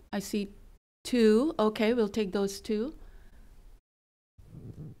up. I see 2. Okay, we'll take those 2.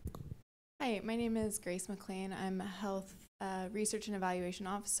 Hi, my name is Grace McLean. I'm a Health Research and Evaluation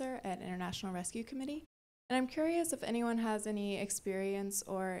Officer at International Rescue Committee. And I'm curious if anyone has any experience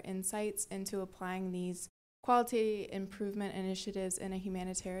or insights into applying these quality improvement initiatives in a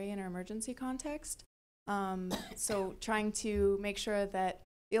humanitarian or emergency context. So trying to make sure that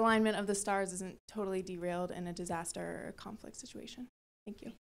the alignment of the stars isn't totally derailed in a disaster or conflict situation. Thank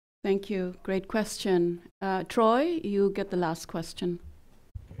you. Thank you. Great question. Troy, you get the last question.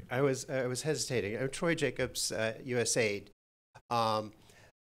 I was hesitating. I'm Troy Jacobs, USAID.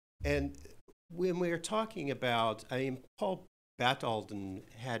 And when we were talking about, Paul Batalden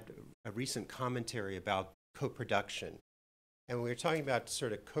had a recent commentary about co-production. And we were talking about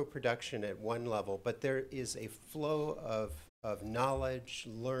sort of co-production at one level, but there is a flow of knowledge,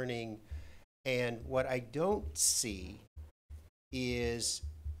 learning, and what I don't see is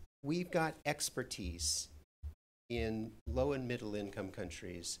we've got expertise in low and middle income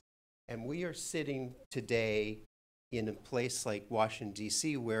countries, And we are sitting today in a place like Washington,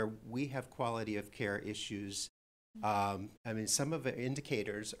 D.C., where we have quality of care issues. I mean, some of the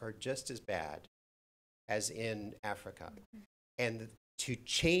indicators are just as bad as in Africa. And to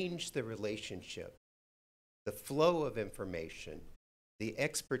change the relationship, the flow of information, the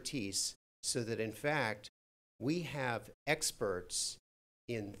expertise, so that in fact, we have experts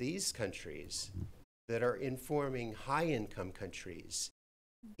in these countries that are informing high-income countries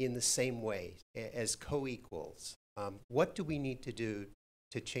in the same way as co-equals. What do we need to do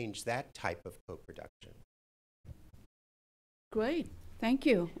to change that type of co-production? Great, thank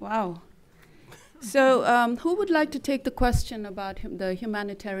you. Wow. So who would like to take the question about the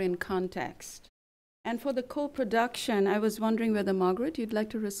humanitarian context? And for the co-production, I was wondering whether, Margaret, you'd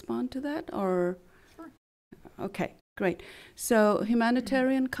like to respond to that, or? Sure. Okay, great. So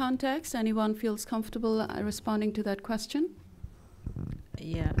humanitarian context, anyone feels comfortable responding to that question?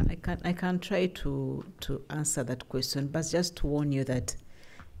 Yeah, I can try to answer that question, but just to warn you that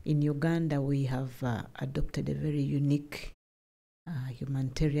in Uganda we have adopted a very unique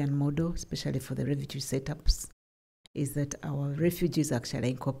humanitarian model, especially for the refugee setups, is that our refugees actually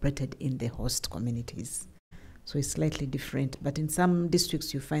are incorporated in the host communities. So it's slightly different, but in some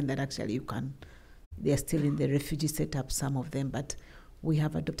districts you find that actually they are still in the refugee setup, some of them, but we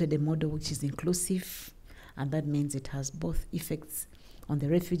have adopted a model which is inclusive, and that means it has both effects on the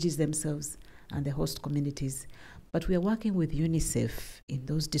refugees themselves and the host communities. But we are working with UNICEF in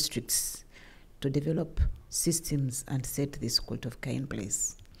those districts to develop systems and set this quality of care in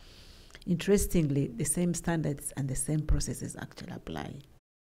place. Interestingly, the same standards and the same processes actually apply,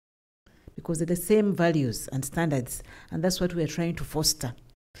 because they're the same values and standards, and that's what we are trying to foster.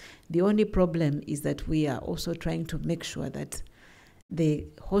 The only problem is that we are also trying to make sure that the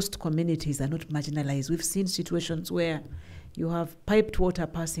host communities are not marginalized. We've seen situations where you have piped water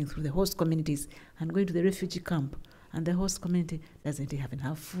passing through the host communities and going to the refugee camp, and the host community doesn't have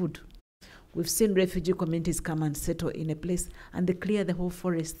enough food. We've seen refugee communities come and settle in a place and they clear the whole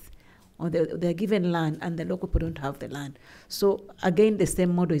forest, or they're given land and the local people don't have the land. So again, the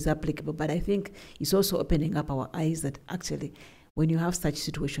same model is applicable, but I think it's also opening up our eyes that actually when you have such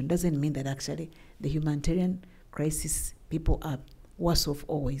situation, doesn't mean that actually the humanitarian crisis people are worse off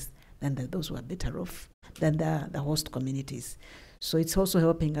always than those who are better off than the host communities. So it's also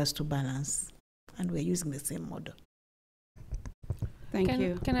helping us to balance, and we're using the same model. Thank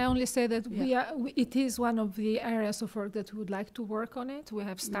you. Can I only say that it is one of the areas of work that we would like to work on it. We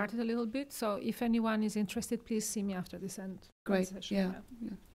have started a little bit, so if anyone is interested, please see me after this end. Great, yeah.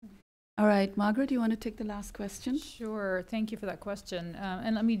 All right, Margaret, you want to take the last question? Sure, thank you for that question.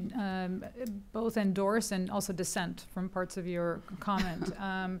 And let me both endorse and also dissent from parts of your comment.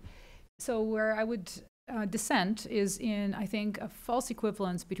 So where I would dissent is in, I think, a false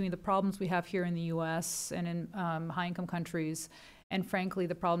equivalence between the problems we have here in the US and in high-income countries, and frankly,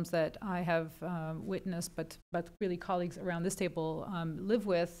 the problems that I have witnessed, but really colleagues around this table live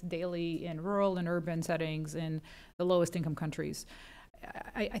with daily in rural and urban settings in the lowest income countries.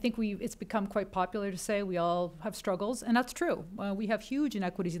 I think it's become quite popular to say we all have struggles, and that's true. We have huge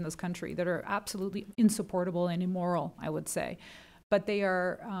inequities in this country that are absolutely insupportable and immoral, I would say. But they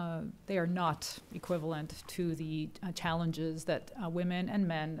are not equivalent to the challenges that women and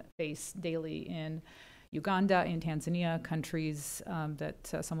men face daily in Uganda, in Tanzania, countries that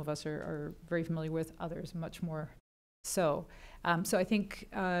some of us are very familiar with, others much more so. So I think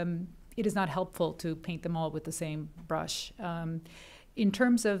it is not helpful to paint them all with the same brush. In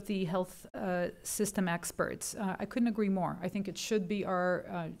terms of the health system experts, I couldn't agree more. I think it should be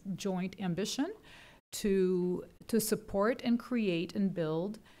our joint ambition to support and create and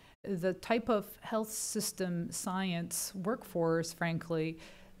build the type of health system science workforce, frankly,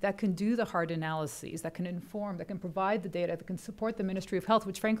 that can do the hard analyses, that can inform, that can provide the data, that can support the Ministry of Health,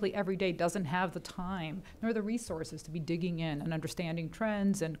 which frankly every day doesn't have the time nor the resources to be digging in and understanding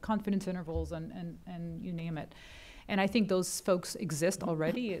trends and confidence intervals and you name it. And I think those folks exist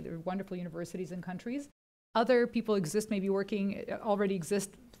already. There are wonderful universities and countries. Other people exist, maybe already exist,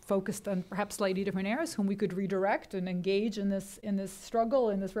 focused on perhaps slightly different areas, whom we could redirect and engage in this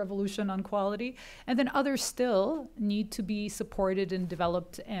struggle, in this revolution on quality. And then others still need to be supported and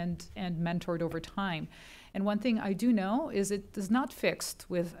developed and mentored over time. And one thing I do know is it is not fixed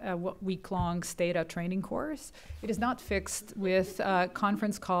with a week-long STATA training course. It is not fixed with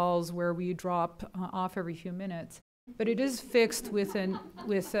conference calls where we drop off every few minutes. But it is fixed with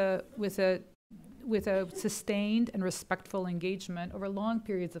a sustained and respectful engagement over long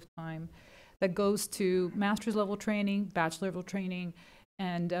periods of time that goes to master's level training, bachelor level training,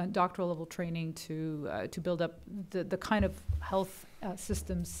 and doctoral level training to build up the kind of health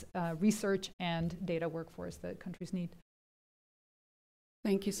systems research and data workforce that countries need.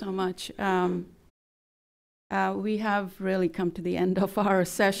 Thank you so much. We have really come to the end of our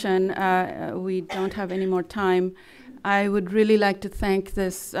session. We don't have any more time. I would really like to thank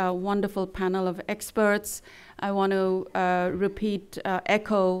this wonderful panel of experts. I want to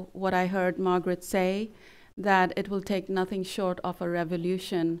echo what I heard Margaret say, that it will take nothing short of a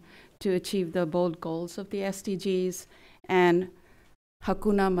revolution to achieve the bold goals of the SDGs, and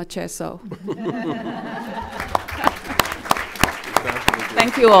Hakuna Macheso.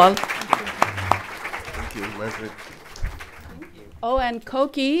 Thank you all. Thank you, Margaret. Oh, and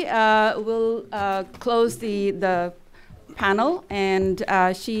Koki will close the panel, and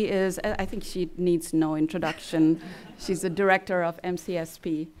she is, I think she needs no introduction. She's the director of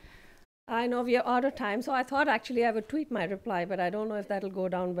MCSP. I know we are out of time, so I thought actually I would tweet my reply, but I don't know if that'll go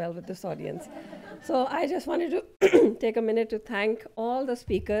down well with this audience. So I just wanted to take a minute to thank all the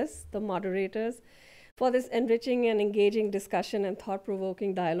speakers, the moderators, for this enriching and engaging discussion and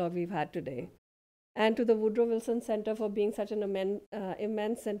thought-provoking dialogue we've had today. And to the Woodrow Wilson Center for being such an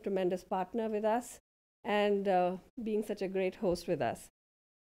immense and tremendous partner with us, and being such a great host with us.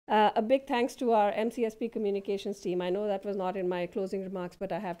 A big thanks to our MCSP communications team. I know that was not in my closing remarks,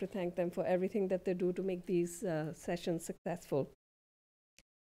 but I have to thank them for everything that they do to make these sessions successful.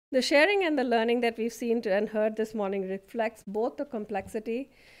 The sharing and the learning that we've seen and heard this morning reflects both the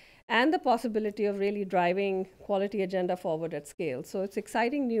complexity and the possibility of really driving quality agenda forward at scale. So it's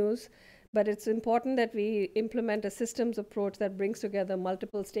exciting news, but it's important that we implement a systems approach that brings together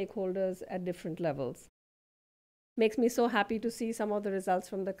multiple stakeholders at different levels. Makes me so happy to see some of the results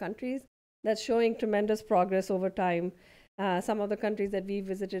from the countries that's showing tremendous progress over time, some of the countries that we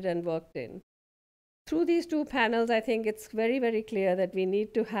visited and worked in. Through these two panels, I think it's very, very clear that we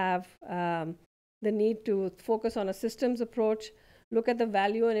need to have the need to focus on a systems approach, look at the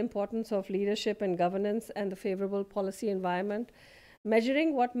value and importance of leadership and governance and the favorable policy environment,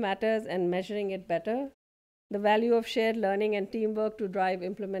 measuring what matters and measuring it better, the value of shared learning and teamwork to drive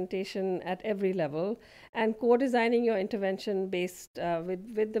implementation at every level, and co-designing your intervention based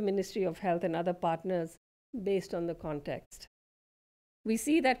with the Ministry of Health and other partners based on the context. We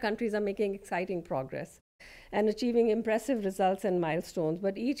see that countries are making exciting progress and achieving impressive results and milestones,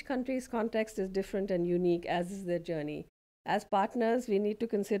 but each country's context is different and unique, as is their journey. As partners, we need to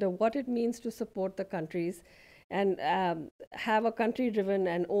consider what it means to support the countries and have a country-driven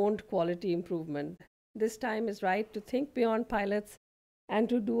and owned quality improvement. This time is right to think beyond pilots and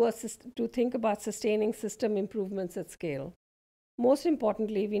to think about sustaining system improvements at scale. Most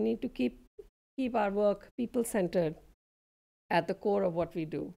importantly, we need to keep our work people-centered at the core of what we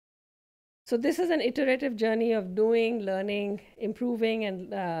do. So this is an iterative journey of doing, learning, improving,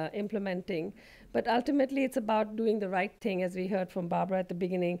 and implementing. But ultimately, it's about doing the right thing, as we heard from Barbara at the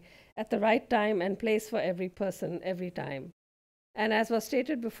beginning, at the right time and place for every person, every time. And as was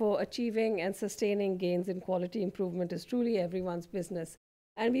stated before, achieving and sustaining gains in quality improvement is truly everyone's business.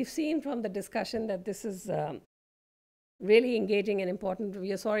 And we've seen from the discussion that this is really engaging and important.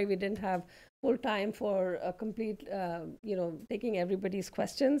 We are sorry we didn't have full time for a complete, taking everybody's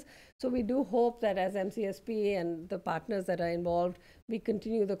questions. So we do hope that as MCSP and the partners that are involved, we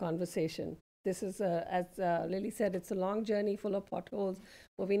continue the conversation. This is, as Lily said, it's a long journey full of potholes,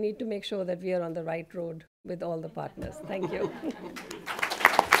 but we need to make sure that we are on the right road with all the partners. Thank you.